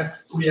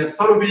 we are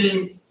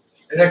solving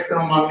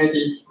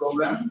electromagnetic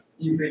problem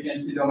in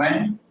frequency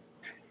domain.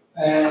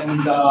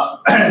 And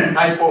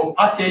type of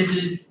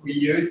packages we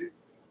use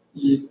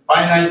is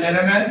finite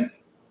element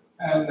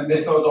and the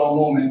method of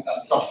moment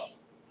and so on.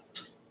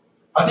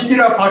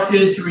 Particular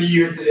package we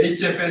use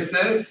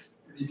HFSS.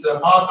 It is a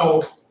part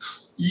of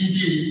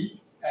ED,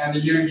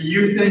 and you'll be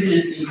using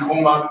it in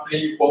homework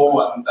 3,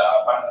 4, and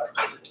final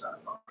project and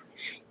so on.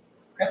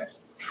 Okay.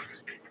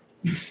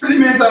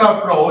 Experimental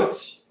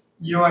approach,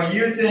 you are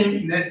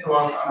using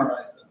network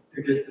analyzer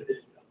to get the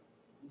data.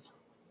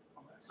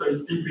 So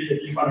it's simply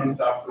a different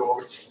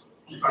approach,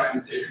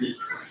 different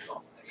techniques, and so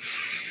on.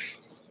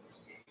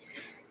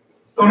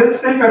 So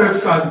let's take a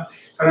look at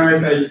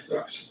parameter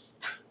extraction.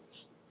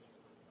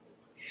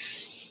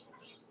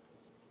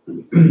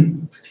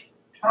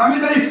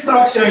 Parameter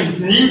extraction is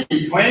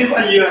needed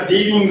whenever you are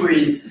dealing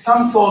with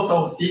some sort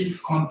of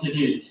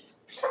discontinuity.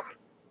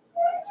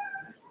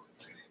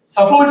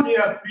 Suppose you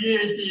are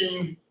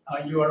creating,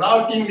 you are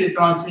routing the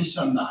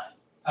transmission line,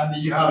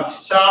 and you have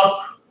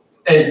sharp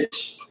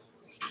edge.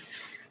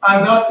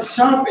 And that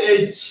sharp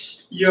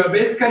edge, you are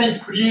basically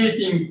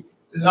creating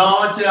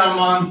large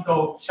amount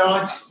of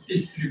charge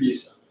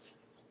distribution.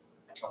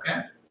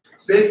 Okay?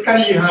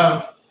 Basically, you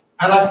have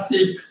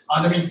parasitic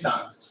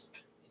admittance.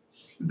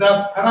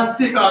 The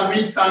parasitic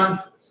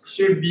admittance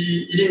should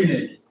be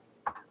eliminated.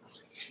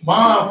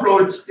 One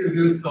approach to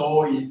do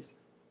so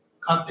is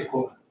cut the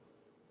common,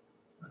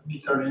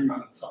 metering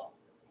and so on.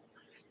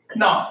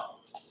 Now,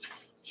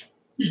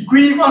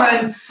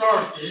 equivalent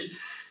circuit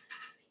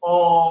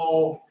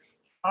of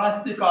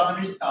parasitic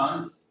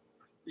admittance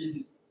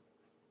is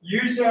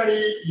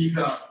usually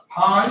either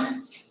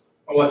pi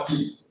or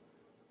t.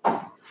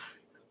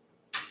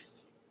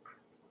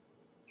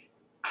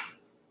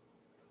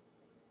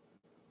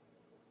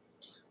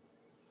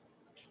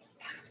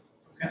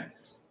 Okay.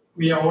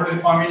 We are already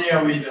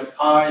familiar with the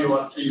pi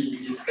or t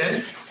in this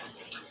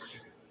case.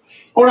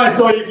 All right,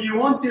 so if you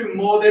want to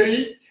model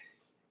it,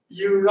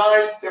 you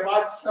write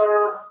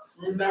capacitor,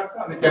 inductor,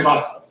 and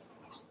capacitor.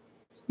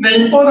 The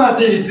important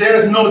thing is there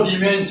is no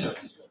dimension.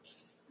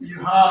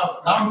 You have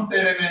lumped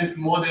element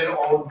model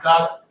of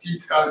that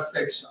physical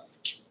section.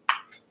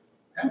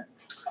 Okay?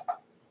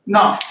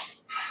 Now,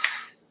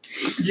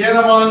 the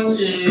other one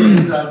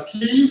is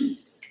P,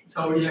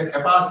 so we have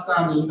capacitor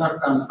and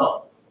inductor and so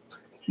on.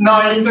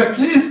 Now, in the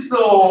case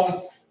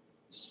of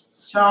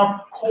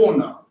sharp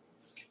corner,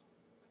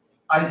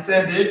 I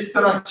said the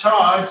extra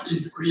charge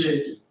is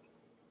created.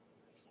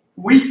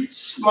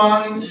 Which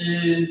one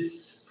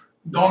is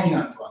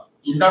dominant one?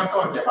 Inductor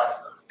or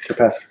capacitor?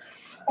 Capacitor.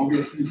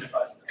 Obviously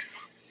capacitor.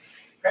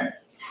 Okay?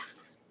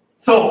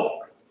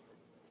 So,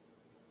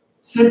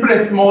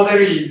 simplest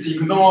model is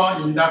ignore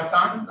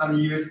inductance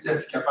and use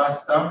just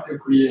capacitor to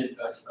create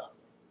the stuff.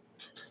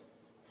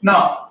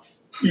 Now,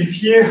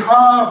 if you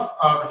have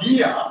a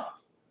VR,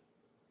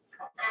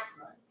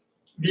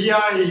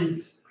 VR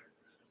is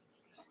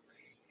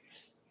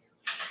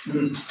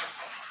if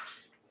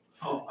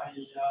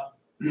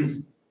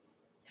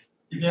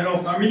you're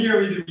not familiar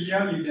with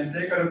VR, you can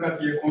take a look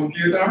at your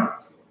computer.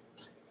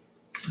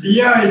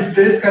 VR is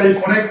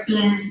basically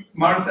connecting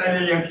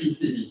multi-layer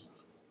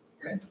PCBs.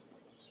 Okay?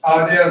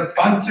 There are a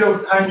bunch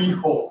of tiny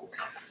holes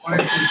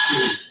connected to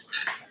it.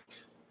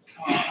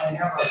 I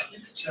have a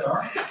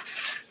picture.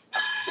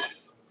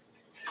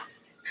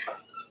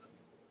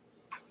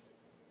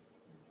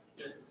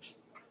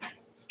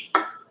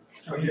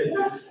 Oh,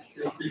 yeah,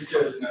 this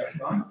picture is the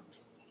next one.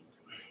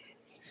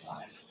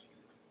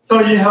 So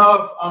you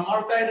have a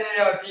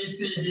multi-layer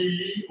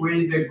PCB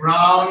with the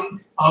ground,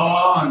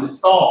 power, and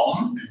so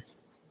on.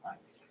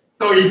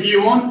 So if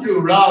you want to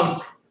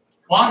route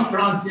one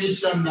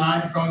transmission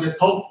line from the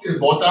top to the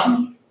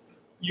bottom,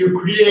 you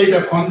create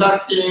a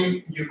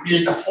conducting, you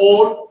create a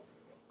hole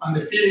and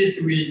fill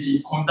it with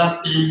the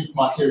conducting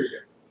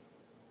material.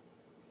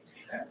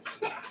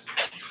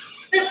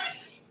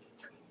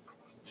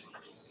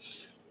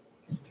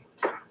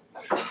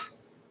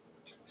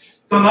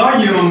 So now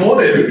your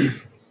model,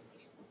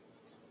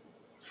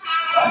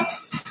 right?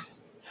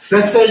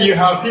 Let's say you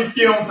have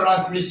 50 ohm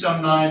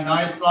transmission line,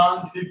 nice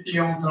one, 50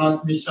 ohm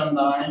transmission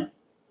line,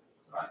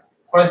 right?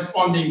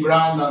 Corresponding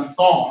ground and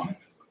so on.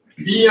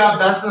 VR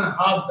doesn't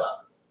have that.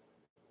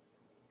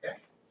 Okay?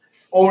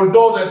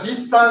 Although the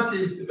distance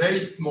is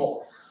very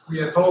small,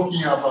 we are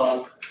talking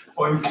about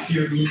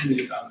 0.2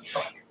 millimeter and so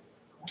on.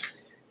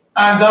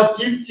 And that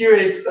gives you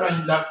extra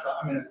inductor.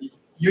 I mean,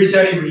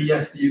 usually we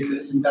just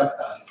use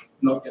inductors,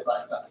 not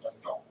capacitors and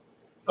so on.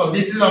 So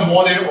this is a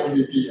model of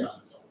the VR.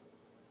 So.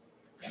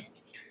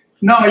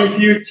 Now, if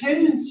you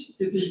change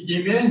the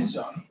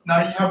dimension,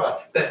 now you have a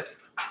step.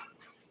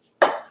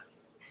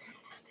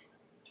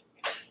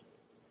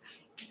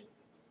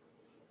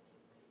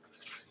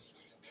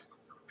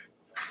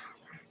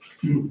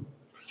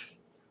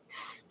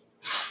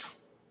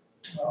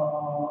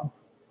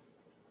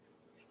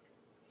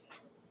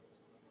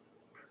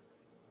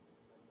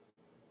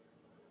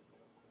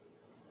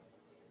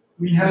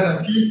 We had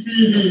a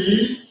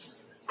PCB,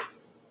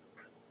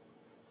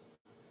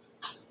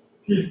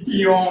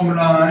 50 ohm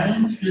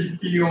line,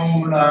 50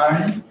 ohm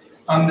line,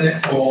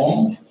 100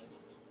 ohm,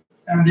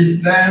 and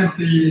this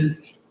length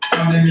is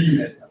 100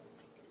 millimeter.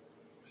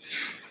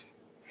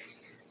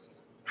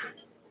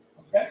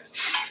 Okay.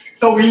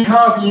 So we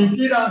have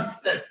impedance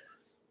step.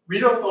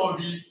 Width of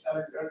these,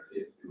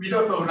 width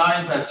of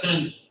lines are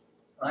changing,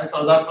 right?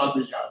 So that's what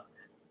we have.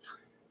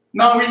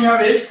 Now we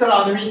have extra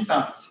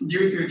admittance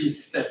due to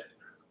this step.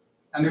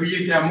 And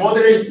we can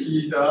moderate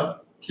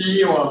either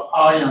T or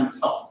I and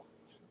so on.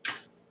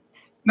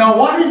 Now,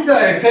 what is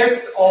the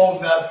effect of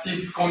the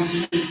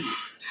discontinuity?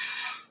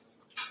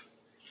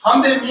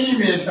 100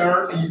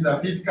 millimeter is the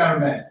physical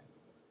length.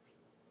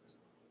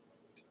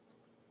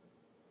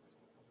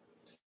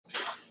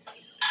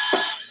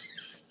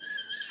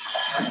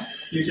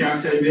 You can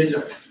actually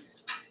measure it.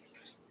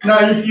 Now,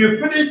 if you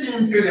put it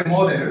into the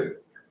model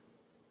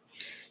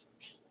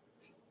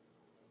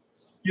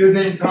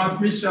using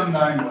transmission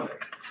line model,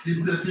 this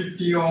is the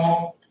 50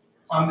 ohm,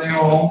 100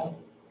 ohm,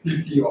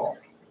 50 ohm.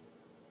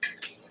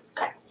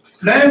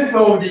 Length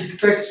of this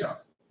section,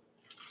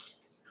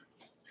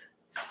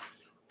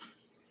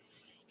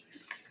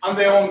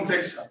 100 ohm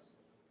section.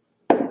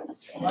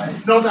 Right?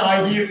 It's not an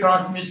ideal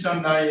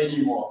transmission line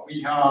anymore.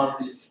 We have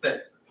this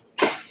step.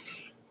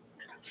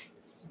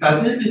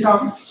 Does it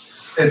become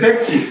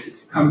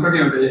effective? I'm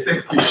talking about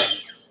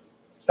effective.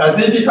 Does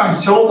it become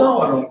shorter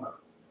or longer?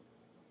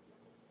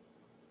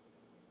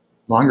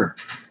 Longer.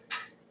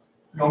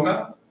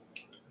 Longer?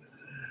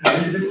 The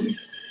reason is?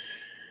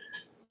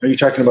 Are you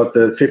talking about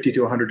the 50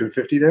 to 100 to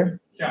 50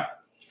 there? Yeah.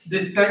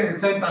 This center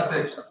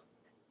section.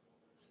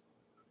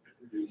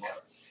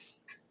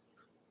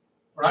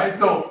 Right?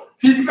 So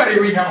physically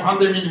we have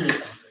 100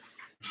 millimeters.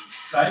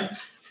 Right?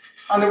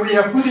 And we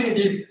are putting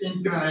this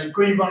into an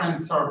equivalent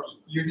circuit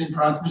using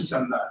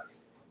transmission line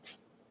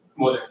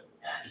model.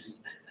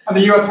 And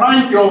you are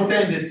trying to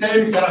obtain the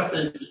same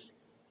characteristics.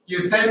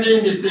 You send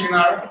in the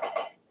signal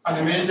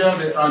and measure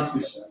the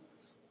transmission.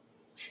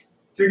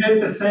 To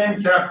get the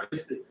same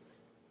characteristics,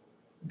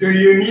 do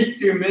you need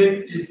to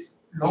make this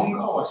longer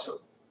or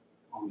shorter?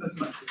 That's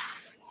my question.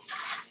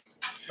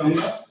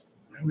 Longer?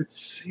 I would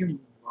say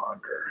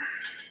longer.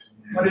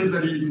 What is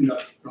the reason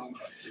that longer?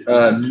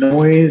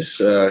 Noise,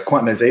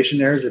 quantization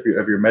errors of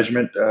your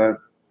measurement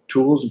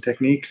tools and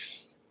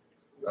techniques.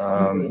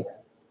 Yeah.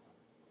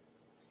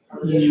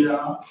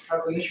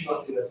 Calculation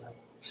was good as well.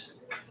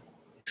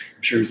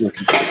 I'm sure he's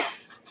looking.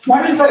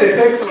 What is the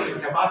effect of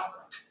the capacitor?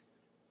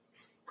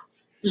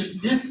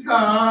 If this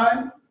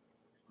guy,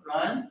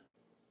 right?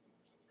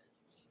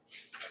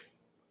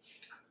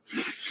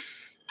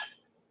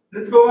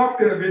 Let's go back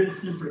to a very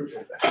simple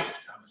case.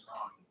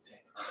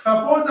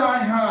 Suppose I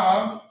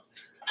have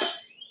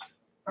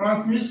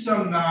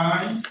transmission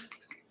line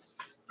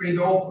is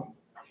open.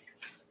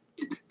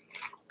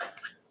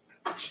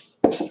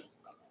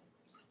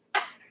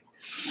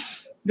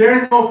 There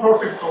is no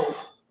perfect open.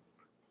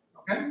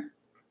 Okay?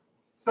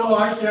 So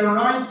I can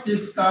write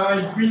this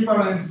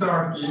equivalent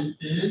circuit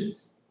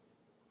is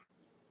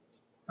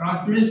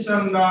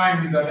transmission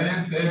line with the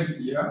length L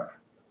here.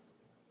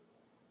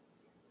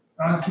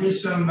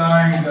 Transmission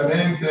line with the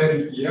length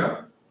L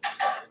here.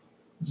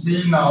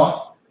 Z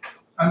naught,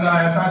 and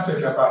I attach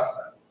a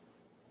capacitor.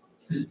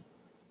 C.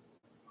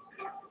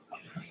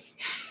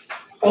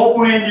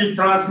 Open-ended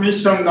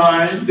transmission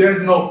line, there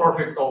is no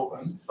perfect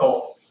open.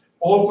 So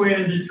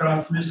open-ended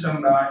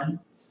transmission line,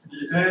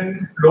 the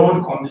end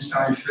load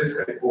condition is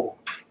basically open.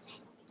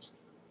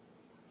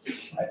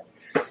 Right.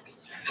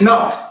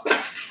 Now,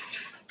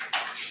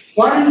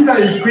 what is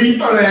the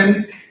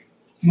equivalent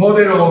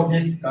model of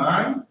this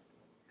line?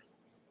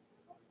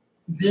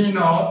 Z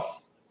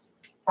naught,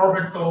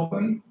 perfect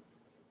open.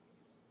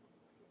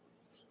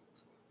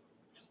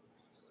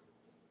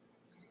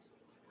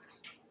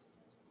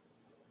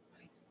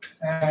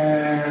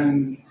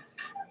 And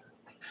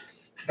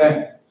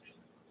then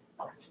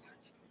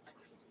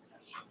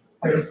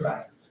L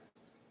prime.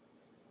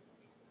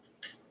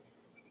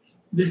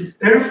 This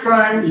L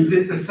prime, is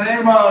it the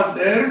same as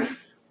L?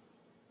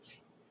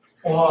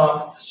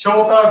 or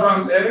shorter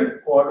than L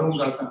or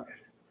longer than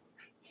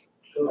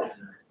L?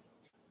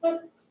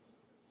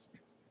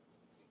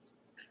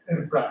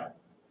 L prime.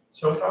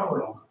 Shorter or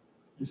longer?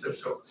 It's a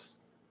short.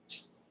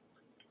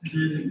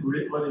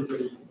 What is the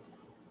reason?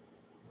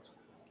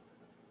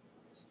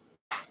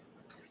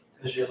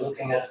 Because you're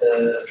looking at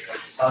the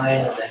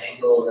sine and the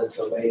angle that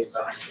the wave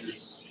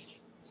bounces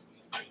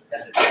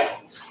as it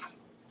travels.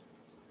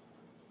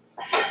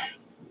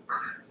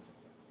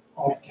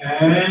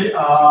 Okay,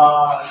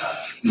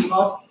 that's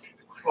not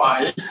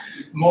quite.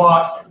 It's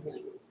more.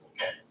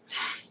 Okay.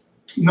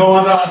 No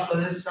other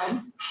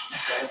solution.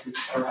 Okay,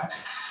 all right.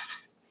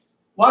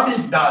 What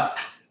it does,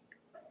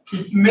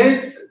 it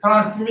makes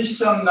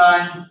transmission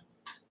line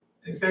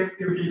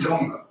effectively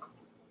longer.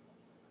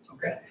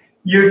 Okay,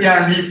 you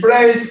can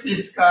replace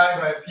this guy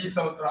by a piece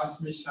of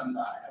transmission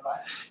line,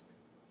 right?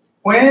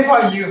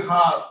 Whenever you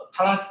have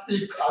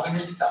plastic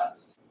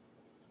admittance,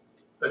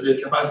 such as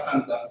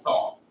capacitance and so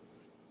on,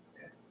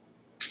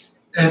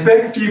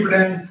 effective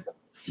length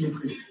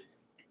increases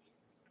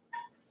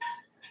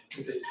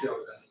with the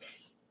kilogram.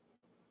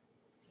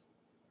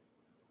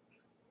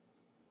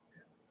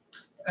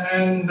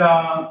 And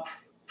what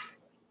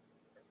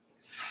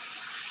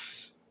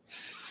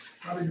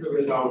is the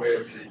better way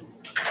of saying?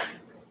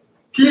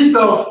 Piece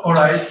of, all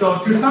right, so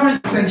to some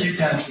extent you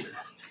can do.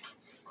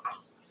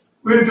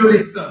 We'll do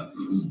this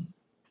soon.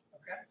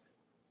 Okay.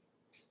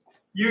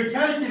 You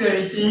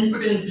calculate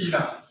input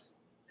impedance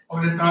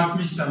of the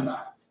transmission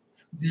line.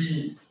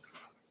 Z.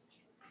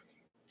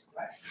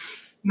 Right.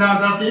 Now,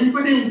 that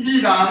input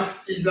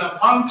impedance is a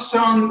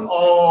function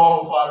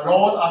of a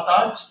load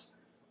attached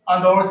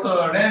and also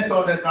the length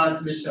of the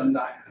transmission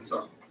line.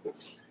 So,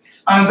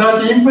 and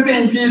that input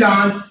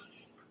impedance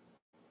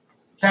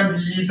can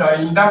be either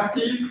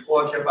inductive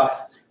or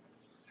capacitive,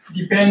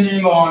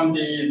 depending on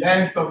the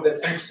length of the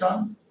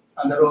section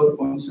and the load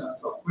function.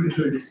 So, we'll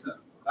do this,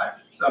 right?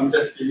 So, I'm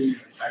just giving you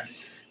an idea.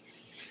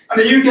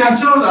 And you can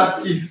show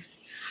that if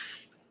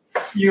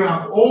you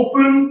have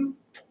open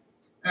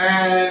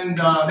and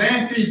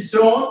length is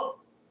short,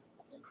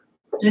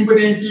 input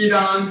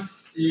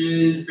impedance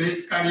is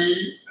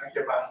basically a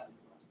capacity.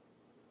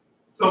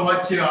 So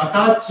what you are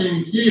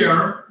attaching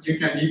here, you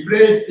can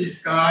replace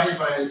this guy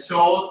by a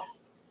short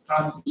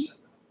transmission.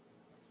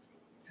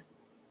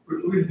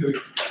 We'll do it.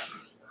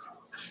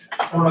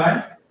 All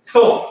right.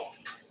 So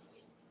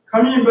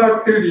coming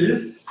back to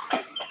this,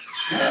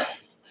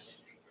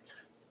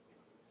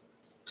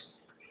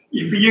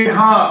 if you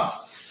have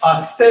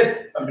a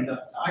step, I mean,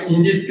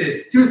 in this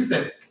case, 2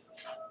 steps.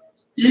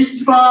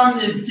 Each one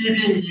is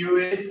giving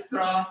you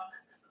extra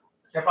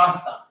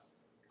capacitance,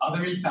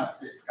 admittance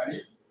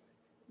basically.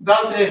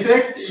 That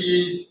effect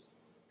is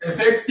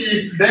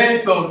effective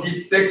length of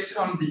this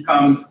section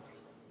becomes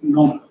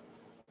longer.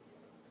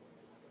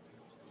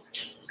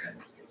 Okay.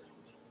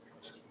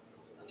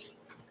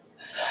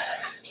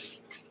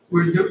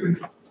 We'll do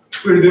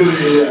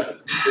the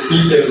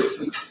details.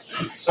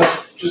 So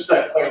just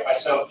to clarify,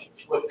 so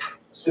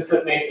since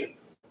it makes it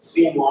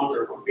seem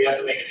longer, would we have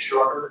to make it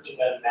shorter to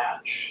then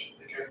match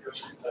the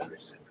characteristics that you're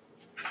saying?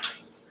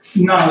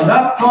 Now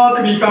that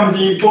part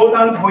becomes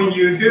important when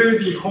you do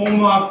the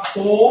homework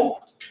 4.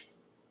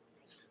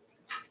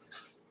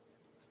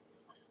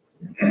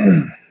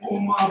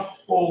 Homework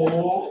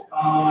 4,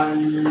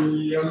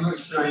 I'm not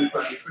sure if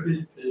I put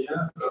it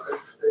there, so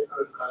let's take a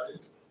look at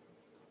it.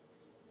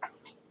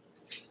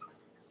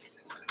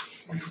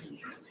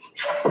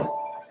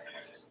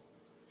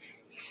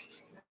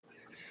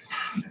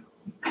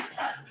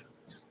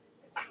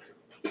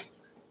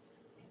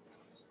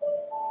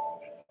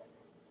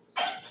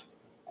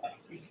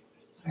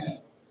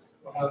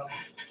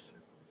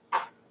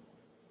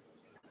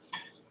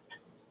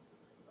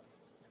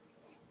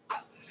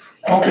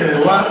 Okay,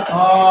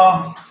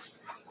 well,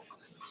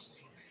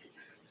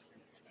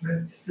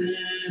 let's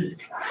see.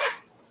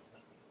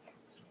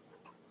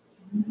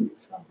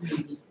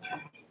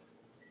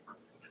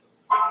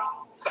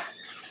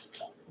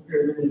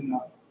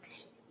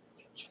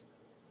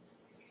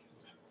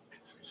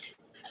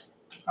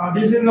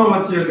 This is not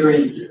what you're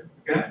doing here,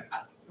 okay?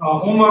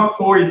 Homework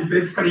 4 is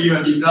basically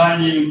you're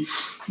designing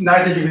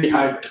 90-degree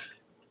hybrid.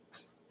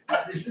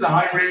 This is a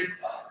hybrid.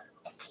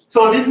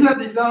 So this is a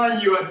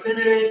design you are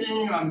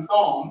simulating and so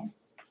on.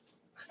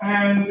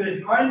 And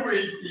the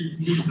hybrid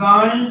is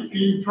designed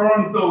in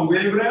terms of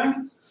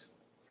wavelength.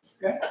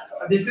 Okay?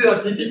 This is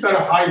a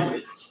typical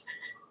hybrid.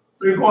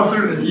 We'll go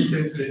through the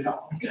details later.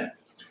 Okay?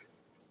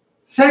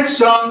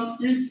 Section,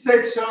 each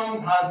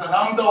section has a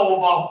lambda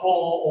over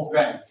 4 of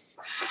length.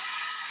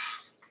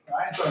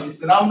 Right? So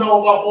it's lambda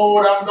over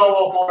 4, lambda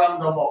over 4,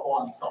 lambda over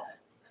 4, and so on.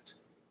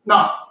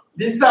 Now,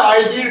 this is the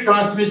ideal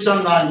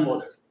transmission line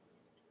model.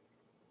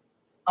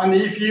 And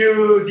if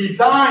you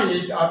design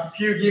it at a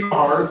few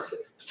gigahertz,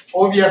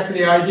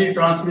 obviously ideal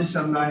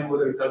transmission line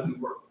model doesn't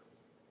work.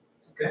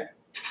 Okay?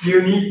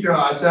 You need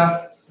to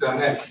adjust the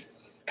length.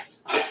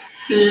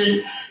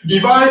 The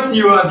device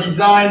you are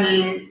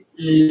designing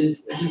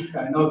is this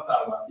guy, not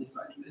that one, this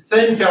one. It's the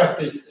same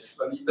characteristics,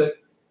 but it's a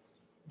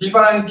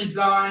different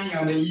design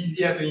and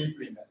easier to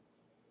implement.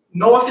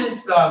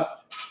 notice that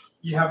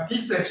you have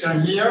P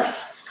section here,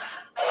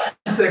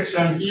 P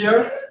section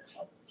here,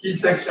 P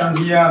section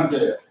here and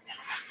there.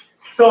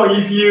 So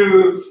if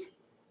you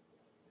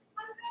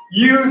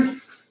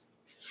use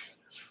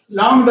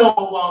lambda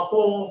over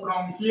 4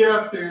 from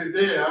here to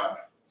there,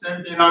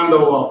 70 lambda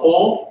over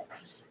 4,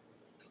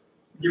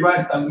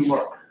 device doesn't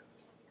work.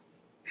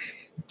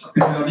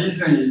 The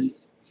reason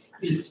is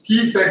this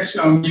P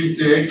section gives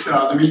you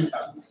extra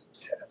admittance.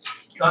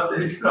 That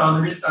extra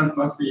admittance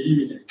must be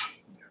eliminated.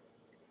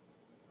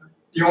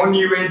 The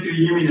only way to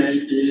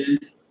eliminate is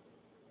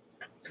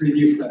to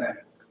reduce the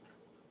length.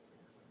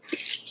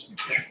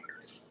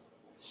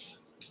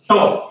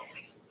 So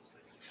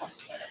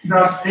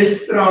the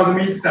extra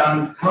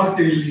admittance, how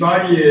to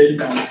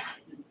evaluate and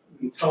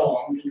so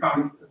on,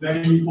 becomes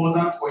very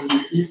important when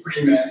you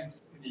implement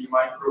the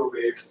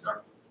microwave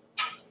circuit.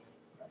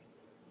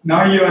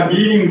 Now you are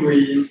dealing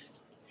with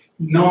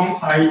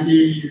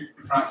non-ID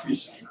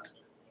transmission.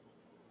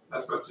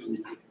 That's what you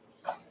need.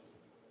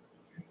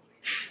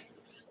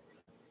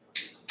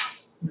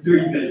 Do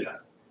it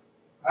later,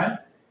 right?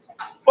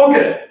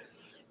 Okay.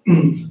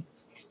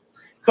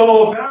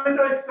 So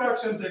parameter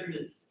extraction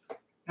techniques.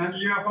 And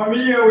you are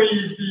familiar with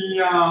the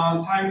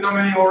time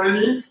domain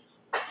already.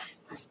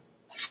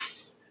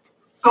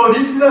 So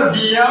this is a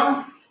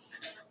VR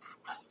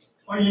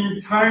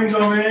in time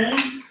domain.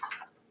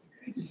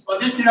 In this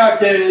particular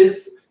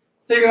case,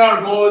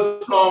 signal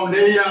goes from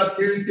layer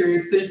 2 to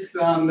 6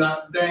 and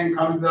then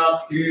comes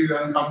up 2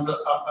 and comes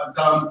up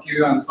down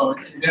 2 and so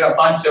on. There are a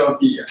bunch of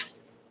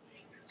VRs.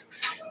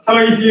 So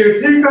if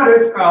you take a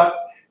look at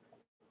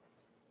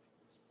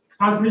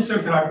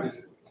transmission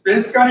characteristics,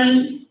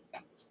 basically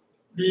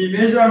the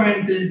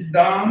measurement is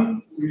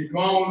done with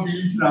one of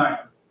these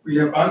lines. We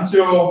have a bunch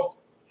of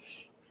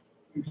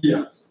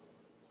VRs.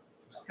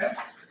 Okay?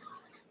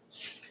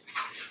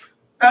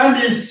 And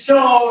it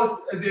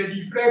shows the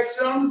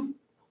reflection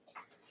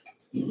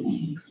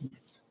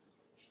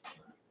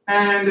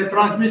and the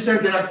transmission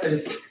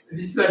characteristics.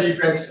 This is the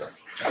reflection.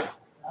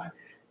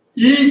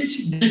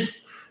 Each dip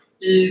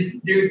is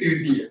due to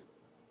VR.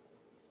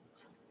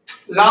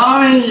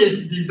 Line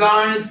is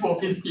designed for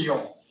 50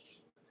 ohm.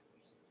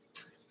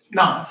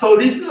 Now, so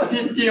this is a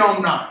 50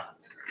 ohm line.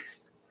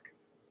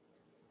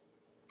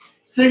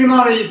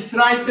 Signal is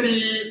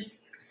slightly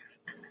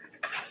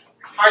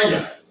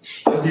higher,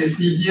 as you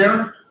see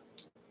here.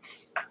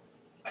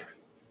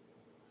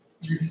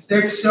 This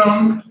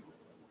section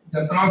is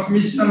a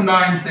transmission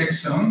line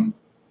section.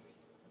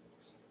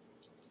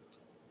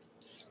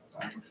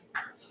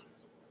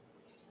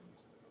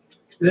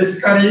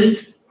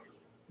 Basically,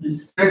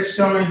 this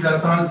section is a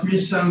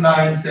transmission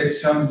line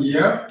section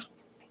here.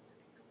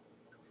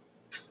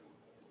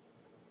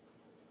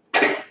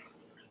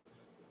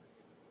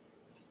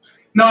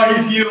 Now,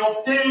 if you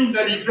obtain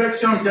the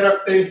reflection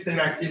characteristic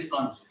like this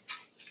one,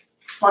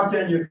 what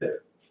can you tell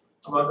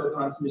about the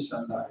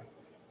transmission line?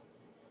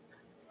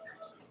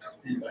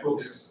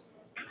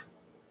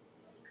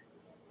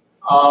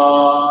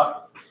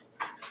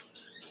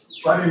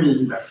 What do you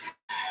mean that?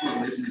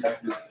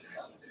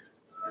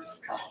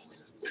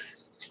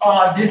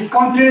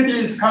 Discontinuity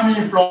is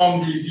coming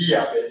from the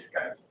VR,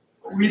 basically.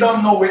 We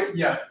don't know where,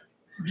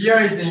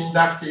 VR is the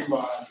inductive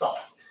sound.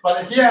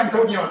 But here I'm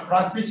talking about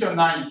transmission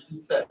line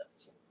itself.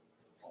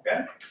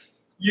 Okay?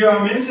 You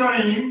are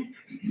measuring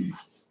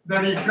the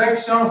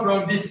reflection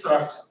from this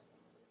structure.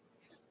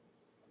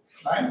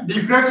 Right?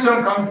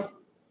 Reflection comes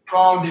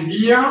from the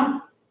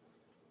VR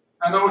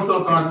and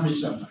also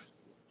transmission line.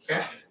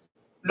 Okay?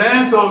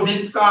 Length of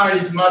this star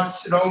is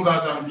much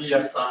longer than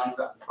VR size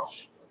and so on.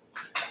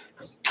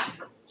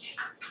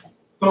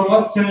 So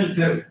what can you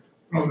tell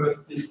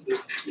from this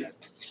here?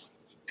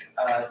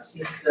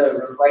 Since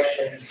the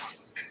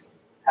reflections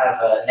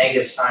have a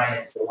negative sign,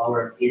 it's the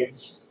lower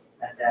impedance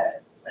at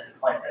the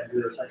point of the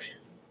reflection.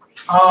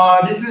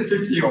 This is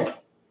 50 ohm.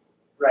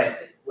 Right,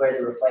 where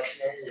the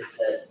reflection is, it's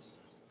a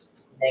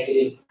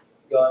negative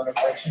going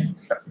reflection.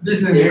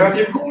 This is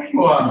negative going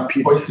or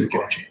positive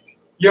going?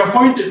 Your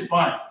point is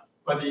fine,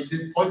 but is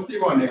it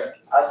positive or negative?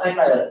 I was talking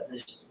about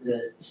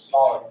the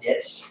smaller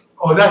dips.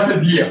 Oh, that's a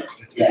VR.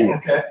 Yeah.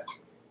 Okay.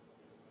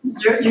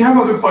 You have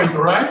a good point,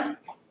 right?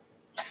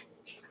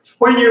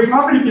 When you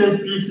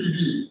fabricate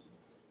PCB,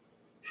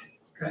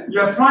 okay,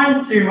 you are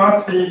trying to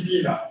match the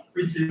impedance,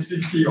 which is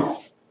 50 ohm.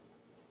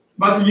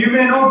 But you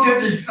may not get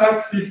the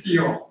exact 50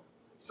 ohm.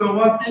 So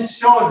what this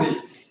shows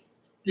is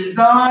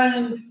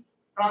design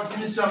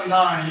transmission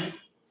line,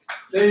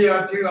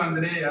 layer 2 and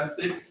layer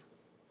 6,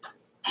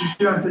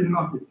 impedance is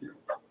not 50 ohm.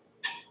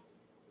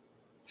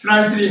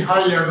 Slightly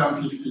higher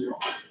than 50 ohm.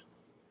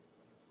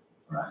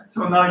 Right.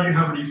 So now you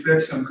have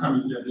reflection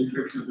coming here,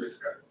 reflection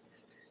basically.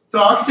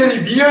 So actually,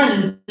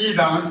 VR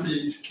impedance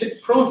is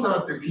closer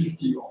to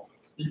 50 ohm.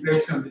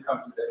 Reflection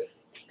becomes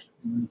less.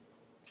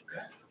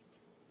 Okay.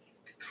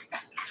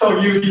 So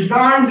you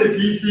design the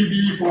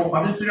PCB for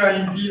particular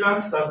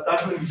impedance. That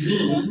doesn't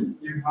mean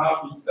you have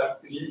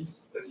exactly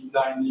the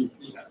design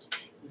impedance.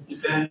 It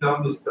depends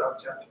on the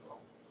structure and so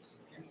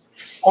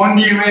on.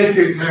 Only way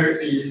to tell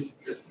is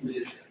just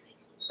measure.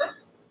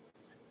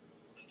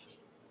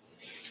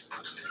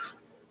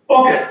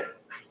 Okay.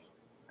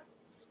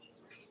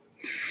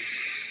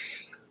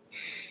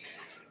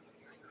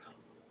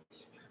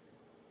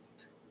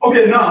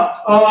 Okay,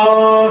 now,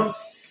 all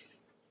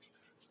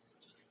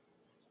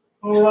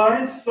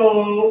right,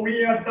 so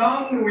we are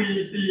done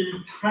with the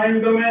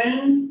time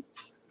domain.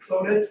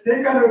 So let's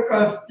take a look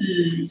at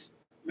a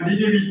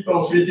little bit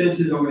of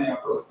frequency domain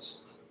approach.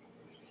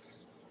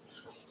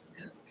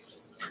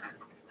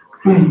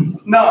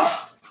 Now,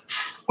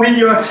 when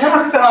you are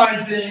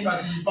characterizing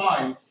a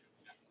device,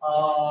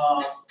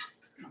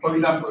 for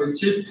example,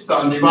 chips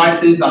and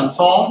devices and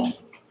so on,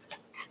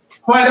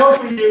 quite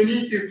often you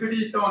need to put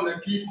it on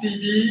the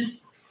PCB,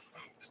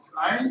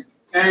 right?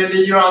 And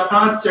you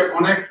attach a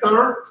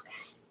connector,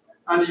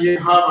 and you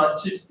have a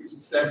chip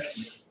itself.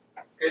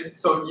 Okay,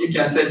 so you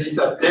can say this is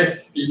a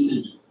test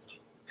PCB.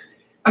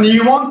 And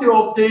you want to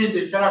obtain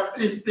the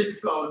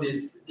characteristics of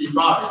this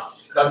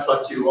device. That's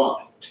what you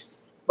want.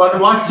 But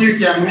what you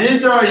can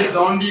measure is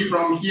only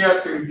from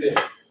here to there.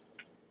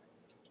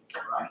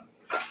 Right?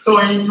 So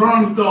in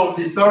terms of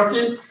the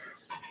circuit,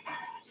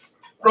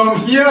 from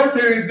here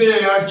to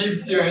there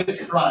gives you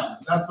S prime.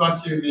 That's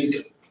what you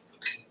measure.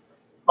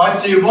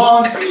 What you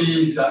want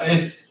is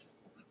S.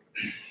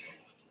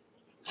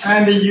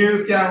 And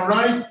you can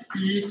write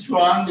each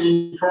one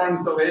in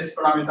terms of S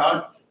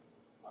parameters.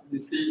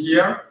 You see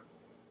here.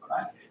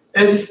 Right?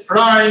 S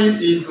prime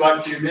is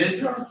what you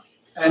measure,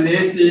 and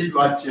S is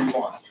what you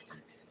want.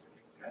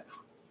 Okay.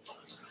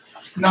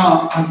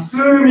 Now,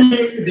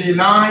 assuming the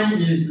line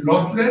is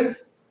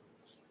lossless,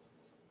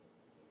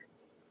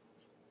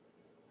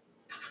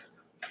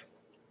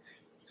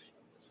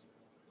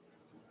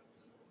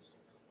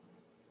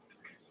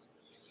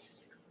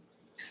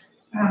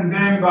 and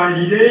then by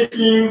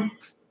relating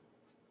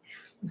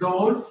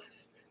those,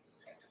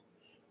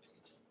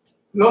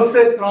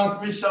 lossless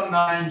transmission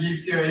line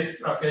gives you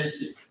extra phase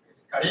shift,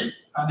 basically.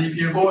 And if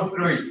you go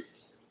through it,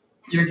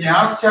 you can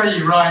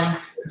actually write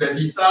the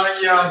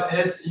desired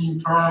S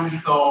in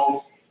terms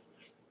of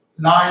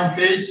line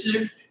phase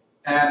shift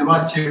and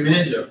what you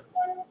measure.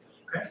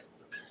 Okay?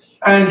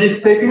 And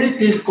this technique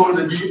is called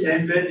the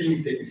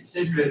de-embedding technique,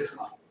 simplest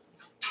one.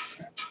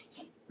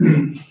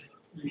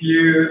 If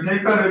you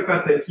take a look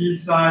at the key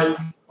site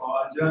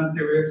or adjunct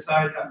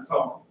website and so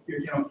on,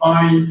 you can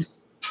find a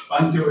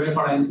bunch of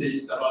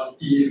references about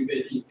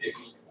de-embedding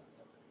techniques.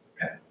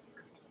 Okay?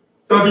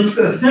 So this is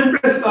the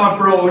simplest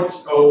approach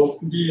of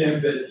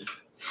de-embedding.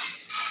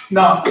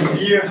 Now, if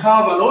you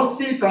have a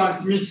lossy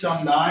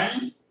transmission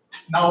line,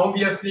 now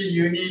obviously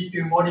you need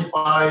to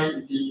modify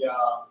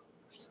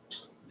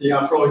the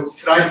approach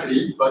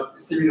slightly, but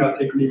similar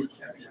technique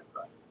can be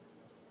applied.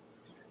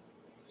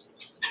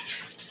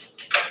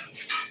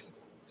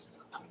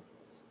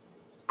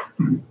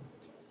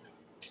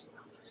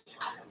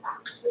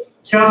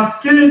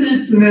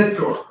 Cascaded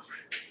network.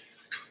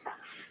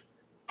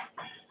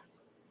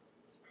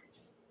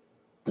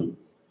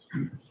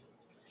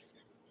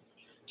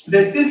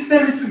 The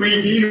systems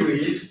we deal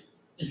with,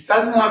 it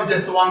doesn't have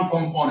just one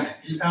component.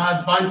 It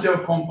has a bunch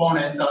of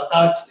components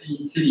attached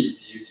in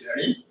series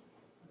usually.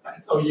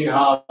 So you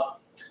have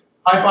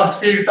high-pass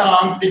filter,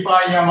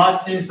 amplifier,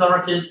 matching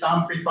circuit,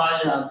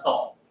 amplifier, and so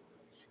on.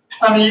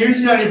 And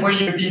usually when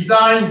you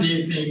design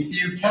these things,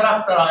 you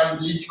characterize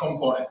each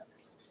component.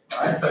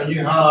 Right? So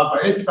you have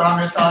S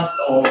parameters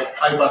of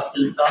high-pass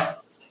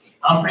filter,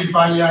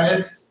 amplifier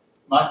S,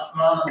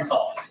 maximum, and so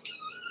on.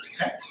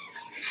 Okay.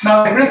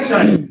 Now the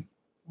question is,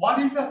 what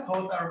is the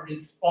total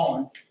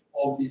response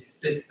of this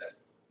system?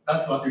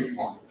 That's what we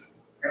want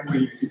when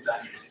we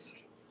design the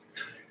system.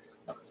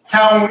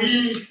 Can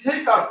we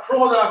take a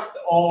product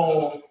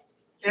of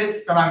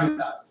S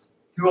parameters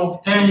to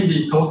obtain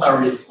the total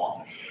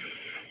response?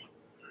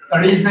 The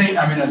reason,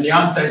 the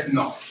answer is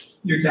no.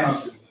 You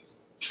cannot do it.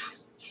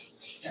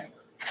 Okay.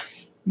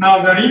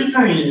 Now the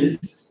reason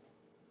is,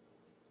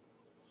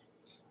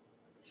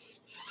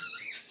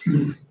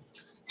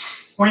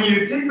 when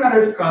you take a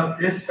look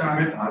at S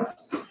parameters,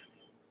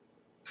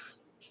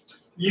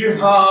 you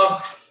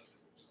have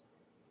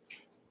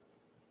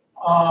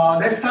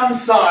left-hand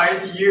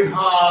side, you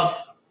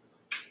have,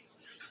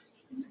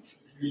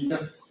 we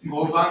just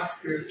go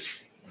back to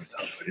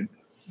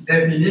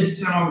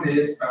definition of the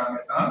S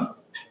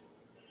parameters.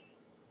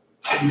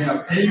 We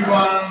have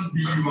A1,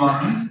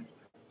 B1,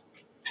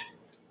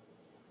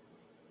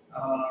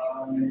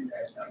 maybe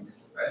I can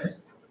display,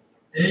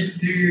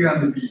 A2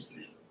 and B2.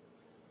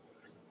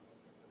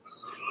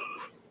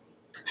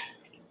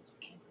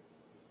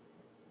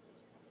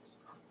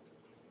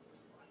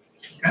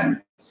 Okay.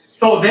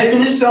 So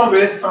definition of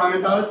S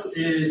parameters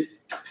is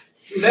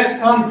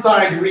left-hand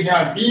side we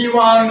have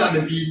B1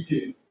 and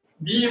B2.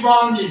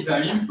 B1 is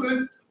the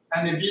input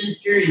and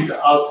B2 is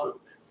the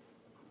output.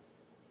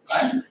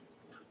 Right?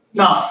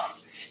 Now,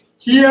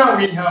 here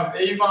we have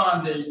A1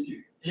 and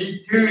A2.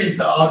 A2 is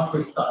the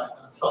output side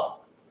and so on.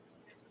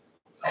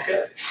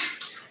 Okay.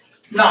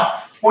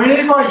 Now,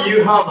 whenever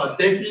you have a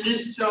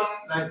definition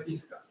like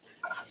this guy,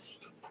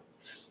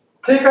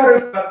 take a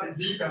look at the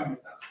Z parameters.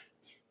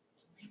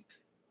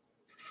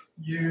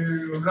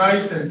 You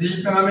write the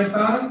Z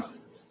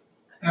parameters,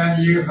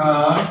 and you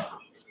have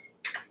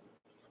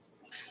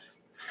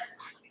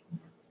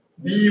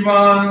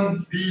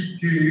V1,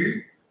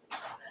 V2,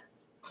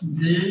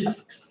 G,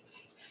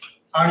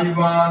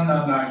 I1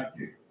 and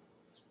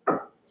I2.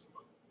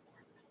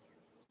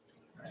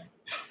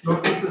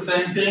 Notice the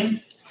same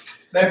thing.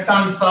 Left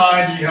hand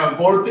side you have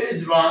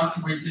voltage 1,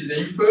 which is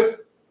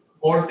input,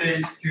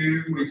 voltage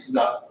 2, which is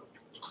output.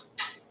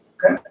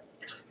 Okay?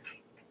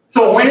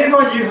 So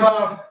whenever you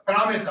have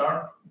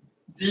parameter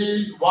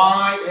G,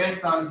 Y,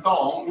 S, and so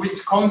on,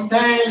 which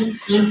contains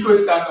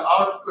input and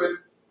output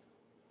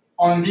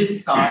on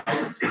this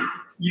side,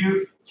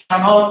 you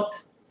cannot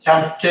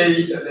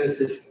cascade the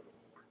system.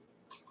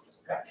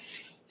 Okay.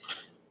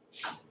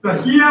 So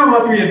here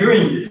what we are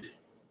doing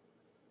is,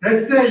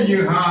 let's say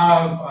you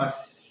have a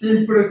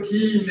simple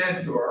key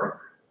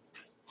network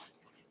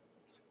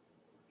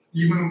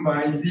given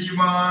by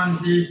G1,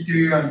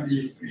 G2, and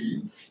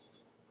G3.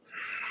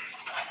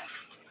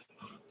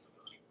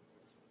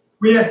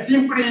 We are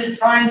simply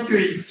trying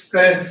to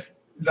express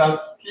the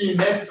key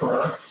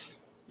network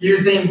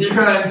using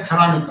different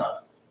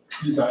parameters,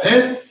 either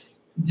S,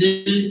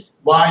 G,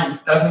 Y,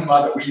 it doesn't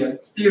matter. We are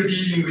still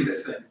dealing with the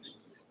same thing.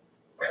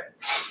 Okay.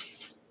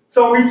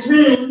 So which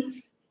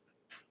means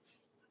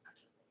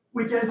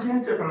we can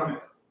change the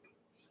parameter.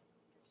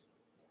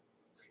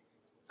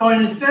 So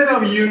instead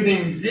of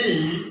using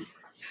G,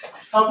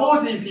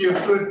 suppose if you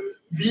put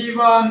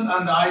V1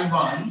 and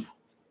I1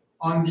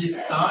 on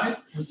this side,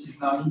 which is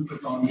now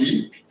input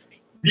only,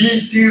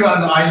 V2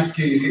 and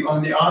I2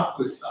 on the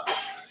output side.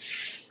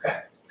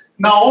 Okay.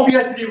 Now,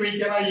 obviously, we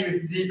cannot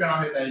use Z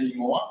parameter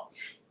anymore,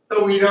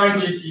 so we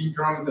write it in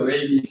terms of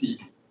ABC.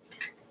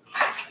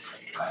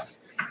 Right.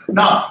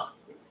 Now,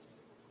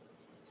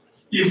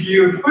 if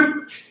you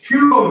put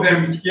two of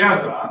them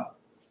together,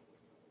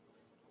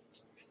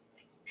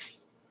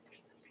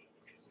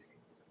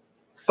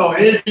 so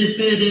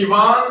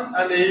ABCD1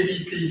 and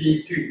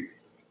ABCD2.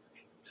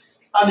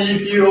 And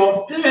if you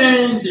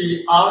obtain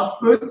the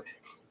output,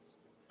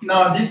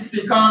 now this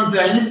becomes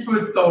the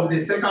input of the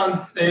second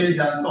stage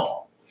and so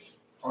on.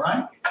 All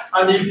right?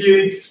 And if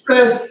you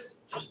express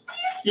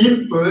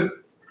input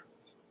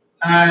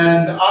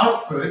and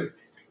output,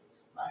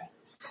 right,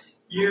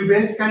 you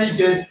basically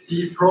get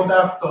the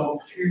product of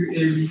two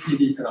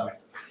ABCD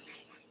parameters.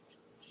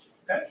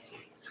 Okay?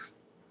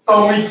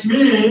 So which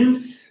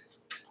means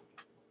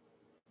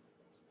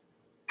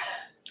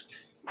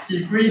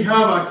if we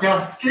have a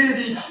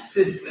cascaded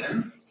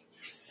system,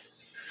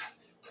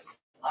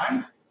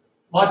 right,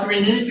 what we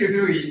need to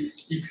do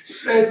is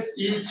express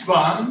each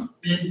one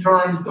in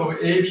terms of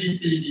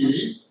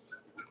ABCD,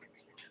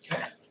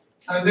 okay,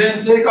 and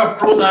then take a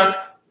product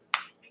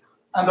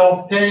and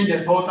obtain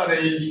the total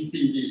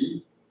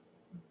ABCD,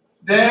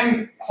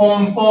 then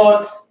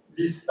convert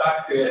this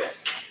back to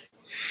S.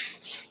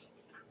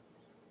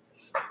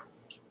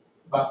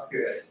 Back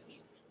to S.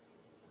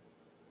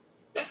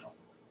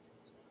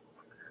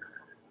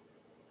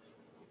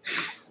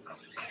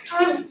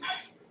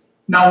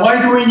 Now,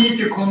 why do we need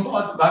to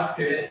convert back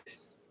to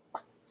S?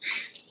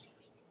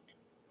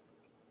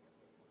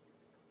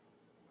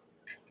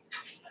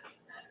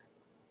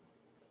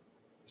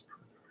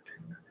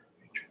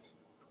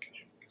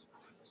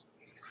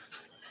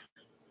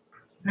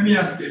 Let me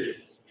ask you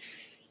this.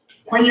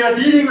 When you are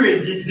dealing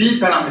with the Z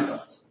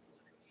parameters,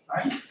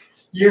 right,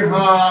 you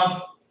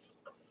have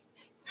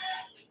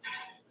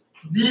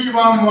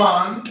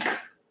Z11,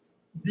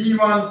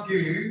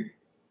 Z12,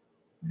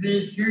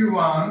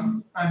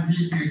 Z21, and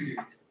Z22.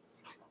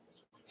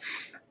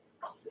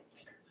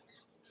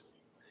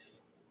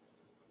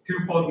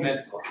 Two-port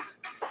network.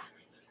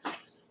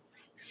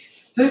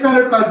 Take a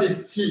look at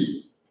this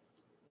T.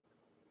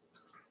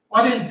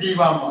 What is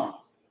Z11?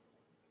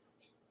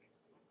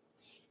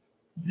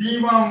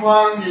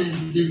 Z11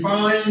 is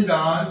defined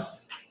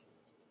as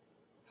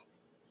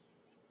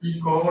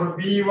equal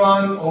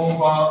V1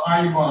 over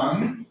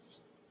I1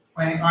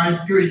 when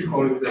I2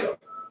 equals 0.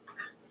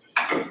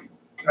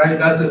 Right,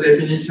 that's the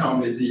definition of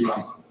the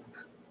Z11.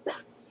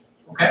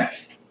 Okay?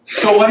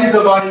 So what is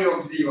the value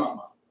of Z11?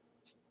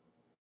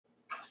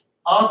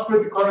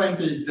 Output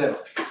current is 0.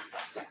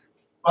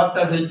 What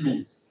does it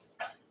mean?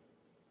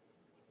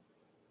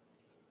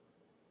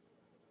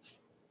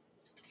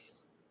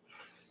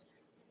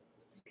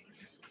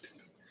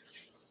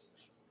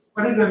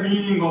 What is the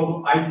meaning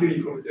of I2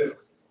 equals 0?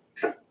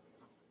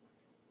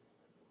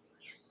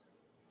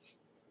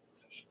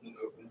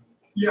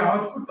 Yeah,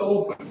 output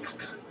open.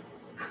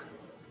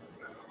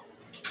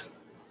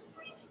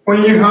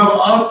 When you have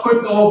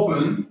output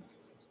open,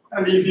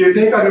 and if you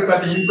take a look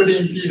at the input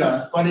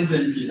impedance, what is the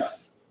impedance?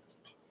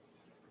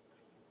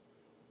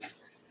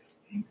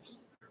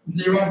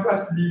 Z1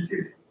 plus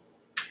Z2,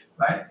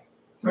 right?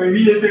 So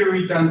immediately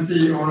we can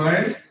see, all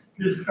right,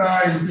 this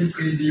guy is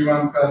simply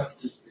Z1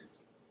 plus Z2.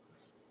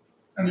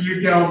 And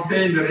you can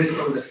obtain the rest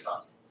of the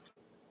stuff.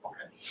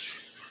 Okay.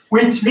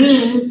 Which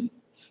means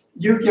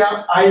you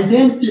can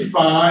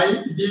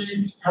identify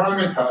these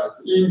parameters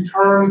in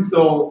terms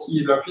of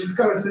either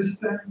physical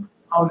system,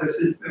 how the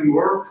system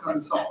works,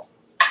 and so on.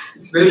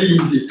 It's very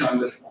easy to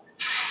understand.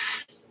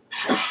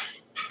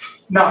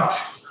 Now,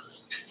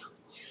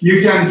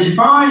 you can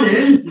define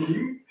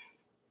anything.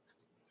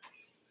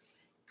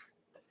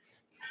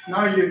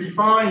 Now you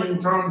define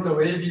in terms of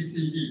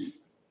ABCD.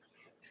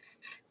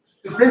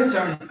 The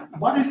question is,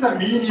 what is the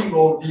meaning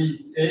of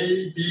these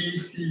A, B,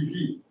 C,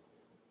 D?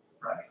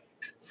 Right?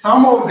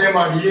 Some of them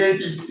are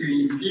related to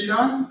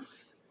impedance.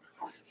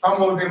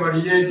 Some of them are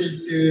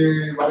related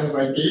to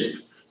whatever it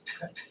is.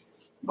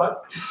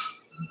 But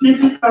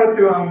difficult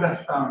to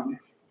understand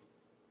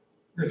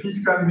the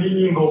physical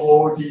meaning of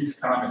all these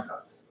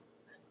parameters.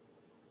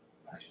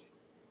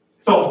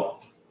 So,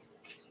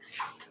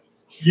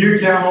 you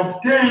can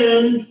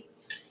obtain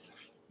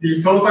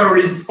the total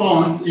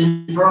response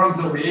in terms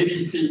of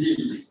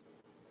ABCD.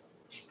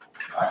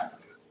 Right?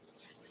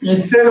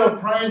 Instead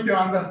of trying to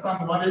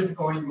understand what is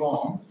going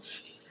on,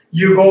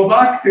 you go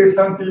back to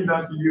something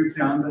that you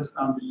can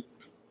understand,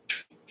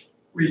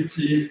 which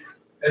is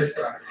S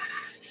parameter.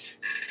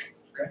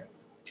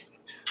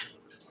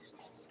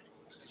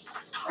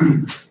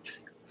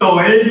 So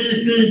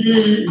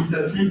ABCD is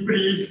a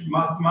simply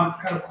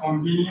mathematical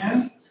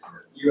convenience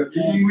you are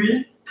dealing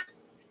with.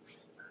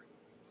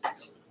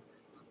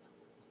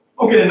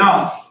 Okay,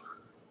 now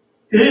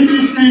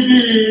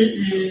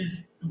ABCD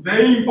is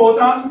very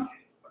important.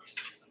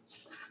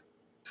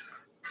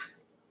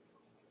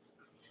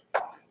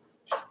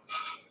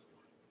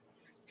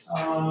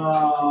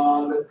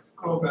 Let's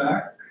go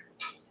back.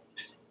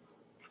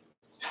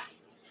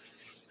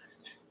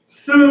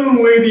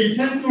 Soon we'll be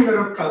taking a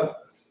look at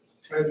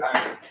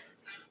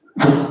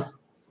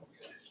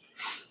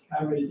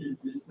how many is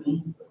this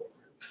thing? So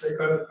let's take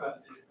a look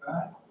at this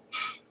guy.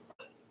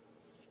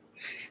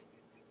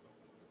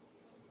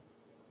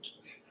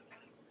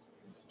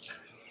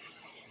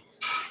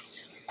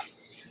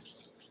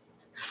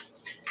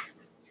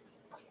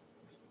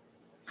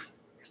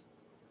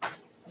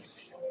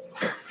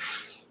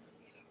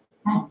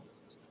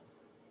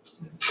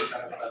 Let's take a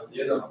look at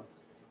the other one.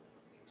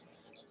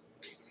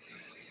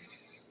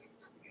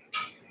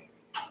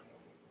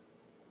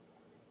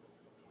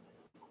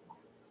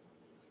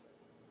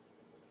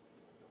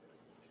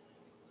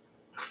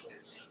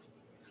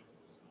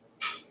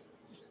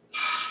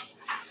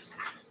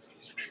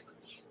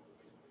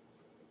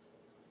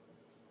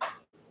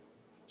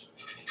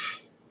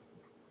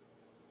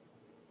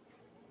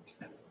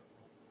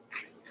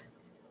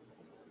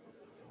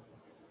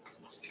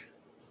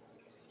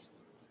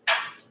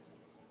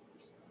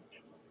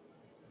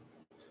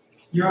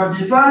 You are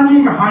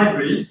designing a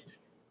hybrid.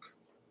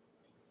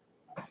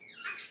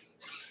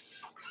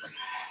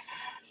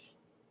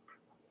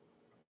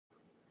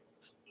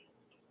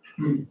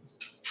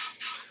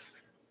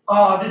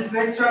 This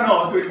next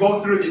note, we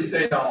go through this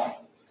later on.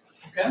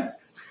 Okay?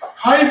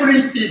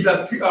 Hybrid is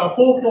a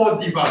 4-port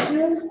device.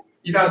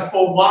 It has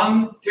port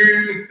 1,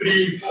 2,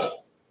 3, 4.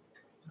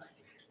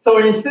 So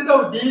instead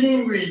of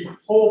dealing with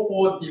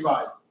 4-port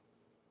device,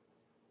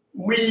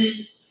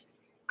 we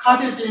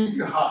cut it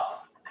into half.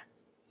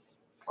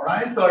 All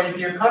right, so if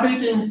you cut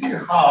it into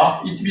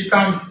half, it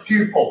becomes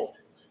 2-port.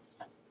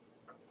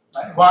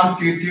 Right? 1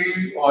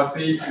 to 2 or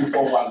 3 to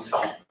 4 and so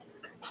on.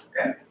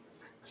 Okay?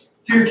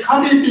 To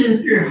cut it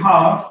into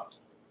half,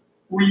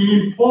 we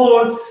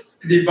impose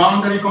the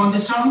boundary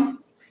condition.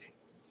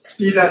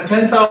 Either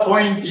center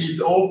point is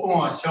open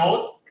or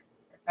short,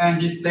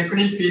 and this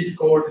technique is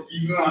called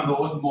even and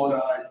odd mode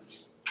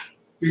analysis.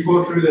 We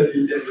go through the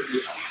details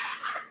later.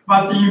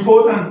 But the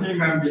important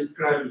thing I'm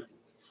describing.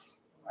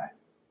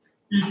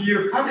 If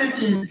you cut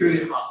it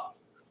into half,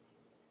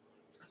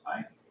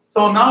 right?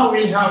 So now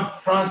we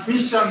have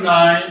transmission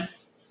line,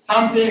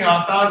 something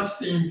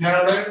attached in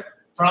parallel,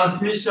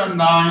 transmission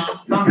line,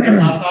 something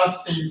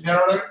attached in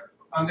parallel,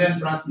 and then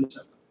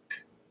transmission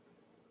line.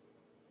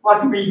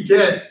 What we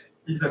get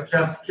is a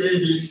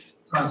cascaded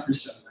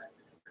transmission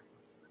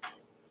line.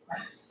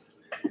 Right?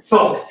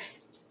 So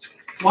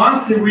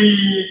once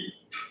we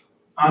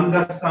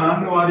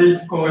understand what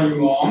is going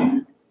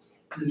on,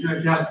 this is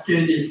a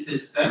cascaded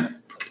system.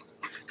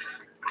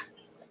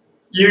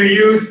 You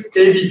use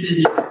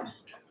ABCD technique.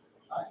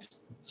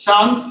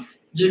 Shunt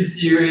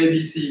gives you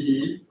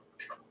ABCD.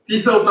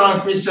 Piece of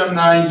transmission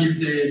line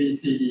gives you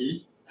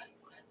ABCD.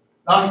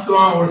 Last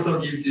one also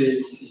gives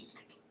you ABCD.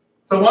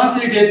 So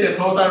once you get the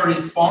total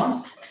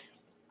response,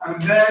 and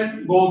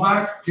then go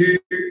back to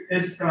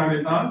S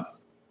parameters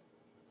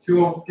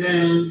to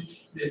obtain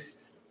the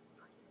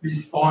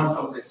response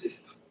of the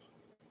system.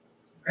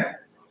 Okay?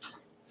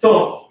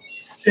 So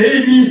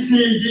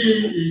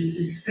ABCD is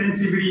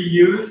extensively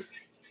used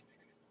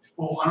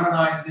for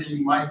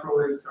analyzing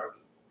microwave circuits.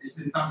 This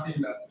is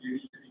something that you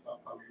need to become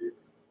familiar with.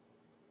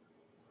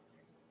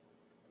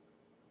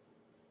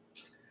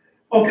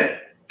 Okay,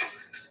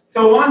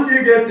 so once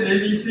you get the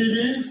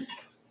ABCD,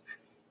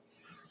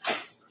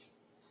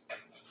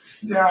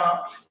 there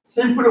are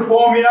simple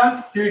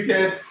formulas to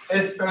get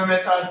S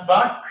parameters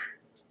back,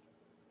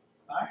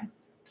 right?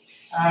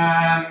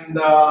 And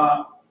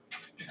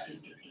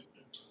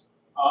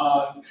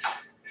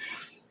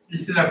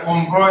this is a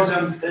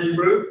conversion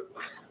table.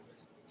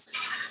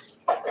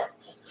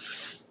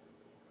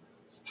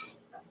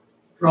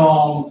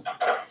 from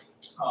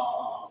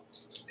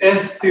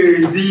S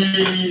to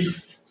Z,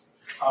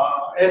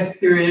 S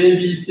to A,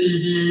 B, C,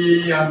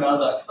 D, and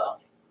other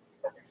stuff.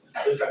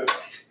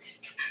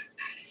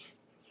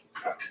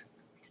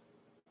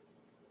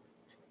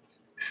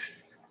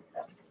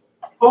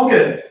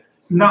 Okay,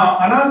 now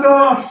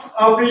another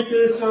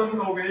application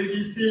of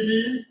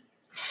ABCD.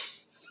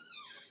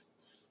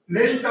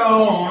 Later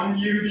on,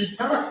 you'll be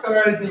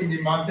characterizing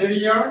the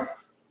material.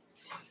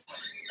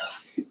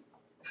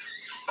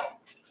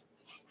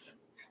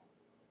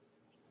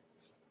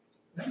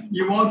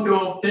 You want to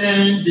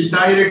obtain the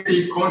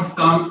dielectric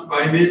constant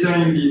by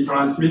measuring the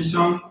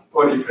transmission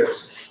or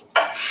reflection.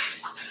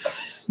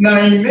 Now,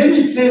 in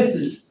many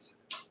cases,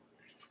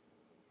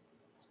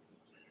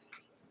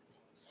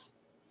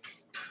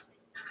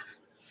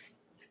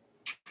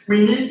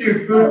 we need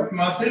to put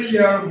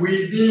material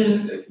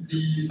within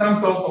some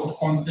sort of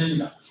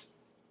container.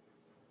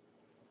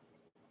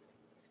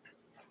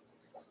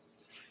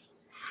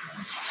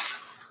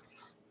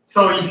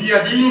 So if you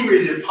are dealing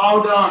with the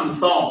powder and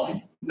so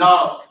on,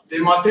 now the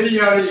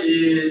material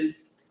is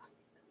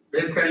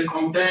basically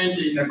contained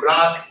in a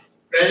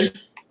glass plate,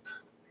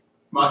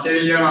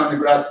 material and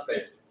glass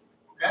plate.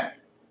 Okay?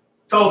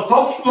 So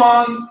top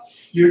one,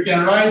 you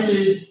can write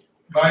it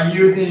by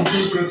using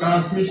simple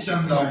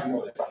transmission line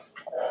model.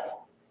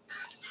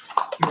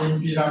 The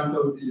impedance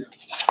of zero.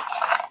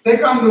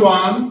 Second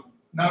one,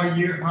 now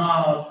you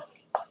have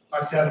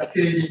a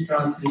cascading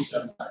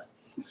transmission line.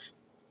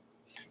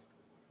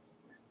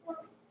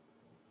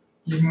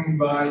 Given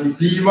by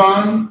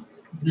Z1,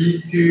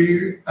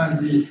 Z2, and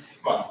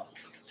Z1.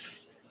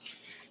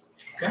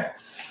 Okay.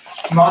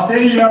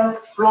 Material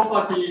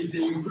properties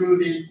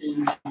included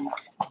in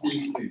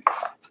Z2.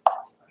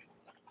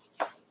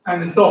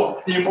 And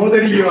so the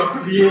model you are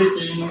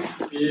creating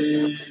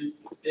is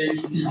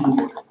ABCD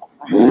model.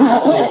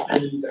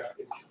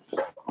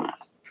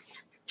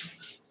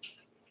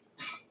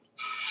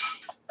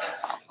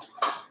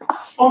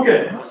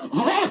 Okay,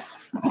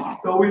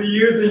 so we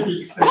use it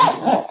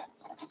extensively.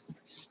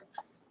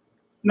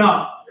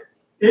 Now,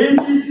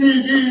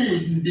 ABCD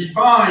is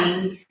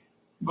defined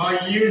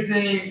by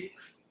using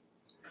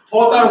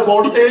total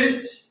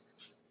voltage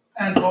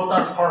and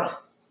total current.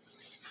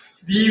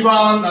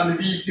 V1 and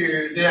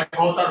V2, they are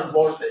total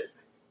voltage.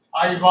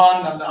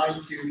 I1 and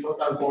I2,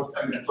 total voltage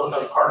and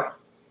total current.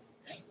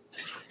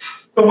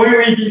 So when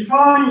we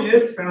define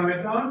S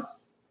parameters,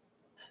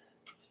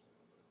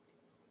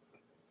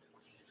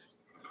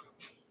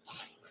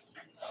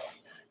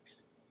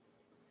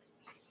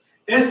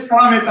 S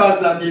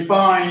parameters are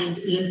defined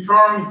in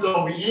terms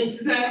of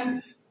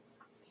incident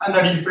and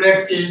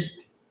reflected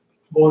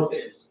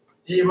voltage.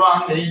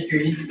 E1, E2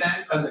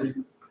 incident,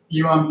 and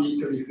E1,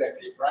 E2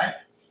 reflected, right?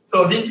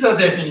 So this is a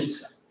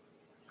definition.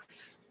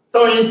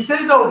 So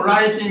instead of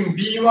writing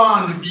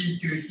B1 and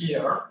B2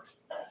 here,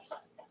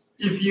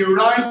 if you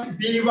write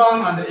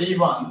B1 and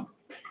A1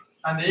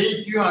 and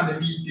A2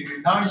 and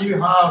B2, now you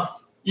have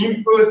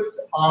input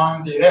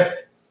on the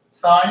left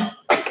side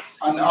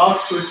and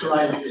output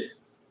like this.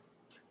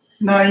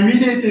 Now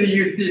immediately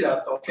you see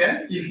that,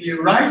 okay? If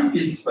you write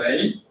this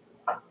way,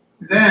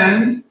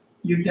 then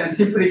you can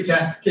simply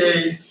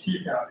cascade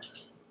T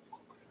parameters.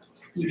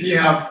 If you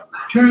have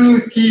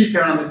two T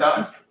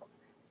parameters,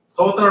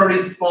 total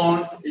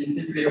response is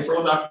simply a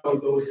product of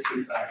those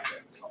two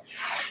parameters.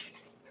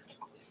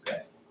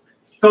 Okay.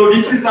 So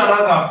this is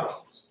another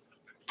approach.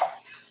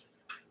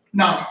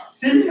 Now,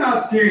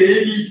 similar to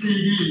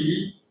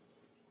ABCD,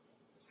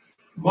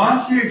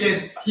 once you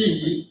get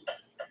T,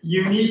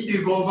 you need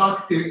to go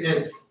back to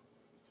S.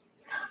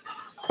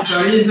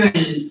 The reason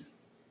is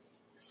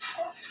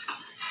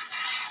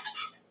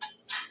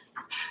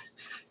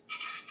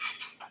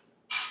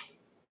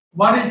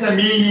what is the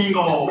meaning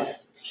of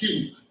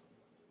T?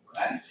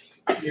 Right?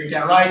 You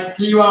can write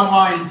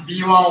T11 is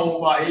B1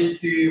 over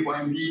A2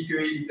 when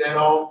B2 is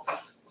 0.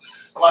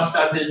 What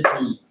does it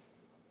mean?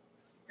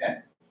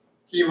 Okay.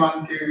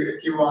 T1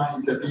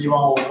 is a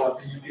B1 over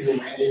B2 when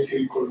A2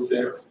 equals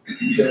 0,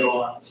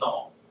 and so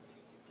on.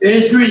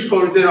 A2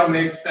 equals 0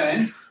 makes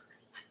sense.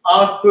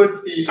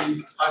 Output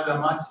is as a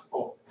match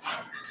for.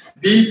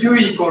 B2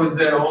 equals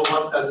 0,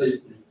 what does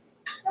it mean?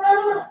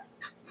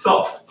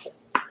 So,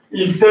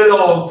 instead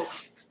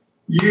of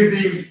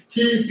using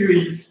T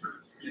to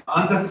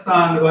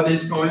understand what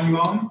is going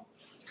on,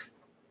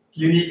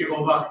 you need to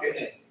go back to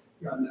S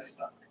to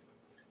understand.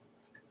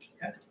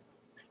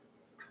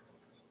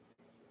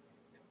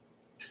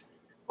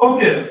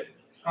 Okay.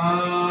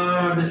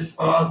 This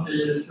part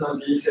is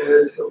the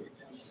details, so we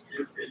can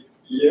skip it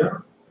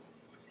here.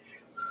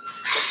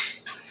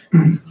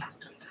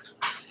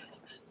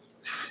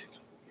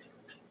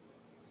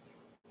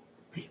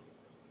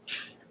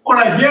 All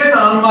right, here's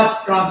the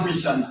unmatched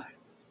transmission line.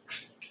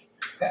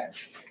 Okay.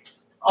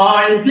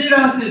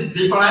 Impedance is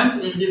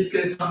different, in this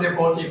case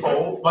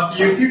 144, but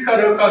you took a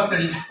look at the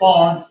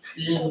response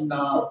in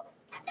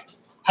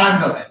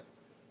time domain.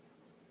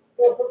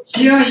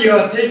 Here you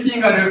are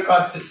taking a look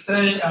at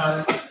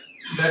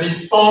the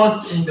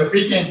response in the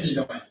frequency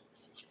domain.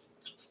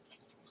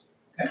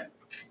 Okay.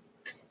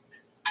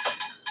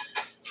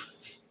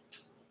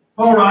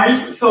 All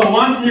right, so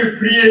once you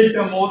create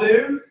the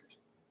model,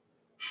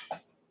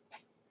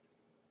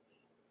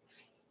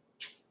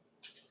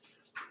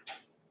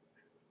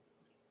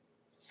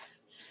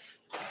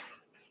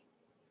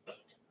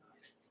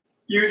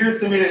 you do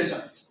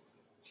simulations.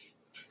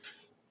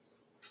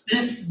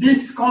 This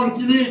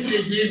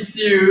discontinuity gives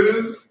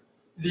you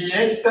the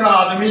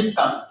extra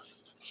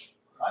admittance.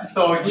 Right?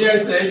 So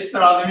here's the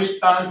extra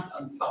admittance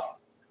and so on.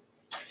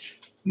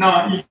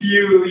 Now, if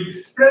you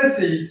express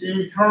it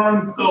in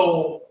terms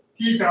of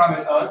T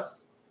parameters,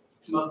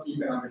 not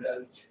T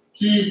parameters,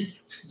 T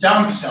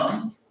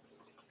junction,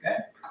 okay,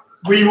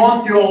 we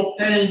want to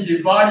obtain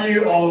the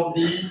value of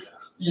the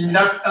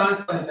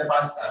inductance and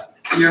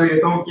capacitance. Here we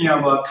are talking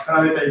about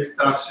parameter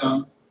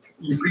extraction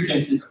in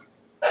frequency.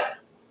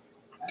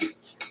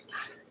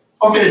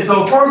 Okay,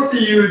 so first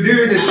you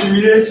do the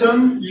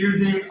simulation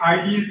using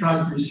ideal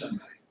transmission.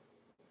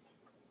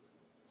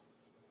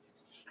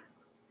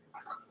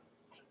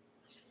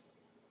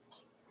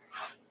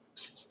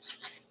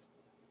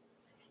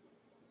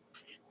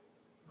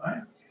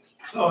 Right?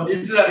 So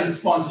this is the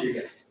response you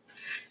get.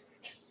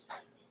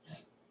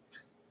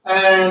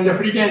 And the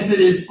frequency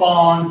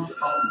response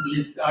of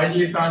this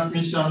ideal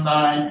transmission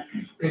line,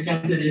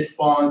 frequency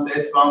response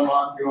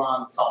S11,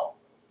 Q1, so on.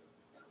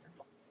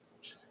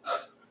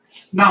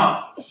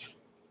 Now,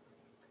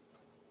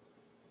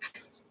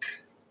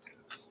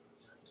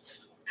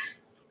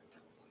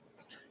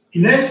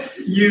 next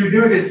you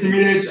do the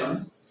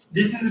simulation.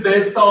 This is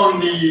based on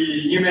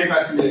the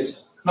numerical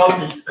simulations, not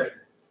the experiment.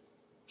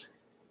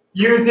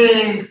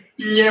 Using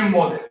EM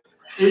model,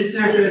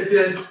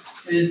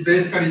 HFSS is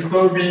basically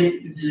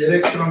solving the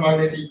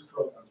electromagnetic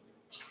problem.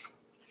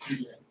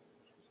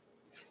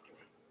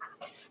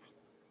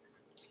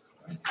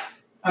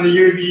 And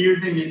you'll be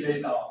using it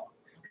later on.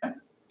 Okay?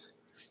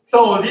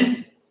 So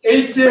this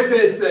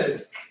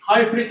HFSS,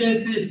 high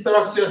frequency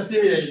structure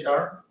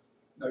simulator,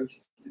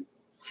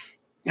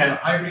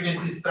 high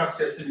frequency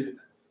structure simulator,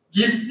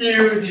 gives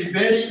you the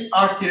very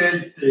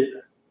accurate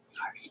data.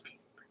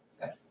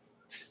 Okay.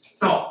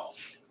 So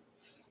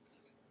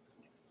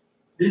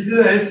this is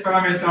the S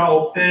parameter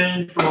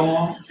obtained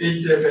from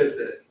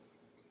HFSS.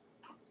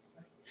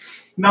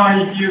 Now,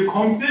 if you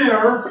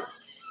compare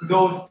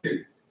those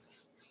two,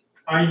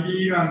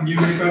 ideal and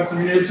numerical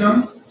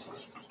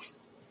simulations,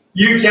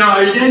 you can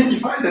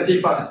identify the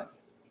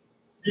difference.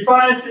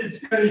 Difference is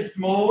very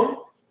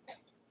small.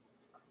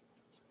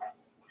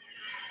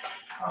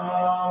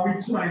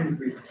 Which one is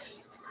which?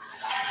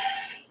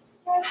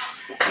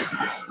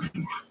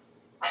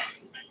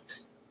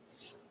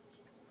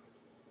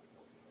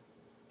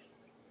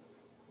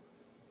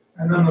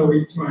 I don't know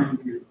which one is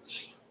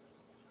which.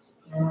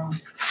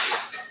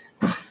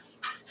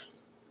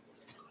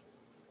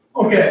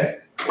 Okay,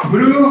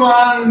 blue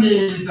one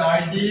is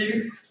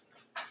ideal,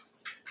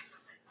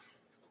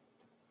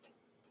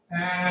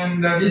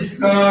 and this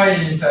guy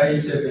is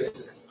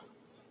HFSS.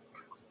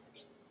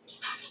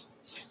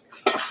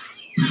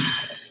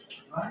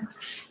 Right?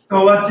 So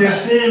what you're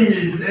seeing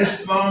is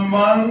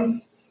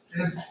S11,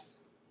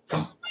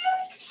 S12,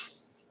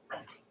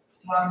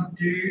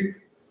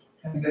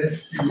 and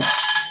S2.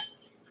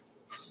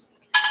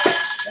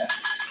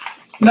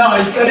 Now,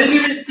 it's a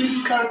little bit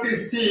difficult to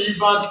see,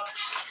 but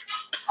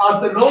at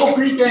the low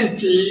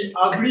frequency,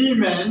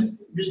 agreement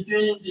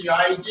between the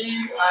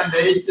ideal and the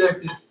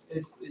HF is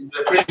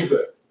pretty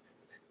good.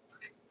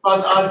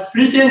 But as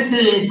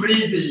frequency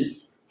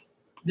increases,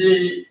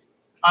 the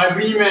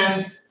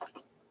agreement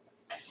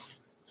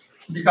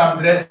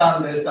becomes less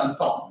and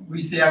so on.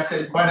 We see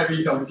actually quite a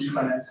bit of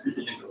difference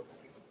between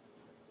those.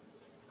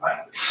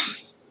 Right?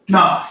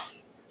 Now,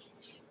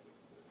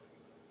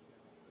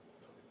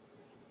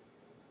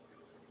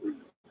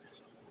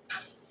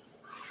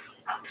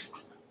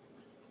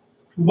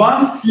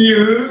 once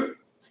you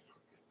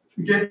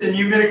get the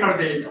numerical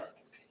data,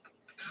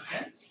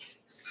 okay,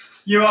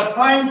 you are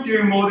trying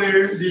to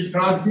model the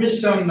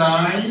transmission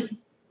line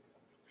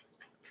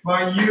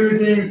by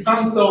using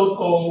some sort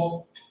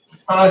of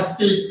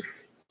parasitic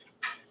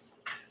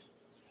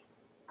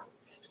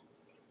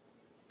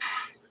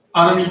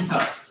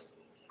emitters.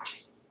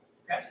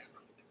 Okay.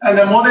 And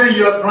the model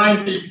you are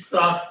trying to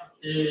extract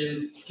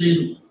is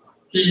T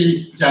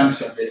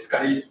junction,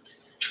 basically.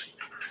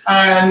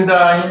 And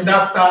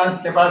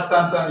inductance,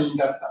 capacitance, and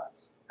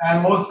inductance.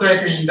 And most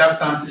likely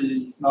inductance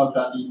is not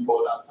that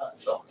important and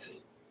so on.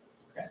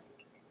 Okay.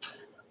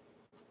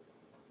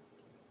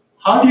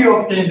 How do you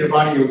obtain the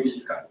value of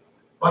these guys?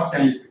 What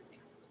can you do?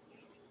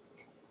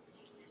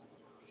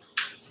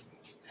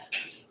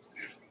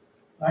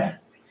 Right?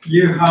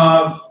 You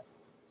have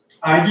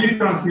ideal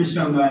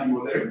transmission line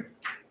model,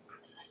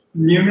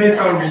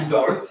 numerical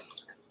results,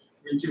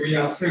 which we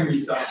assume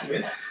is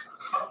accurate.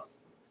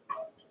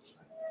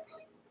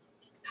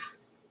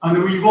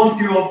 And we want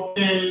to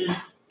obtain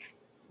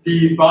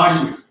the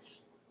values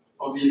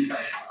of these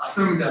guys,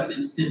 assuming that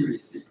it's simply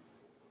C.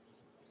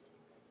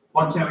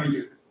 What can we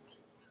do?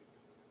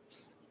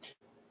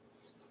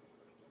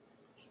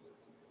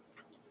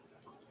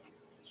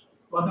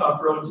 What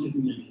approach is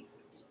needed?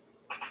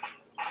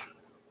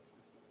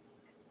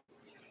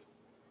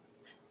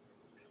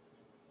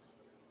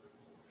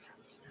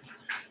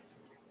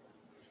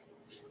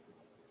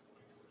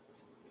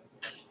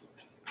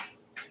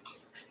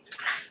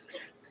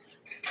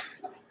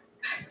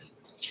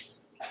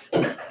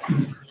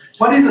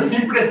 What is the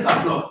simplest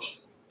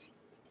approach?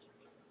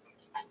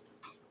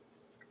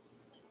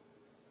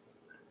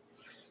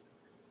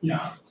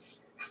 Yeah.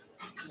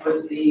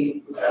 Would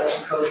the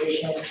reflection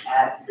coefficient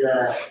at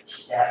the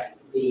step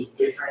be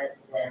different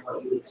than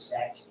what you would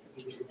expect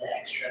due to the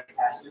extra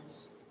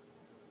capacitance?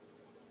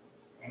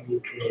 And you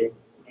could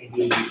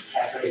maybe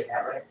calculate it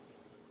that way?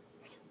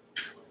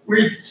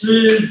 Which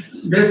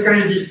is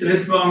basically this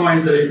S1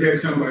 minus the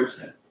reflection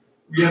coefficient.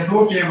 We are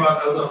talking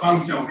about as a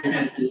function of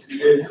frequency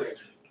behaves like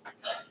this.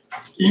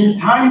 In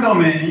time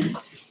domain,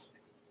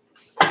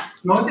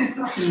 notice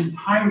that in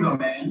time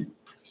domain,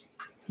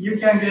 you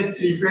can get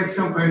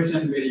reflection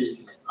coefficient very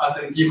easily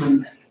at a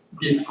given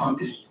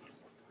discontinuity.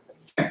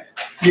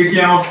 You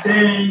can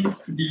obtain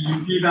the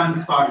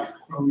impedance value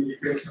from the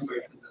reflection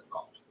coefficient and so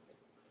on.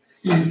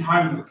 In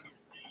time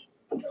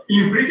domain.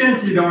 In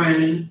frequency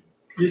domain,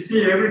 you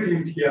see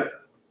everything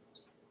together.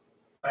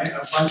 Right? A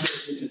bunch of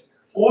frequencies.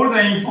 All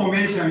the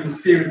information is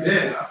still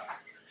there,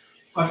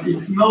 but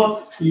it's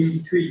not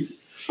intuitive.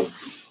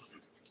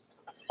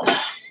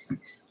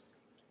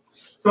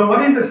 So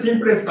what is the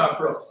simplest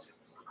approach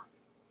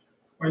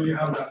when you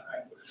have that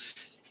kind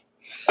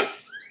of?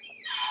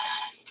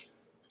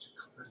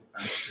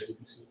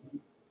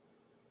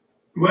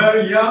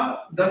 Well, yeah,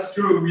 that's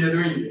true, we are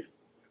doing it.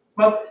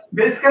 But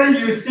basically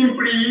you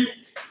simply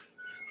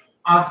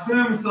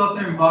assume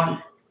certain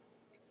value,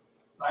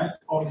 right,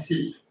 of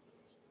C,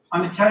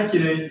 and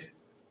calculate a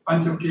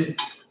bunch of cases.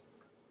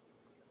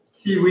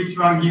 See which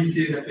one gives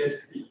you the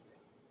best fit.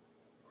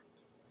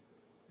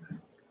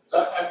 So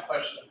I have a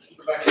question. Can you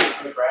go back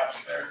to the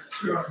graphs there?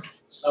 Sure.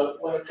 So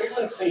when a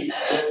frequency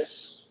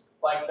looks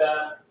like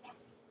that,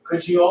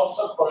 could you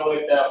also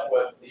correlate that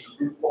with the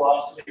group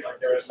velocity? Like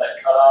there was that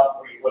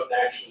cutoff where you wouldn't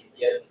actually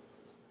get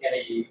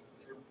any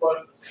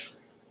throughput.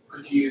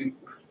 Could you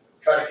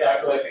try to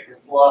calculate the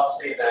group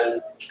velocity and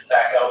then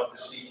back out the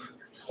C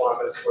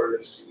one as square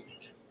root of C?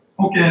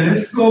 Okay,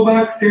 let's go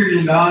back to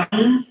the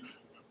line.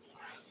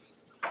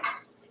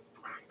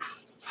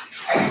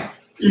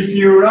 If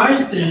you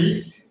write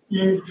it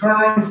in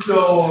terms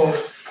of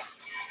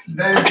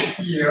length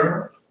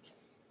here,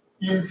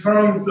 in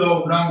terms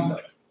of lambda,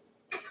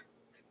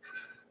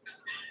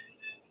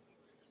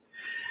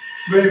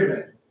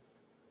 wavelength.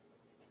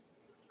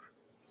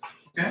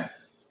 Okay?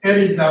 L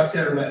is the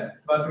actual length,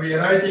 but we are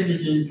writing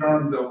it in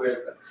terms of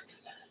wavelength.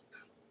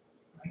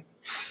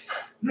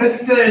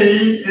 Let's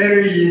say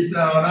L is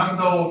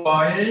lambda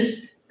over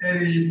 8,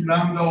 L is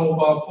lambda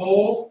over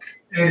 4,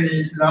 L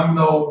is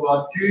lambda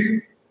over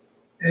 2,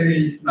 L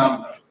is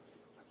lambda.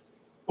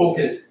 4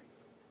 cases.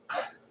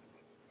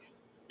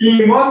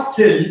 In what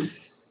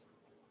case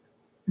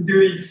do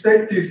we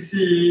expect to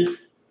see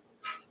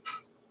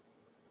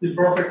the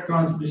perfect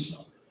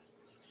transmission?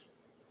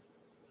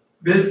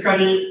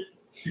 Basically,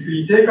 if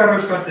we take a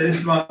look at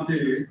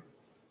S12,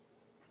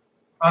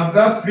 at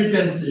that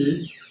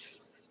frequency,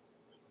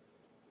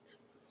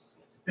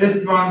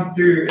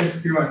 S12,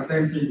 S21,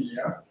 same thing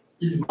here,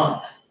 is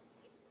 1,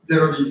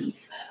 0 dB,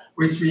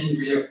 which means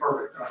we have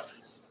perfect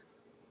transmission.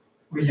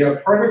 We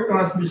have perfect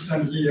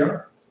transmission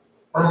here,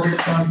 perfect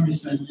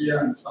transmission here,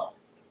 and so on.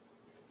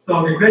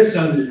 So the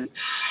question is,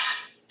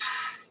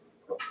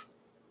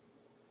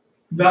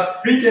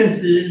 that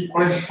frequency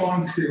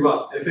corresponds to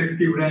what?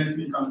 Effective length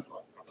becomes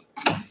what?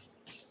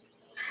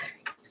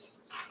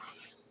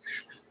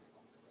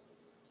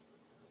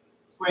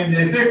 When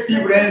the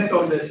effective length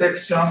of the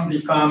section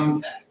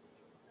becomes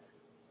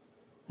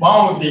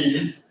one of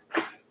these,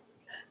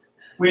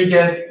 we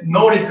get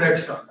no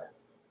reflection,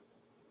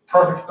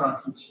 perfect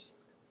transmission.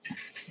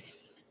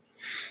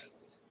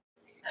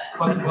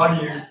 What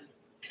value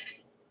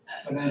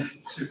the length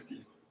should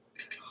be?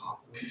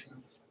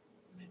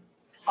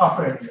 Half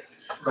radius,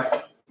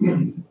 right?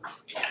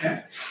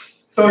 Okay.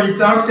 So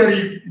it's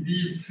actually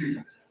these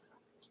two.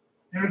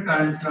 N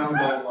times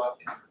lambda over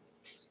 2.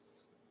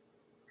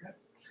 Okay.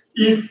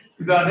 If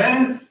the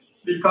length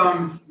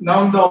becomes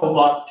lambda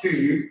over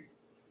 2,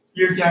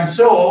 you can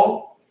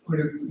show,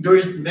 we'll do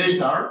it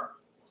later,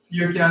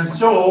 you can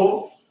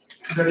show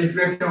the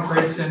reflection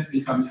coefficient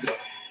becomes 0.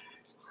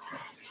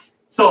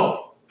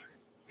 So,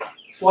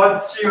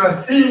 what you are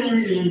seeing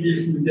in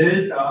this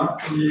data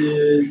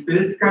is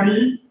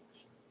basically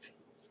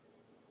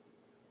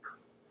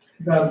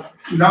that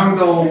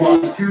lambda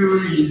over 2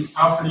 is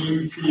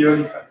happening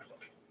periodically.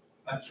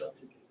 That's what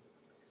it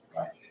is.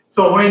 Right.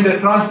 So when the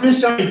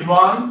transmission is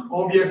 1,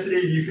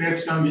 obviously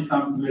reflection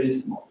becomes very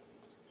small.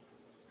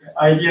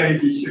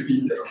 Ideally, it should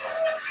be 0.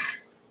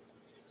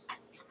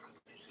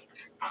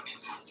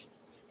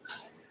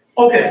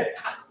 Okay,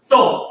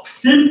 so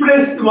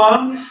simplest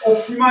one,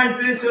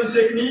 optimization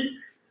technique.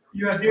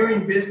 You are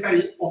doing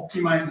basically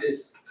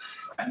optimization.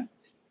 Right?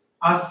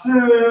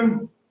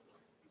 Assume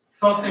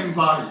certain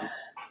value.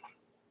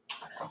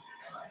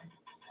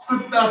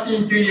 Put that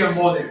into your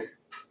model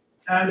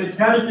and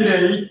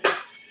calculate.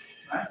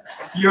 Right?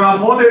 Your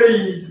model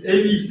is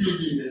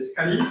ABCD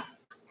basically.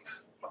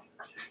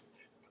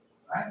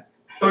 Right?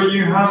 So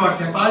you have a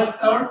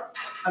capacitor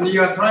and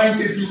you are trying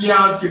to figure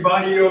out the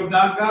value of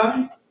that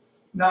guy.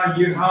 Now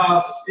you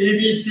have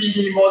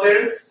ABCD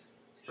model.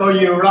 So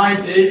you write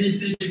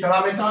ABCD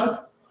parameters,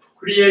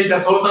 create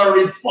a total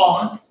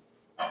response,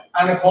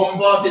 and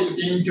convert it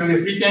into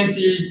the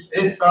frequency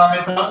S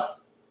parameters.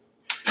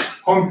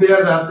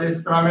 Compare that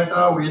S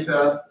parameter with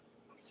a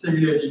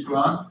simulated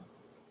one.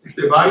 If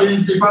the value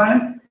is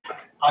defined,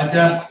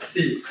 adjust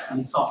C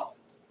and so on.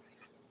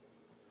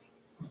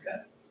 Okay.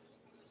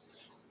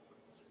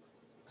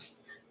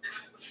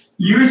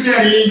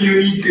 Usually, you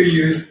need to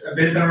use a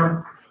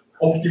better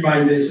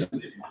optimization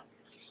technique.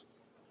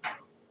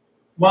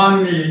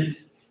 One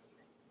is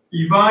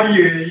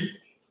evaluate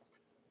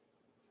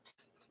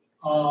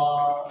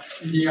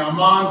the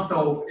amount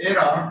of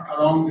error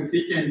along the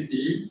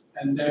frequency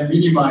and then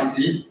minimize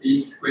it,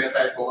 this square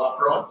type of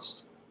approach.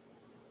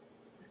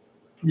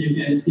 You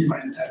can see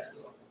different types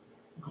of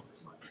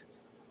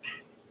optimization.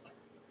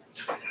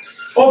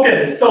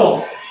 Okay,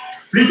 so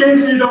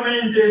frequency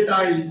domain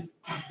data is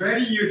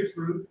very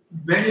useful,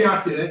 very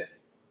accurate,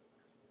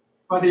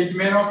 but it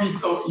may not be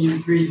so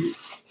intuitive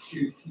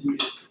to see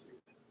it.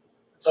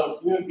 So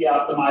we would be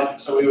optimizing,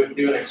 so we would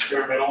do an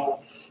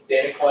experimental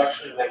data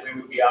collection, and then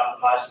we would be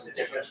optimizing the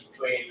difference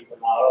between the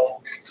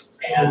model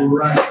and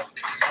Right.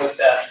 with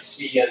that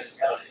C as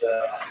kind of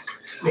the.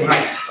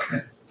 Right.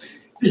 Okay.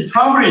 It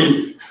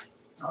varies.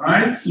 All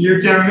right.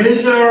 You can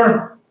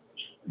measure.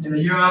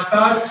 You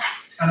attach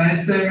an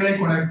SMA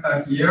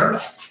connector here,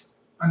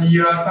 and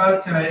you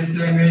attach an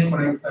SMA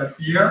connector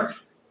here.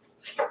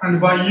 And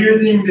by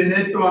using the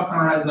network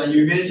analyzer,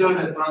 you measure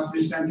the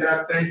transmission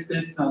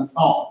characteristics and so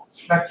on.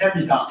 That can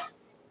be done,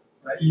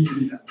 right?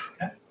 Easily done.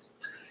 Okay?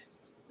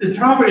 The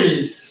trouble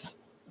is,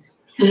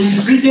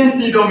 in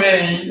frequency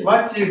domain,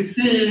 what you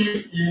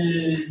see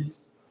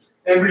is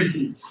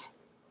everything.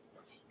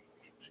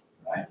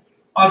 Right?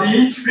 At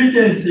each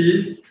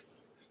frequency,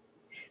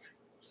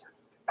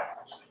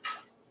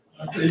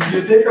 so if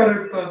you take a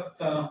look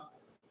at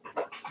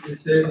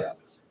this data,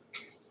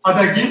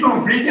 at a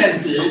given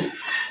frequency,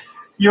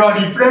 your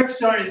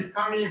reflection is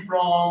coming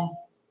from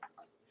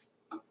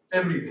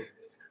everywhere.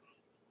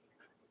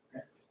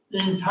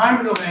 In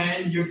time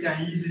domain, you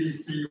can easily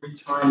see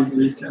which one is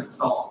which and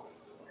so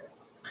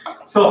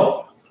on.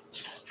 So,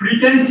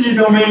 frequency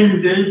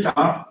domain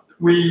data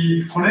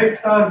with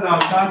connectors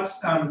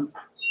attached, and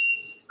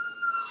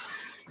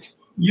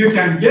you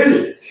can get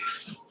it,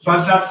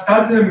 but that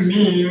doesn't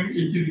mean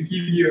it will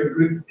give you a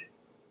good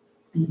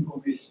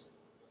information.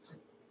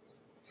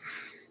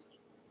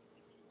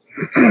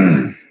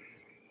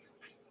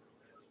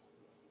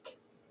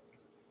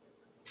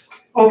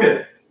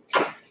 Okay,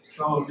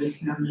 so this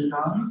can be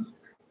done.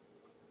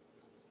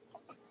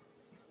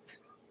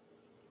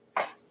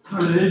 So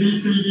the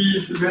ABCD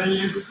is very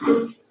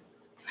useful.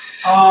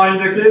 In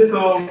the case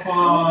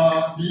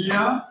of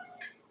VIA,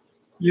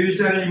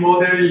 usually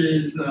model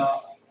is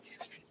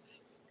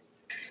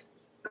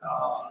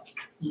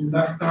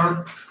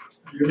inductor.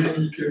 You may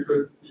need to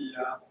put the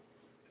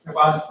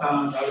capacitor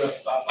and other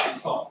stuff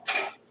and so on.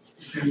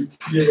 You can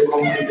create a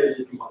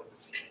complicated model.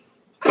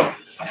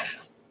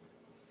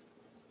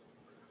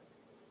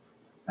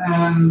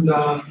 And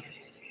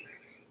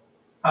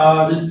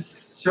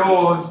this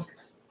shows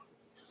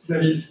the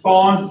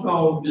response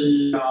of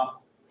the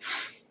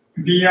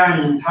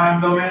VI in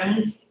time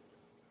domain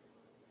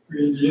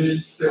with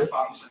unit step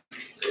functions.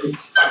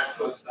 Each type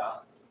was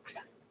done.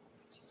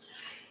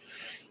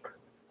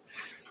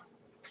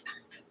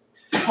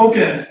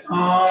 Okay,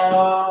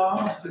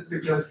 let me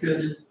just get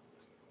it.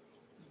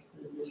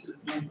 This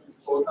is not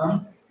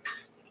important.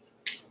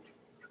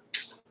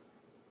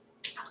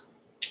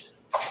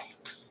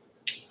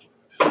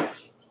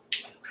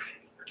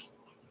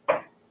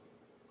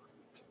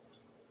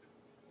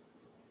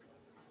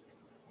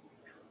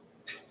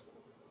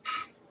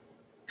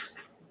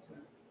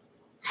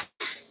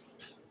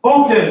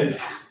 Okay.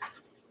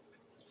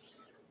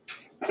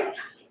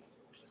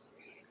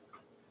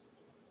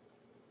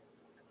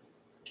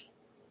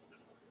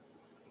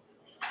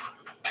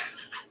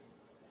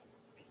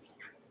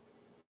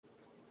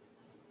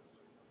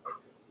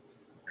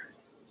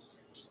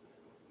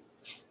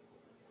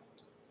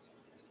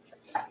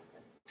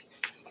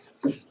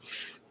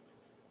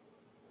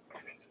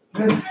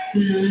 Let's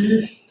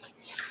see.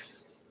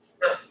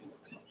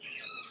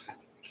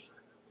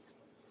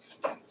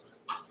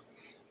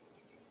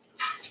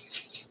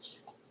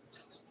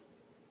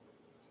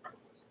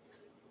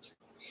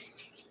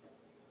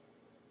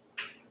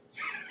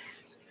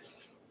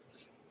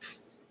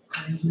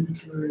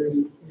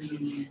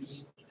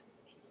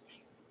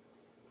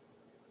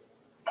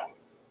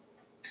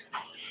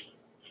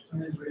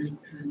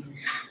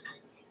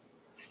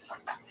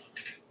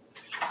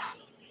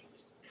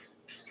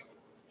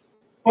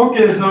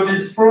 Okay, so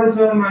this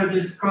portion I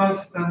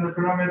discussed and the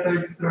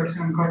parameter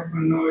extraction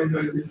coupled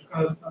I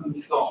discussed and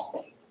so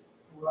on.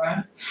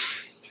 Right?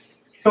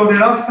 So the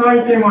last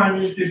item I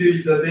need to do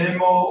is a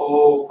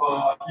demo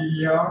of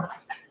PDR.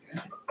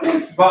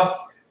 But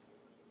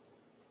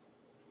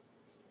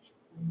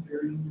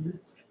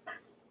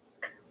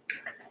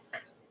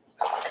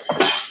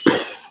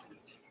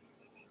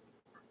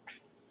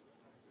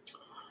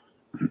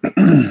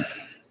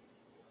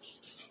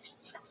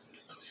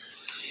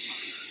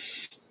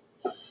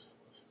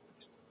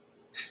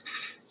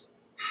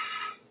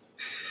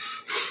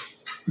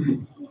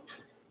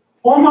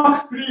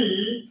Hallmark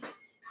 3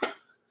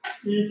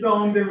 is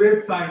on the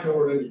website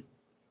already.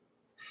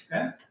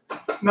 Okay?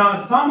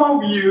 Now, some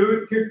of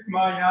you took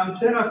my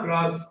antenna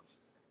class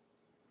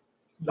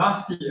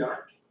last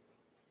year.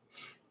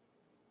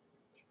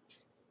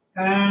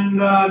 And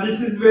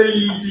this is very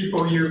easy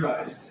for you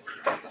guys.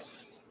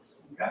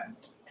 Okay?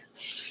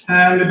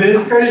 And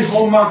basically,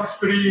 Hallmark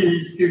 3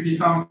 is to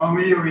become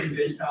familiar with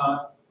the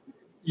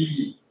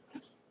ED.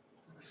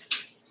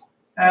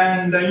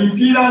 And the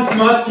impedance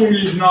matching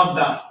is not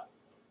done.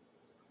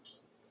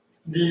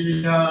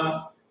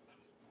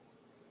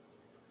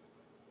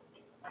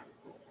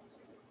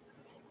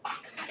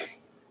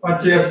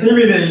 What you are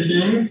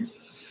simulating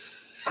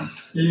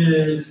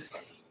is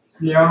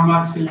the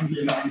unmatched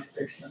impedance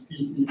section,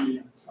 PCB,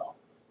 and so on.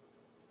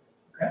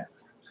 Okay?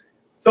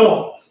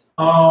 So,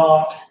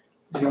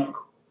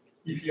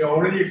 if you're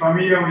already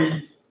familiar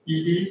with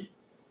ED,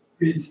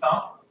 please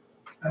stop,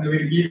 and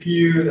we'll give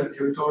you the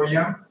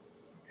tutorial.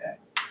 Okay?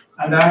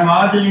 And I'm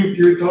adding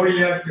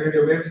tutorial to the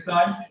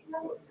website.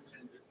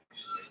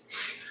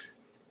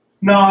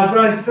 Now, as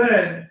I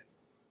said,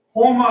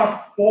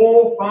 Hallmark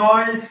 4,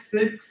 5,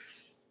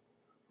 6,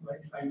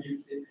 if I give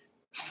 6,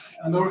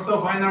 and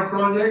also final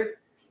project,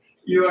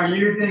 you are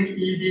using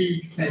ED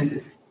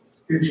extensively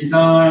to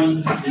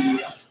design the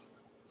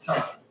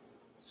circuit.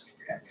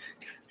 Okay.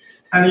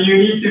 And you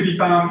need to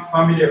become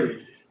familiar with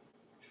it.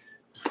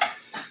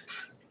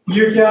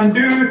 You can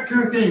do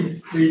two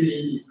things with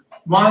ED.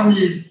 One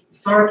is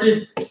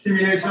circuit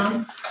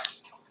simulations.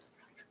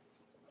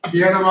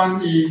 The other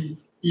one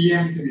is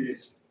EM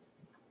simulations.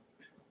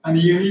 And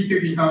you need to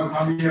become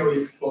familiar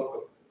with both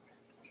of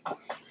them.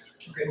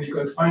 Okay,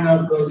 because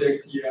final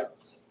project you are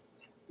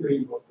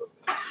doing both of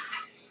them.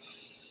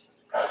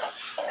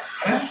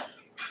 Okay?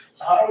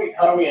 How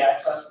do we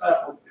access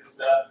that? Is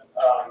that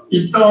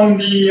it's on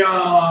the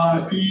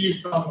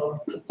e-server.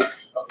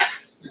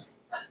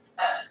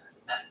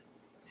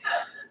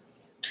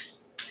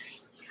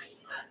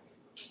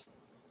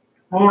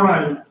 All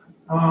right.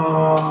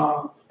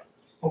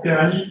 Okay,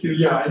 I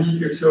need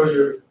to show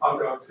you how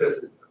to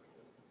access it.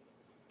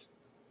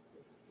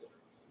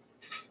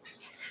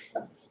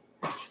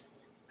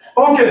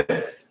 Okay.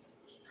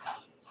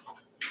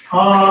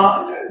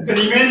 The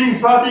remaining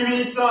 30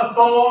 minutes or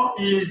so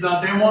is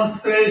a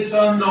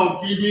demonstration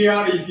of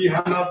PDR if you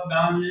have not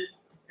done it.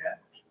 Okay.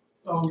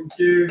 So would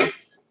you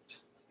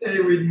stay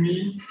with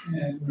me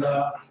and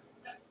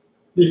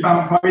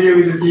become familiar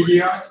with the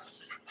PDR?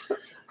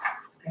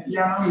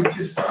 Yeah, we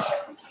just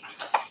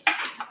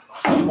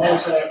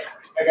also,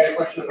 I got a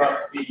question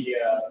about the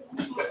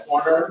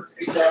corner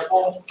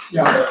example.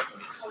 Yeah.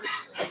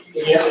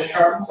 When you have a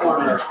sharp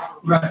corner,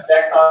 Right.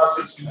 that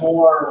causes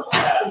more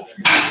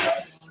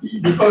capacitance.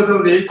 Because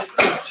of the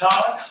extra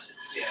charge,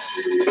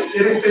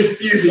 electric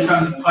field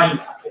becomes high.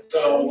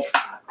 So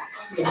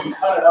when you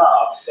cut it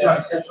off,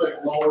 that's essentially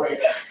lowering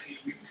that C.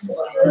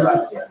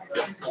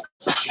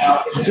 Now,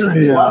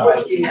 why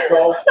would you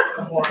go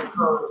more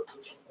curve?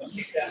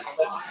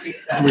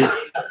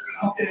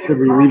 Did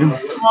we leave him?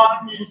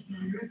 One is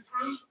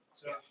useful,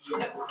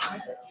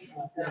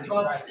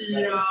 but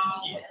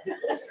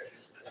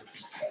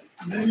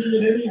let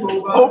me go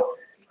back. Oh,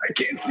 I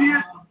can't see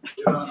it.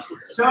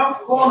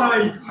 Sharp corner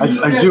is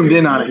I zoomed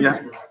in on it, yeah.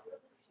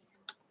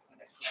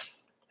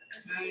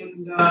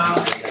 And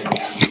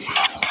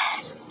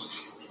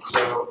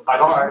So I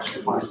don't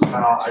actually mind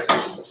now. I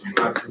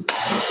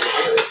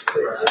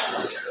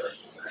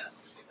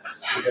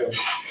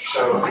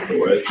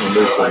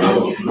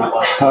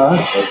Huh?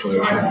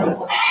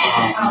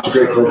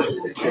 Great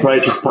question. Probably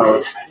just power.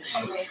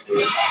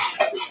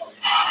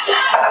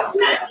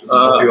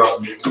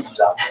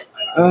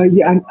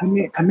 Yeah,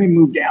 I may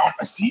move down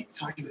a seat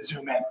so I can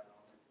zoom in.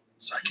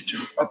 So I can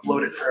just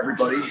upload it for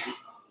everybody.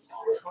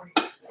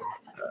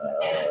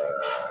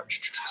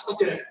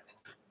 okay.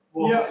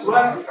 Yeah,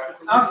 well,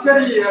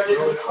 actually,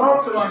 this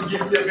first one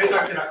gives you a better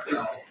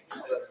characteristic.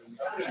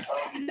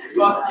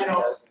 But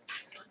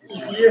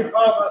if you have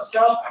a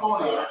sharp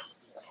corner,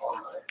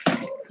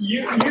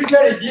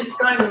 usually this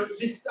kind of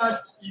distance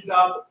is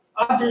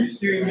added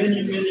to many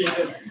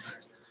elements.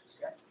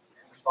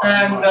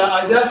 And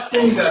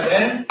adjusting the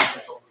length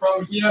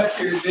from here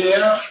to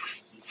there,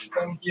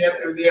 from here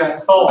to there, and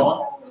so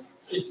on,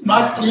 it's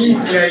much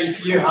easier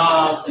if you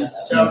have this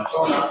sharp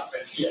corner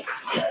here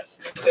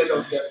instead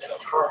of the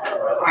curve.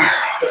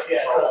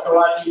 Yeah, so it's a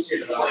lot easier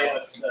to play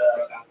with the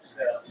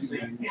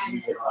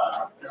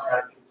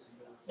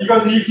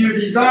because if you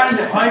design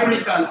the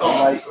hybrid and so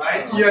on,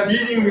 right, you are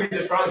dealing with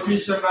the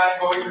transmission line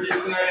going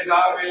this way,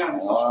 that way,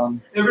 and so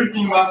on.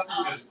 Everything must be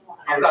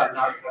attached.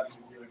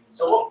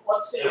 So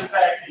what's the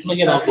impact? Look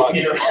at that block.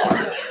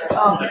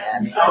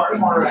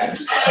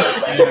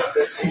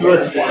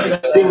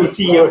 They will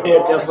see your hair,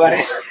 just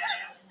buddy.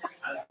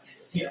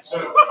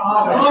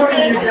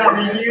 Normally you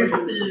can reduce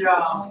the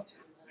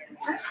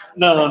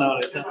No,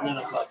 it's not 9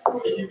 o'clock.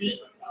 PDB,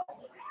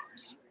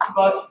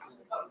 but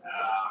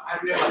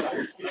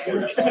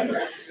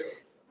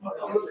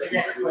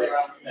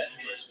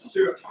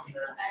sure.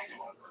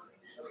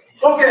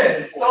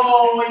 Okay,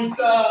 so it's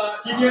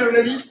EDR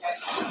ready?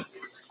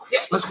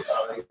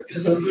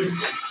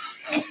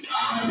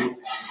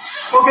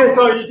 Okay,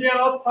 so if you're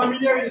not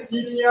familiar with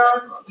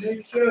PDR,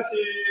 make sure to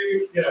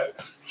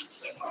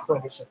see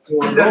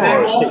the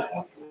demo.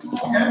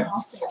 Okay?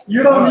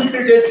 You don't need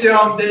to get your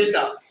own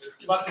data,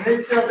 but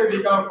make sure to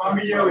become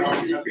familiar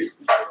with Liquid.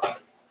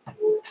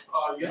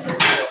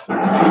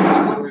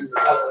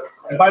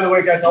 And by the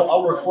way, guys,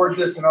 I'll record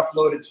this and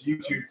upload it to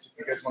YouTube. So if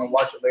you guys want to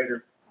watch it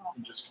later, you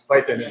can just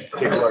type in and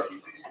take a look.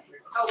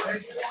 I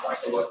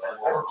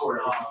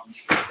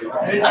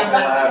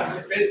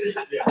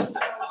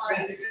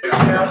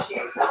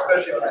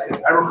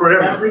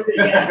record everything.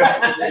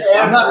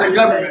 I'm not the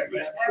government,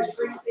 man.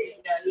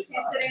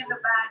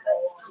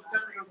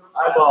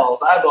 Eyeballs.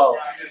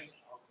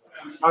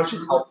 Oh,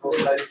 she's helpful. I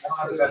don't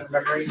have the best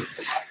memory.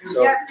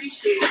 So. Yeah,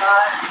 appreciate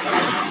that.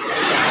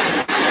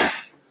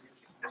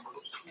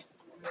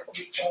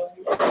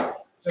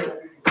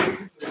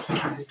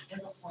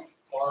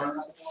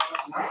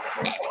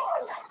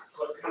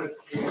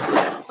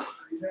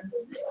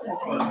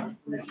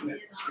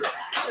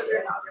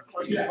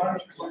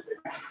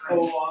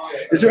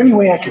 Is there any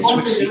way I can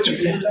switch seats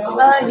with you?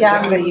 Yeah,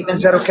 I'm gonna even.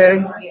 Is that okay?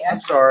 Yeah.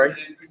 I'm sorry.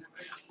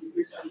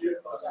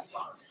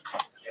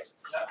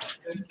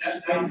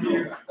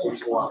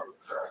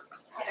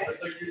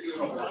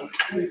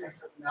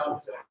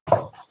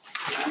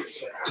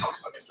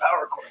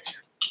 Power cords.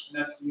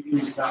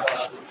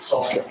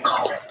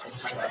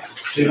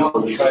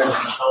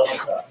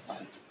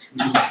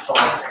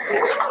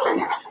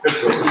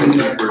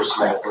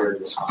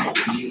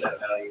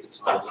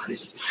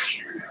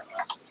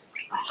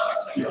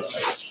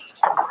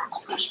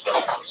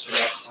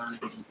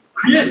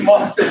 Create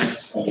more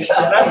space.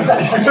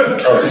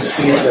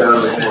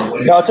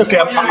 No, it's okay.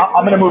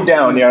 I'm gonna move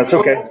down. Yeah, it's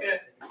okay. Okay.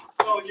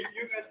 So you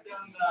guys can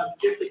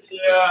get the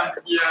chair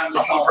here. I'm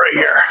right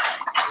here.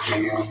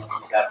 You don't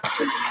have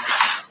to.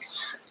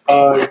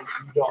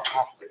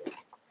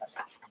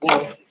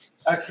 Well,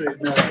 actually,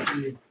 no.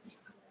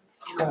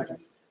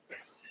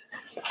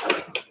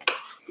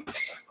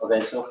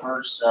 Okay, so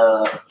first,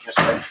 just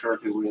make sure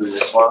to read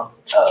this one.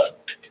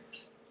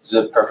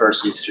 The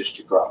purpose is just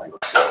to ground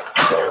yourself,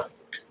 so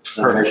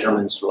the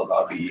measurements will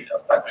not be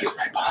affected.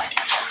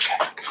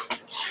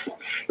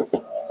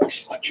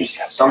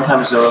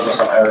 Sometimes there will be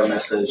some error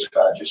message,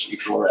 but just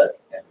ignore it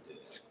and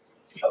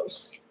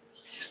close.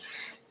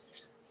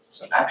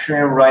 So actually,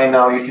 right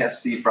now you can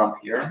see from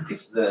here,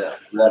 if the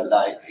red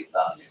light is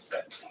on,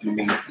 it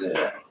means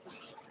the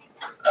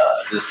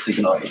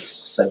signal is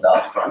sent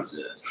out from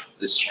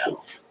this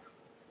channel.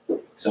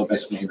 So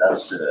basically,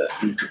 that's the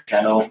input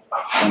channel,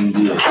 and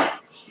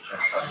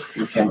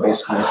you can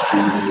basically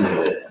see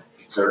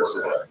there's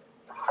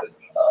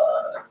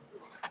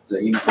the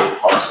input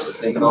pulse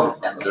signal,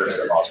 and there's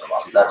a loss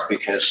one. That's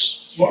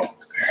because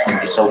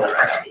it's open.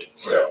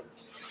 So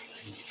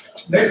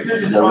the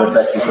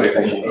reflective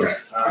coefficient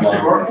is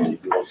one, you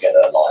will get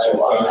a loss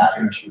one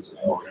added to the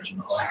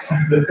original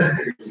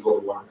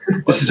signal.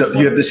 This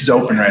is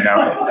open right now.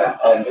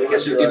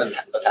 Because you didn't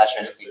attach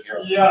anything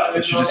here. Yeah.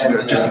 It should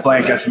just a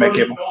blank SMA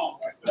cable.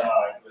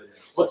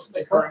 What's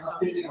the current?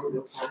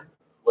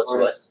 What's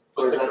what?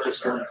 Or is that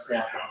just current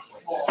snap?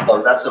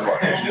 Oh, that's the one.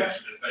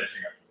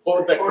 What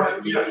would that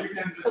current be?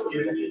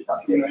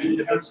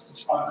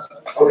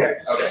 Okay.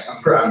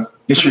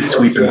 It should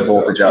sweep in the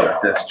voltage out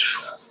like this.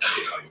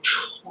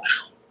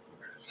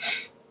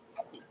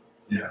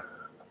 Yeah.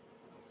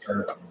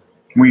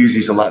 We use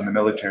these a lot in the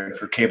military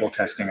for cable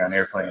testing on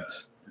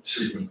airplanes.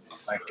 It's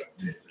like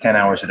 10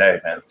 hours a day,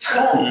 man.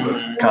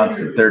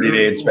 Constant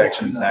 30-day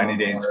inspections,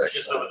 90-day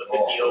inspections.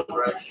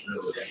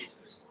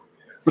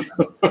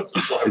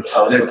 It's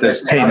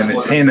a pain in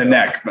the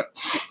neck, but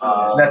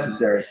it's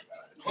necessary.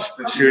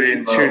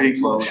 Shooting pins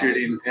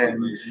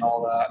and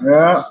all that.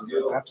 Yeah,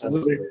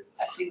 absolutely.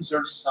 I think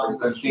there's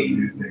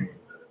something.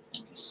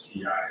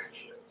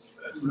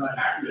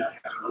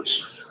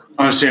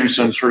 I'm assuming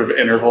some sort of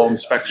interval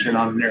inspection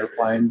on an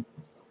airplane.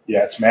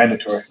 Yeah, it's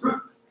mandatory.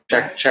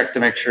 Check to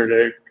make sure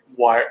the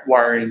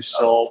wiring's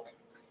still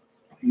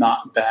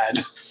not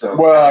bad. So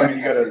Well, I mean,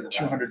 you got a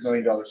 $200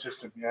 million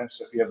system, yeah.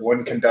 So if you have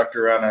one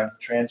conductor on a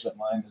transmit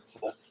line that's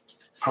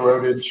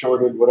corroded,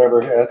 shorted,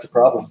 whatever, yeah, that's a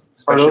problem.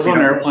 Are those on Especially if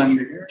you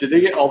airplanes? Did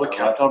they get all the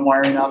Kapton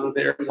wiring out of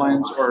the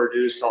airplanes, or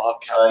do they still have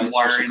Kapton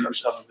wiring in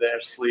some of their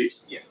fleet?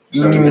 yeah.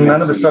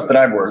 None of the stuff that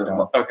I've worked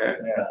on. Okay,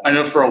 Yeah. I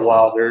know for a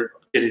while they're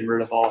getting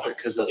rid of all of it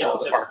because of Yeah, all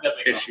the that park makes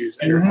sense. issues.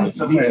 Mhm.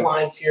 So these Yeah.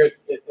 lines here,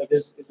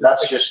 is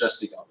That's just a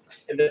signal.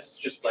 and that's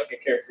just like a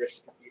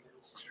characteristic of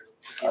these.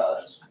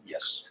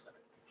 Yes.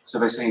 So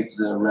basically, if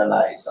the red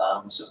light is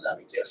on, so that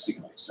means the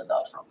signal is sent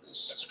out from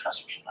this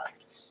transmission line.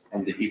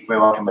 And if we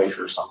want to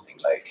measure something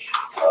like,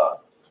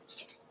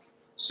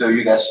 so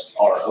you guys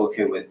are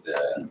okay with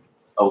the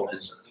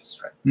open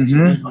circuits, right?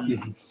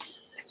 Mm-hmm.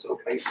 So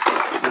basically,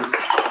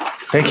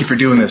 Thank you for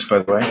doing this, by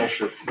the way. yeah,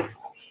 sure.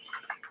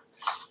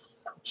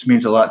 This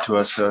means a lot to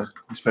us,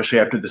 especially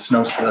after the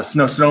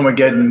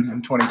snowmageddon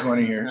in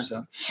 2020 here.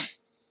 So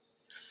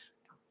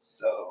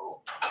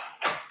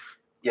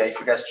So Yeah, if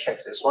you guys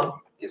check this one,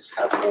 it's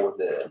have all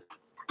the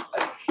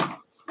like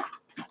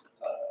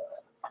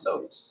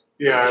loads.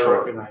 Yeah, I Short.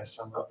 recognize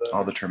some of the.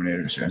 All the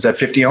terminators. Is that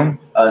 50 ohm?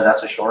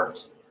 That's a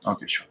short.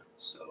 Okay, sure.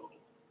 So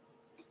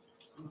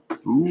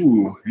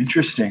Ooh,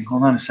 interesting.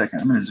 Hold on a second.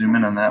 I'm gonna zoom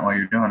in on that while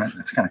you're doing it.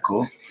 That's kind of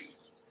cool.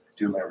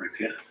 do my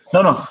repeat.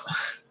 No. Okay.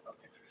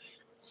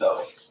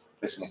 So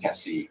basically, you can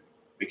see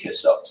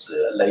because of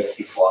the late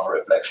heat-one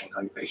reflection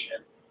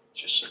coefficient,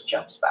 just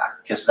jumps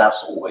back because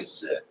that's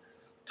always the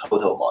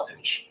total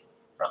voltage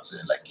from the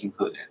like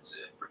input and the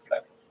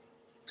reflect.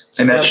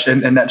 And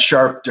that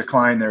sharp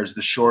decline there is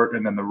the short,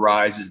 and then the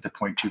rise is the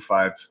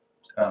 0.25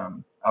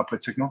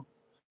 output signal.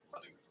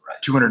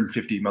 Right.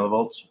 250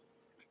 millivolts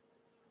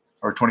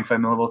or 25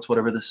 millivolts,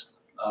 whatever this.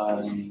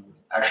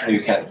 Actually,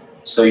 you can.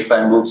 So if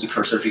I move the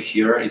cursor to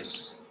here,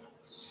 it's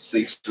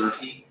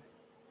 630.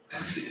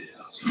 And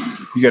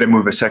You got to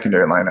move a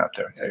secondary line up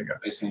there. There you go.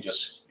 basically,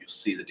 just you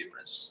see the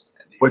difference.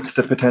 And What's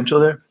the potential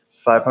there?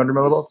 500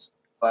 millivolts?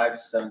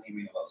 570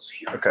 millivolts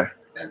here. Okay.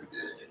 And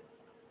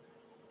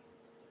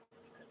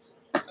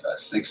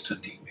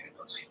 620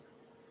 millivolts here.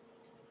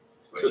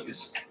 Where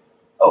is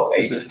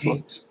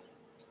 850.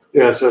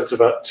 Yeah, so it's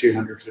about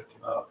 250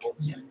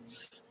 millivolts.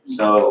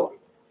 So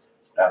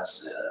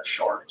that's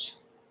short.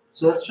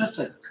 So that's just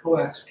a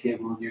coax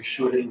cable, and you're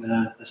shorting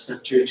the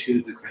center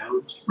to the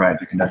ground. Right,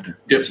 the conductor.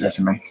 Yep.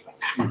 SMA.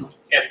 And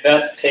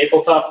that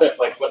tabletop, that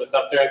like when it's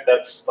up there,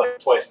 that's like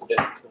twice the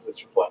distance because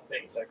it's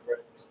reflecting. Is that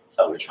correct?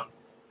 Which one?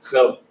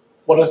 So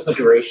what is the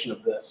duration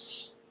of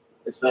this?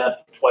 Is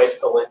that twice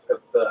the length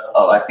of the?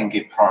 I think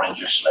it probably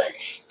just like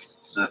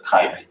the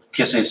time,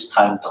 because it's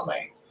time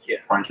domain. Yeah.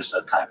 Probably just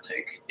a time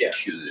take Yeah.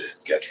 to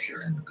get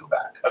here and go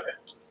back. Okay.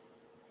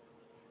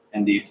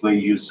 And if we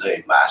use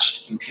a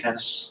matched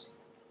impedance,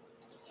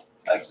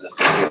 like the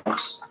 50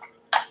 ohms.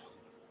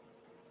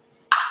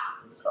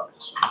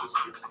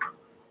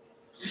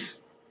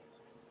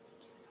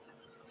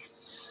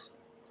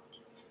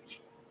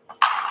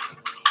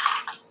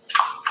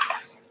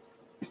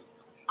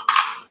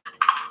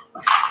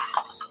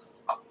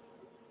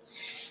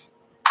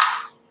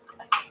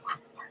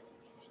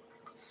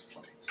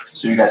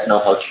 So you guys know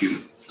how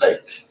to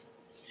like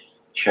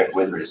check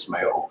whether it's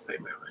male or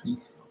female, right?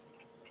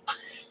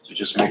 So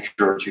just make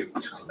sure to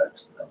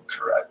collect them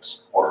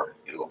correct, or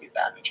it will be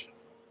damaged.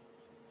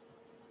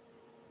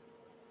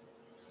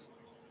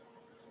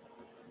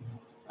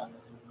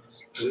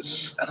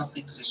 I don't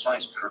think this one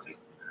is perfect.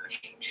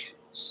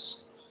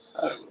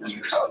 Let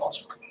me try it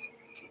also.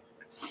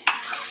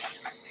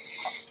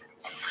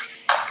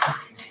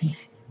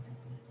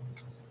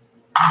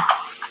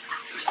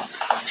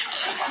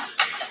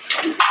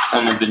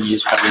 Some have been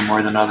used probably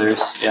more than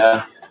others,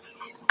 yeah.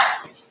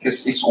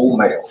 Because it's all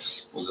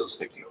males for those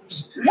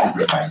videos. You should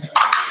remind them.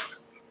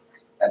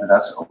 And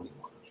that's the only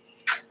one.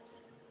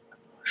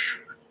 I'm not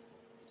sure.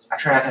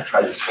 Actually, I can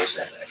try this first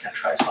and I can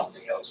try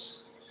something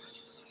else.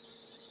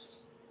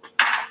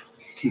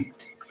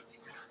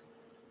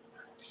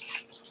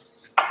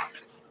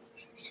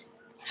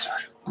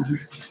 Sorry.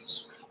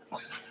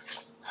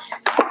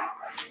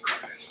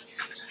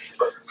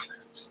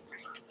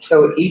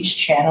 So each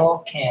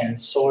channel can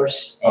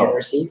source and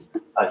receive?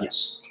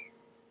 Yes.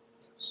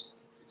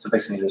 So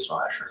basically this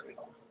one actually we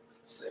don't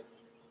see.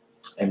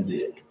 And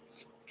you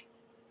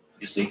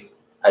see,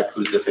 I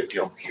put the 50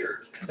 ohm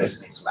here, and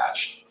basically it's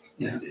matched.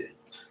 Yeah. And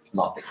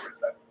nothing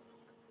reflect.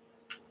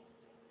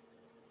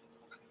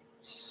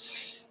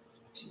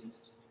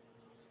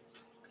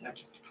 Yeah.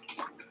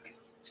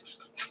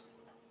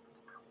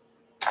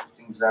 I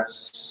think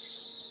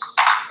that's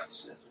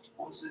it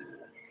for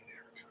the.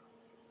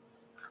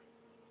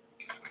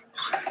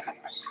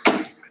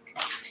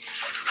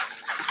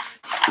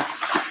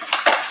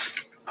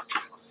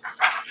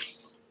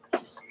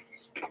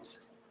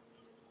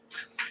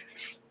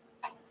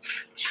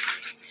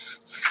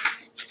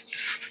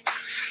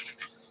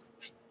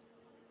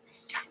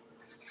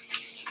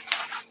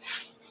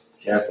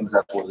 Yeah, I think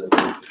that was the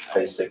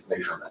basic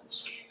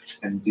measurements.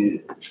 And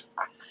if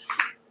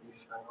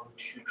I want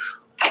to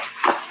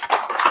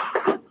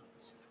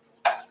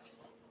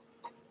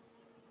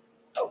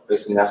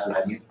basically that's the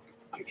menu.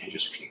 You can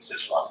just click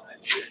this one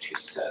and you to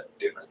set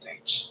different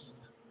things.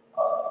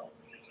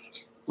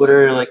 What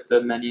are like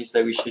the menus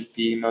that we should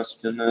be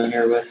most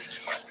familiar with?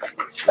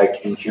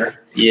 Like in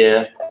here?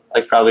 Yeah,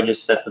 like probably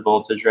just set the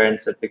voltage, right, and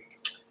set the.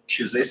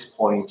 To this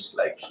point,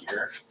 like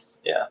here.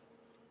 Yeah.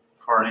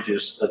 Probably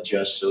just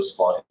adjust those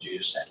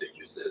voltages and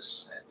use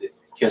this, and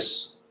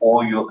because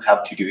all you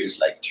have to do is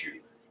like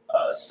to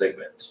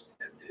segment.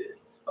 And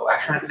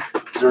actually,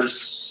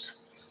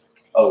 there's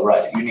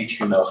right. You need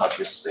to know how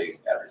to save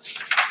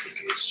everything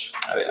because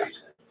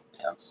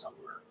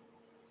somewhere.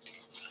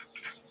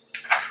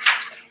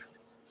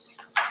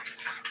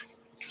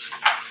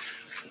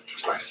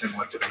 I assume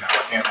what did I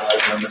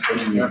analyze on this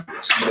one? Yeah,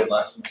 we did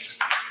last night.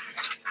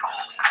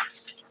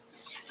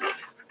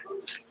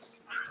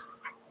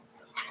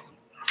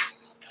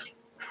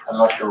 I'm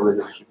not sure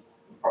whether he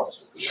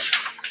process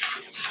it.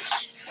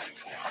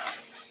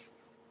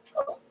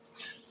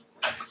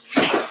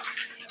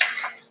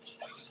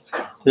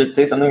 Did it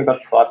say something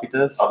about the floppy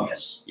disk? Oh,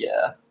 yes.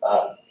 Yeah.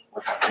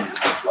 We're having this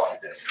floppy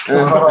disk.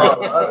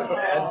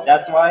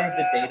 That's why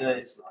the data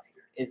is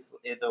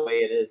the way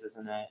it is,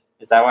 isn't it?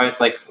 Is that why it's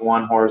like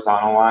one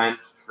horizontal line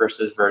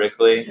versus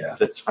vertically? Yeah.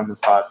 'Cause it's from the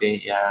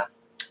floppy. Yeah.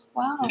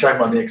 Wow. You talking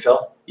about the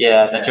Excel?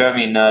 Yeah, that drove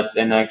me nuts.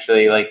 And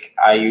actually, like,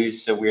 I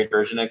used a weird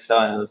version of Excel,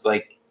 and it was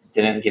like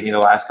didn't give me the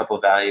last couple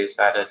of values,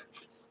 so I had to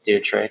do a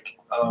trick.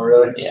 Oh,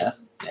 really? Yeah.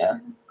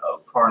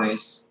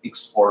 Cornice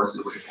exports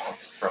the waveform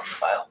from the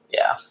file.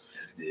 Yeah.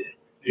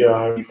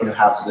 Yeah. If you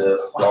have the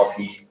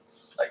floppy,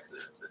 like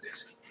the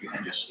disk, you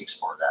can just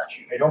export that.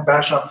 Hey, don't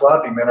bash on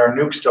floppy, man. Our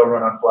nukes still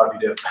run on floppy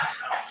disk.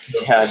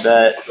 Yeah,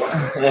 that.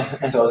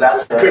 So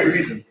that's the Good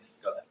reason.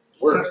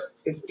 So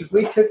if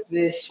we took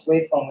this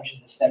waveform, which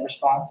is the step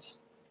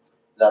response,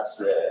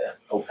 that's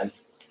open.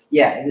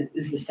 yeah,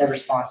 this is the step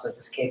response of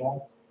this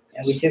cable,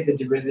 and we took the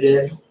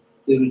derivative,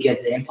 we would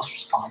get the impulse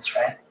response,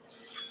 right?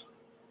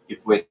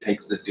 If we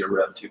take the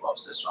derivative of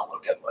this one, we'll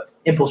get what?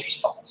 Impulse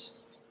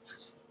response.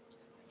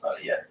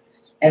 Yeah.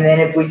 And then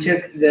if we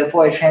took the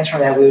Fourier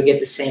transform of that, we would get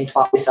the same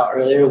plot we saw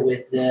earlier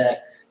with the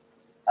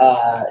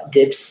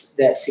dips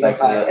that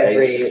signify Like the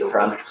every ACE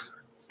parameters.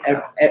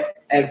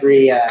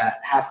 every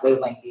half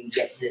wavelength. You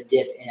get the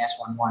dip in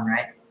S11,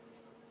 right?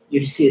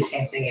 You'd see the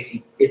same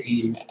thing if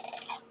you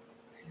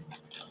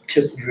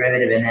took the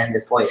derivative and then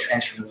the Fourier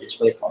transform of this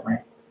waveform,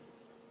 right?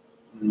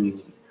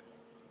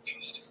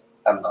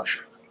 I'm not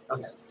sure.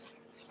 Okay.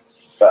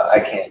 But I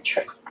can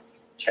check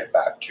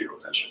back to your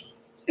question.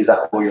 Is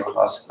that all your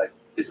house? Like,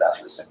 is that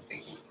the same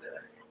thing with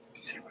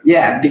the?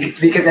 Yeah, because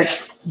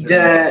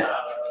the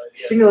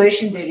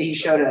simulation data he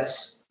showed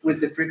us with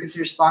the frequency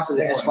response of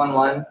the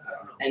S11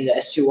 and the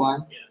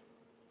S21,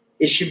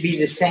 it should be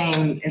the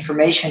same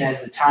information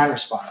as the time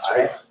response,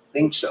 right? I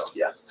think so.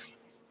 Yeah,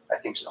 I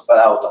think so. But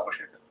I'll double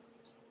check it.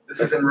 This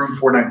is in room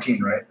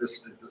 419, right?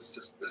 This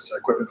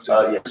equipment's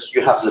still. Yes,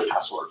 you have the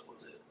password for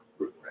the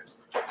group, right?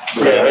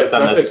 Yeah, it's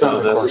on this. It's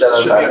on the this.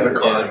 Should be in the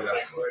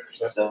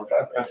Yeah.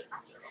 card.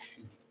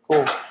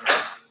 Cool.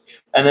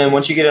 And then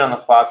once you get it on the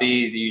floppy,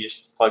 you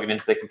just plug it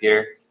into the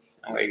computer,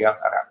 and there you go.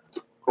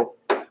 Okay. Cool.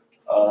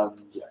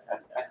 Yeah,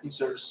 I think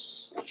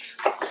there's.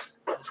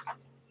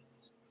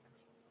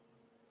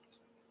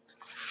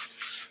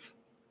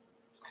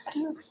 How do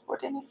you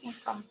export anything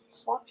from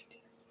floppy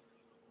disk?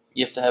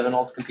 You have to have an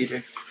old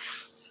computer.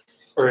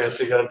 Or you have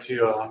to go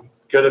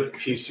to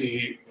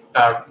PC,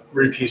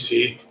 root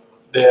PC,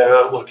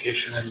 the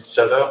location in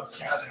Soto.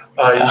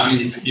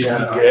 You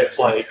can get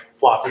like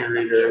floppy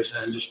readers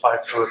and just buy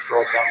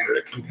peripheral number.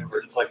 It can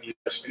convert to like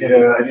USB. I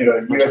need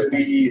a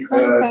USB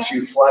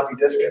to floppy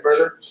disk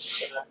converter.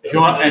 If you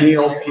want any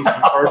old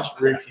PC parts,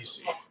 root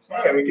PC.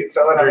 Yeah, we could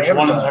sell it on There's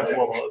one in Amazon.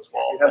 Tukwila as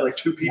well. You'd have like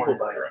That's 2 people more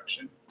buy it.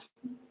 direction.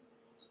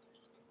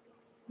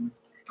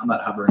 I'm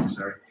not hovering,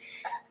 sorry.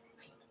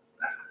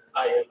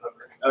 I am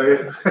hovering. Oh,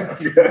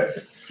 yeah.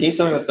 You need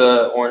something with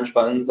the orange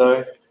buttons,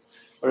 are.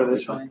 What are they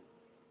saying?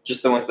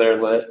 Just the ones that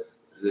are lit.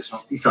 This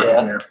one. He's talking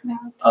Yeah. here.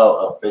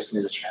 Oh,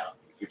 basically the channel.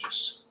 You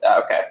just.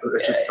 Okay.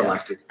 It's just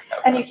selected.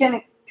 And you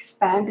can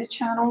expand the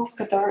channels,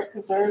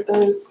 because there are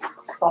those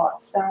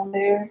slots down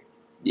there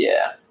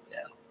Yeah.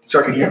 So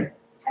I can hear.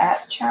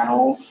 at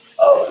channels.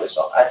 Oh, this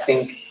one. I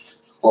think.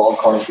 Well,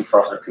 according to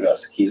Professor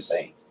Kudas, he's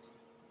saying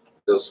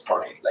those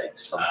part like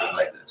something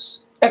like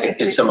this. Okay,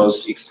 so It's the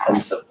most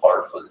expensive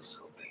part for this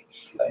whole thing.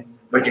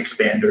 Like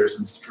expanders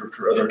and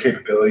for other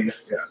capabilities.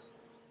 Yeah.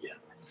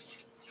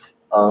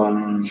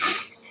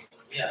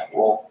 Yeah,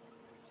 well,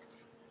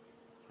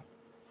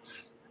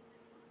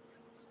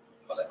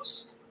 what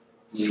else?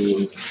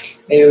 Maybe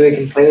we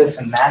can play with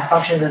some math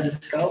functions at the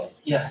scope.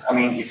 Yeah, I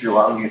mean, if you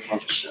want, you can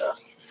just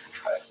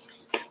try it.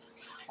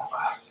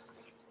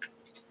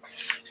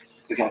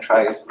 You can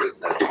try it with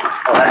the,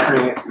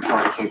 actually, we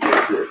can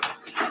get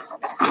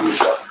the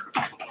speed up.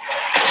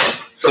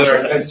 So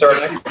our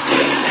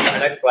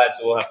next labs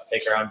we'll have to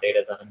take our own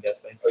data then, I'm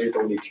guessing. Oh, you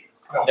don't need to.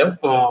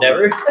 Nope,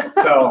 never?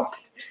 No.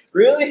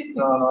 Really?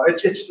 No.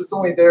 It's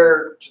only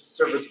there to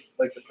service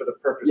like for the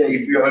purpose. Yeah,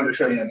 if you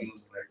understand the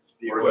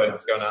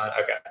What's going on?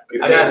 Okay.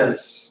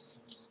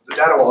 The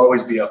data will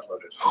always be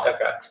uploaded. Okay.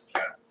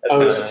 Yeah.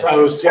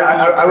 That's kinda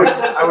nice.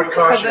 I would Because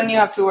caution. then you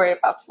have to worry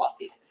about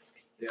floppy disk.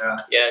 Yeah,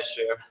 Yeah,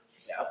 sure.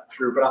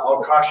 true. But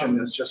I'll caution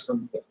this just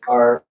from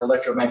our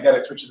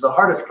electromagnetics, which is the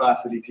hardest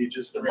class that he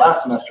teaches from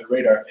last semester,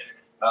 radar.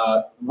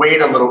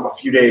 Wait a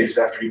few days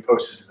after he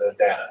posts the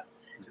data.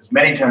 Because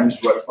many times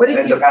what if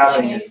ends you up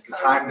happening change is the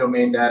time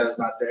domain data is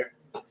not there.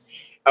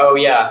 Oh,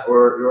 yeah.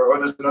 Or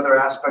there's another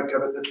aspect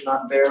of it that's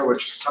not there,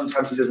 which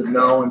sometimes he doesn't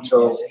know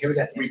until So here we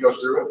got we go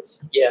through it.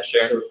 Yeah,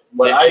 sure. So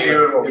what Same I here.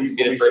 do and what we Be the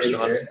say first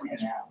one. here.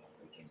 and now.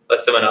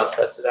 Let someone else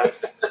test it out.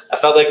 I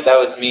felt like that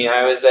was me.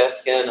 I was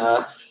asking,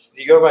 do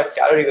you go by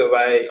Scott or do you go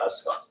by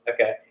Scott.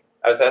 Okay.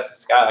 I was asking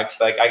Scott because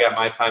like I got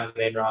my time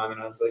domain wrong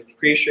and I was like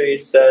pretty sure he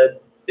said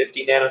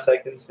 50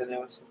 nanoseconds and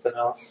it was something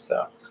else.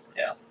 So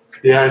yeah.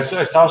 Yeah, I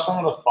saw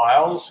some of the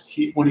files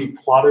when he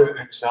plotted in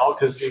Excel,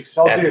 because the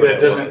Excel That's what data it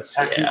doesn't was,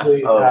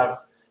 technically yeah. Oh. have,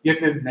 you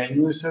have to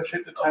manually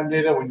associate the time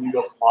data when you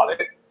go plot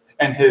it.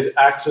 and his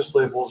access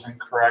label is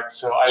incorrect.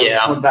 So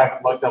I went back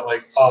and looked up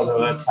like, oh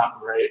no, that's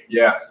not right.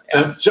 Yeah.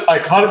 And so I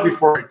caught it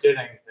before I did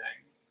anything,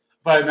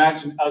 but I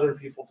imagine other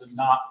people did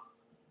not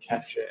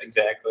catch it.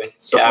 Exactly.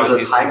 So Yeah, I for was the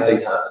using time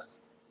those.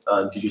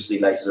 data, did you see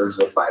like there's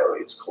a file?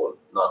 It's called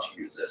not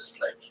to use this.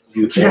 Like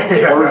you Yeah.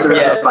 can, or there's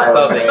Yeah, a I file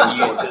saw saying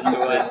they use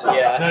this one.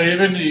 Yeah. No,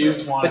 even to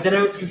use one. But then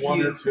I was One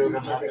or confused. two of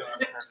them have the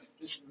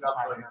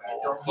incorrect time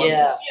interval.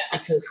 Yeah,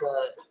 because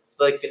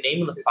like the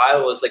name of the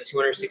file was like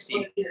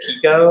 260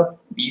 pico.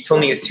 You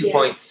told me it's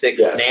 2.6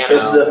 nano.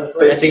 It's the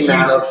That's a 50 huge-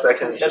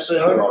 nanoseconds. That's just a-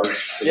 2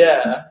 hours.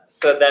 Yeah,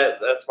 so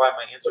that's why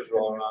my answers were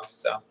all wrong.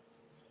 So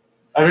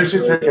I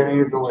basically took any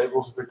of the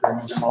labels with a grain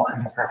of salt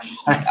and pepper.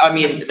 I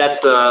mean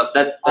that's a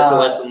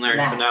lesson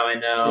learned. So now I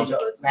know.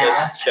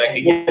 Just check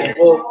again.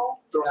 We'll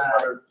throw some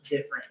other.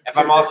 Different. If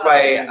I'm off by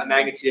a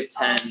magnitude of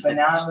 10, But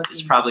now I'm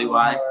it's probably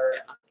why.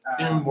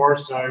 Even more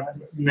so, I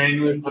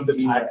manually put the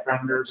type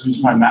parameters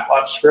into my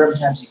MATLAB script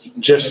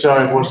just so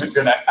I wasn't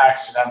going to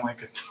accidentally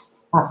get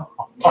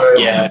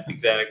Yeah,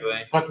 exactly.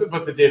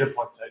 But the data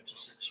points I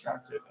just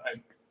extracted, I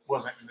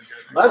wasn't going to do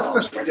it. Last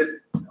semester we did,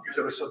 because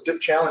it was so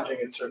challenging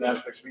in certain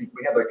aspects, we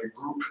had like a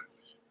group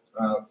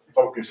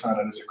focus on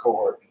it as a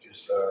cohort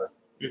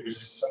because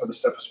some of the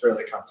stuff was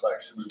fairly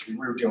complex. We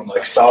were doing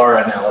like SAR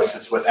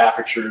analysis with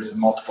apertures and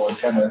multiple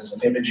antennas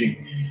and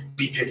imaging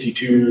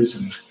B52s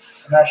and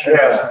I'm not sure.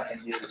 Yeah. If I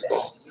can do this.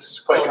 this is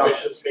quite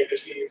complex. Coefficients,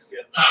 matrices,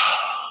 yeah.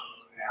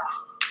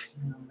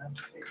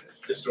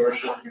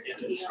 Distortion.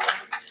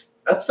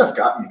 That stuff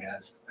got me,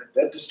 man.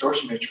 That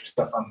distortion matrix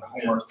stuff on the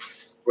homework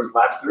was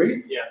lab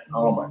 3? Yeah.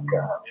 Oh my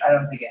god. I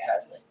don't think it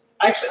has it.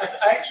 I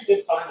actually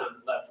did find on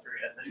lab 3.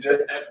 I think. You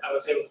did? I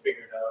was able to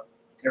figure it out.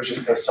 It was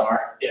just the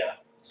SAR. Yeah.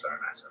 Sorry,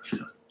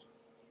 man.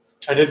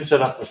 I did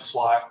set up a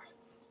Slack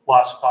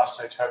last class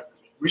I took.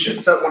 We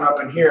should set one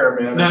up in here,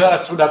 man. No,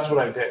 that's what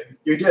I did.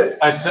 You did.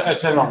 I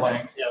sent a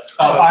link. Yes.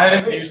 I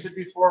hadn't used it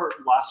before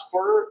last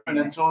quarter, and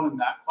then someone in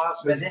that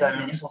class, But it was this is the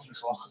Dynamics impulse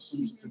Control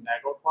Systems, it's a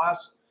NAGO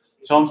class.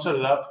 Someone set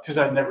it up because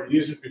I'd never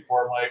used it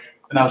before, like,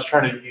 and I was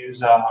trying to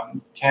use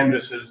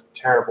Canvas is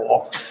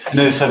terrible, and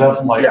then it set up,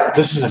 I'm like, Yeah.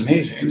 this is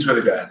amazing. It's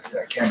really bad.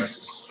 Yeah, Canvas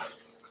is.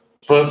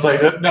 But it's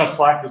like, no,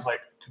 Slack is like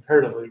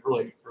comparatively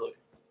really, really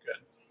good.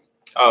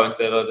 Oh,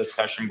 instead of the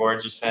discussion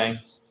boards, you're saying?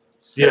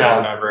 Yeah.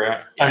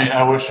 Whatever. I mean,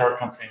 I wish our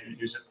company would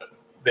use it, but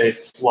they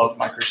love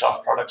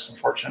Microsoft products,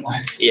 unfortunately.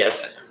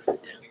 Yes.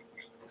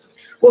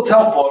 Well, it's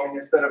helpful. I mean,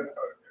 instead of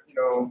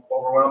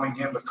overwhelming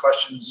him with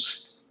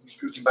questions,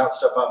 we can bounce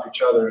stuff off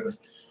each other, and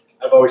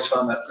I've always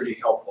found that pretty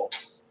helpful.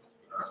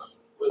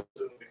 Wisdom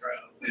of the crowd.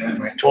 Yeah,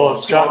 my Well,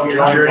 it's got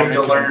your journey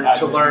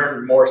to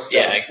learn more stuff.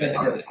 Yeah,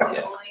 exactly.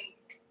 Yeah.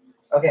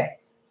 Okay.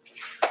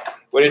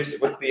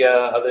 What's the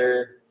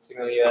other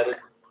signal you added?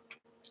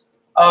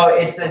 Oh,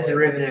 it's the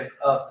derivative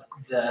of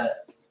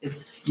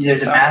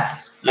there's a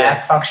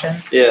math function.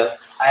 Yeah.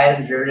 I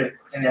added the derivative,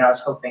 and then I was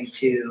hoping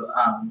to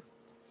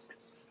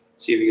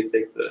See if you could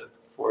take the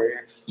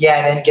Fourier.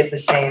 and then get the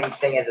same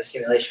thing as a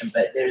simulation,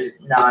 but there's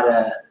not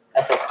a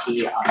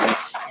FFT on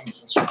this in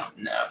this instrument.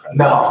 No.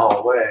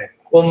 No way.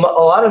 Well,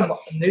 a lot of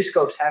new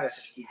scopes have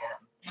FFTs in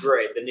them.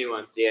 Right, the new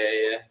ones. Yeah.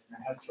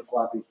 That's the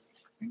floppy.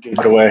 Gave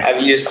it away.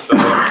 I've used both.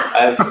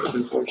 I've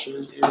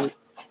unfortunately.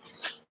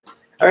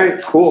 All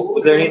right, cool.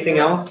 Was there anything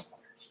else?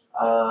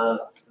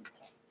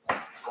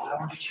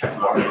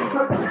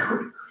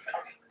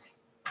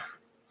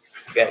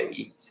 Gotta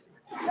eat.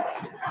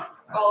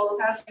 Oh,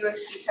 that's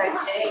USB type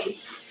A.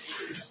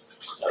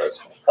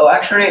 Oh,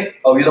 actually,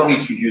 you don't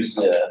need to use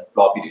the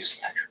floppy disk.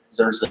 Actually,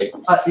 there's a.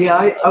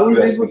 I was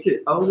USB. able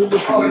to. I was able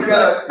to. Oh, use you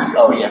that. got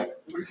Oh yeah.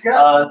 What you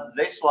got?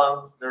 This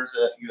one there's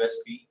a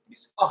USB,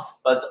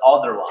 but the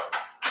other one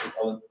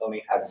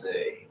only has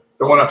a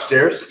The one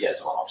upstairs?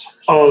 yes one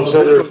upstairs. Oh, so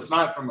this there's, one's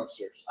not from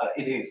upstairs.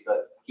 It is,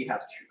 but he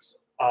has two. So.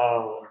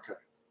 oh, Okay.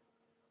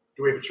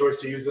 Do we have a choice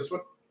to use this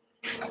one?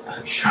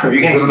 Sure,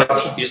 you Is can. it an You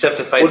option? just have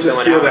to fight We'll just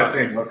someone steal out. that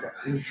thing.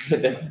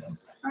 Okay.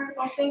 All right,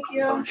 well, thank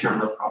you. Sure,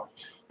 no problem.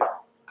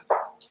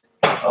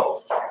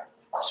 Oh,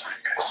 Sorry,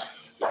 guys.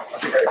 I'll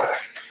be right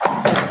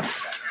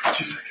back.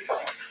 2 seconds.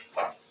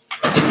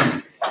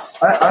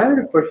 I had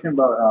a question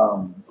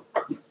about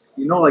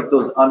like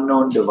those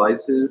unknown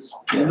devices.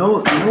 You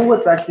know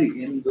what's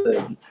actually in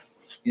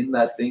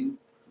that thing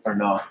or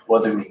not?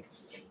 what do you mean?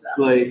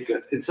 Like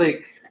it's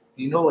like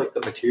like the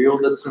material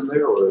that's in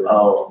there or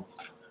Oh,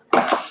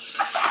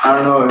 I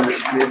don't know.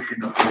 Maybe you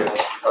know. Yeah,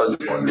 I was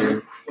just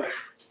wondering.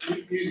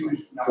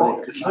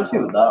 Especially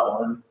with that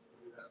one.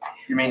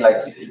 you mean like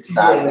it's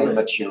that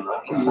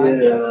material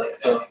inside? Yeah.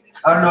 So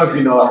I don't know if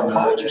you know or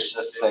not. Just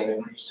the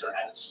same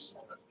surface.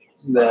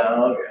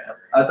 No, okay.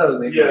 I thought it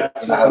was maybe Yeah. like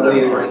some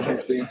later or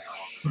something.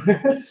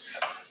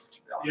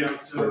 yeah,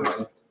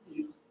 so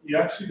you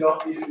actually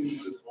don't need to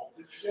use the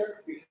voltage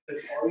there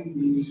because all you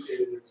need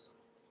is,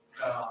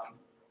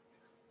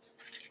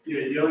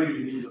 you don't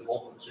even need the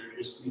voltage there,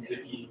 you just need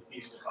the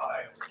E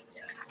supply.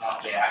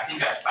 Yeah,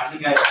 I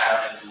think I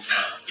have an,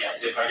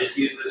 so if I just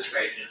use this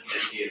equation,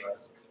 it gave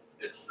us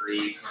this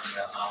 3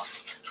 from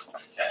the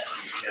test,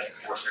 you get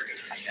 4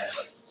 circuits and you get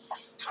like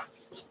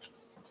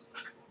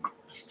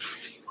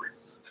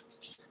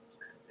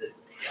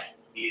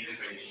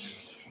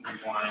equations,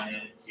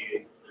 1,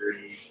 2,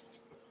 3.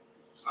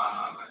 I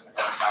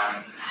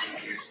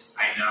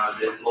know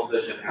this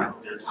voltage and I know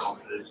this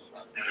voltage.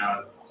 I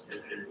know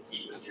this is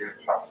T was 0.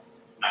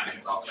 I can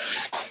solve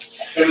that.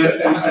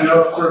 And I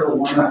know for the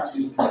one that's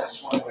using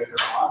this one later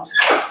on,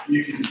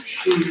 you can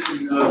cheat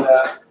and know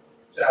that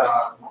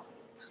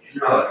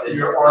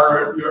your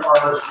R is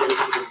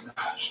basically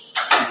matched.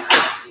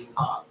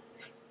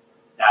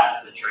 That's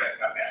the trick.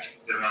 Okay.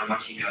 So then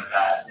once you know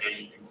that, then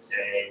you can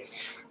say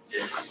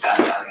this that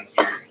value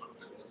here is equal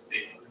to this,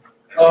 basically.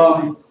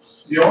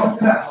 The only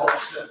thing that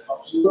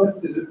helps you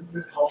with is it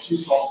helps you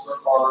solve for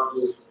R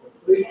really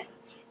quickly,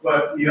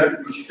 but you have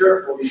to be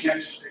careful. You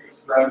can't just pick a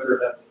parameter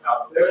that's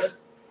out there,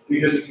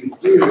 because if you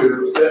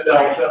do,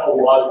 that'll fit a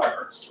lot of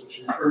different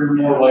solutions, or you're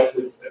more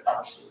likely to fit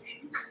our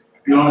solutions.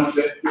 You want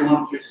to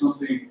pick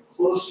something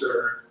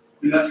closer,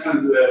 and that's kind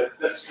of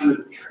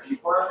the tricky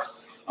part.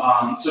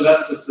 So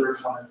that's the third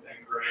one, I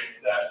think, right?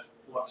 That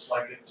looks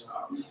like it's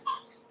really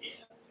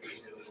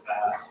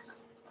fast.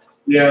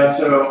 Yeah,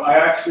 so I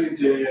actually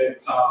did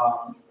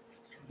I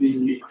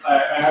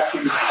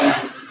actually did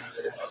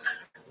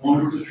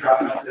one was the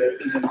trap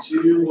method, and then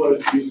 2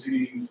 was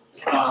using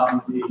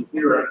the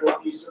theoretical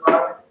piece of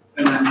it,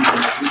 and then the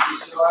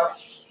piece of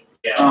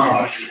it.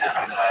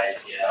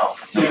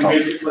 And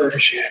basically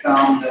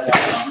found that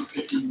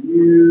if you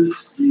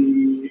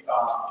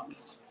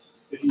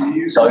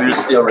use So you're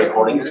still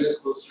recording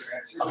this?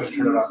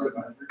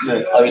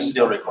 Good. Are you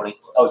still recording?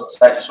 Oh,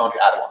 so I just want to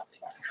add one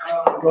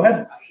thing. Go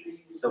ahead.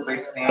 So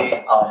basically,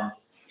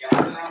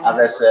 as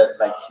I said,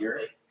 like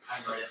here,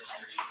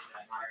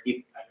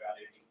 if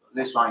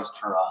this one is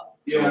turned on,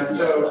 Yeah,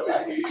 so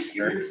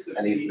here,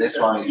 and if this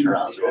one is turned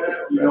on, so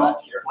it'll be right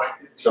here.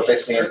 So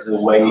basically, it's the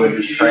way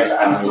you turn it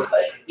on is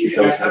like you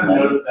go to the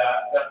menu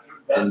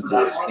and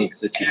click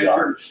the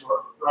TDR,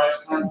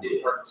 and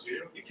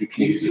if you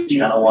click the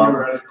channel one,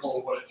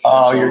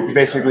 Oh, you're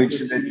basically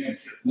just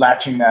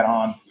latching that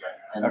on.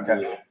 and Okay.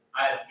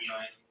 I had a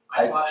feeling.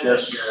 I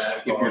just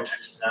if you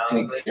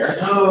click here,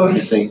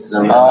 you see.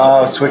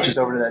 Oh, switches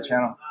over to that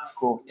channel.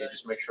 Cool. Yeah,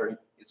 just make sure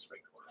it's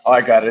recorded. Oh,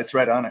 I got it. It's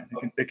right on it.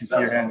 They can see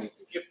your hands.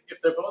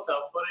 If they're both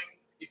outputting,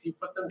 if you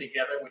put them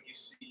together, would you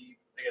see,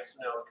 I guess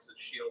no, because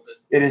it's shielded.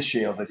 It is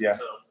shielded, yeah.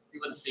 So you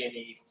wouldn't see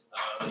any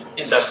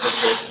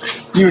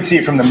inductive. You would see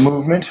it from the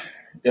movement.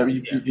 Yeah,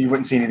 you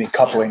wouldn't see anything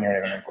coupling or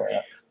anything like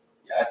that.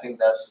 Yeah, I think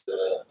that's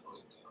the.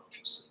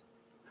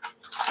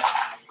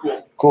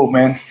 Cool,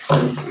 man.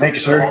 Thank you,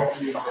 sir.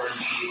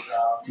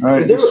 All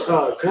right. Is there,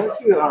 can I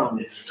ask you,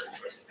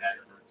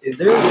 is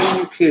there a way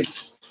you could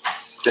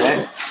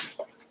set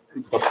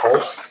the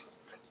pulse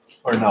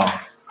or no?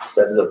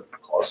 Set the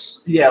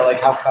pulse. Yeah, like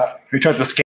how fast? We tried to scale.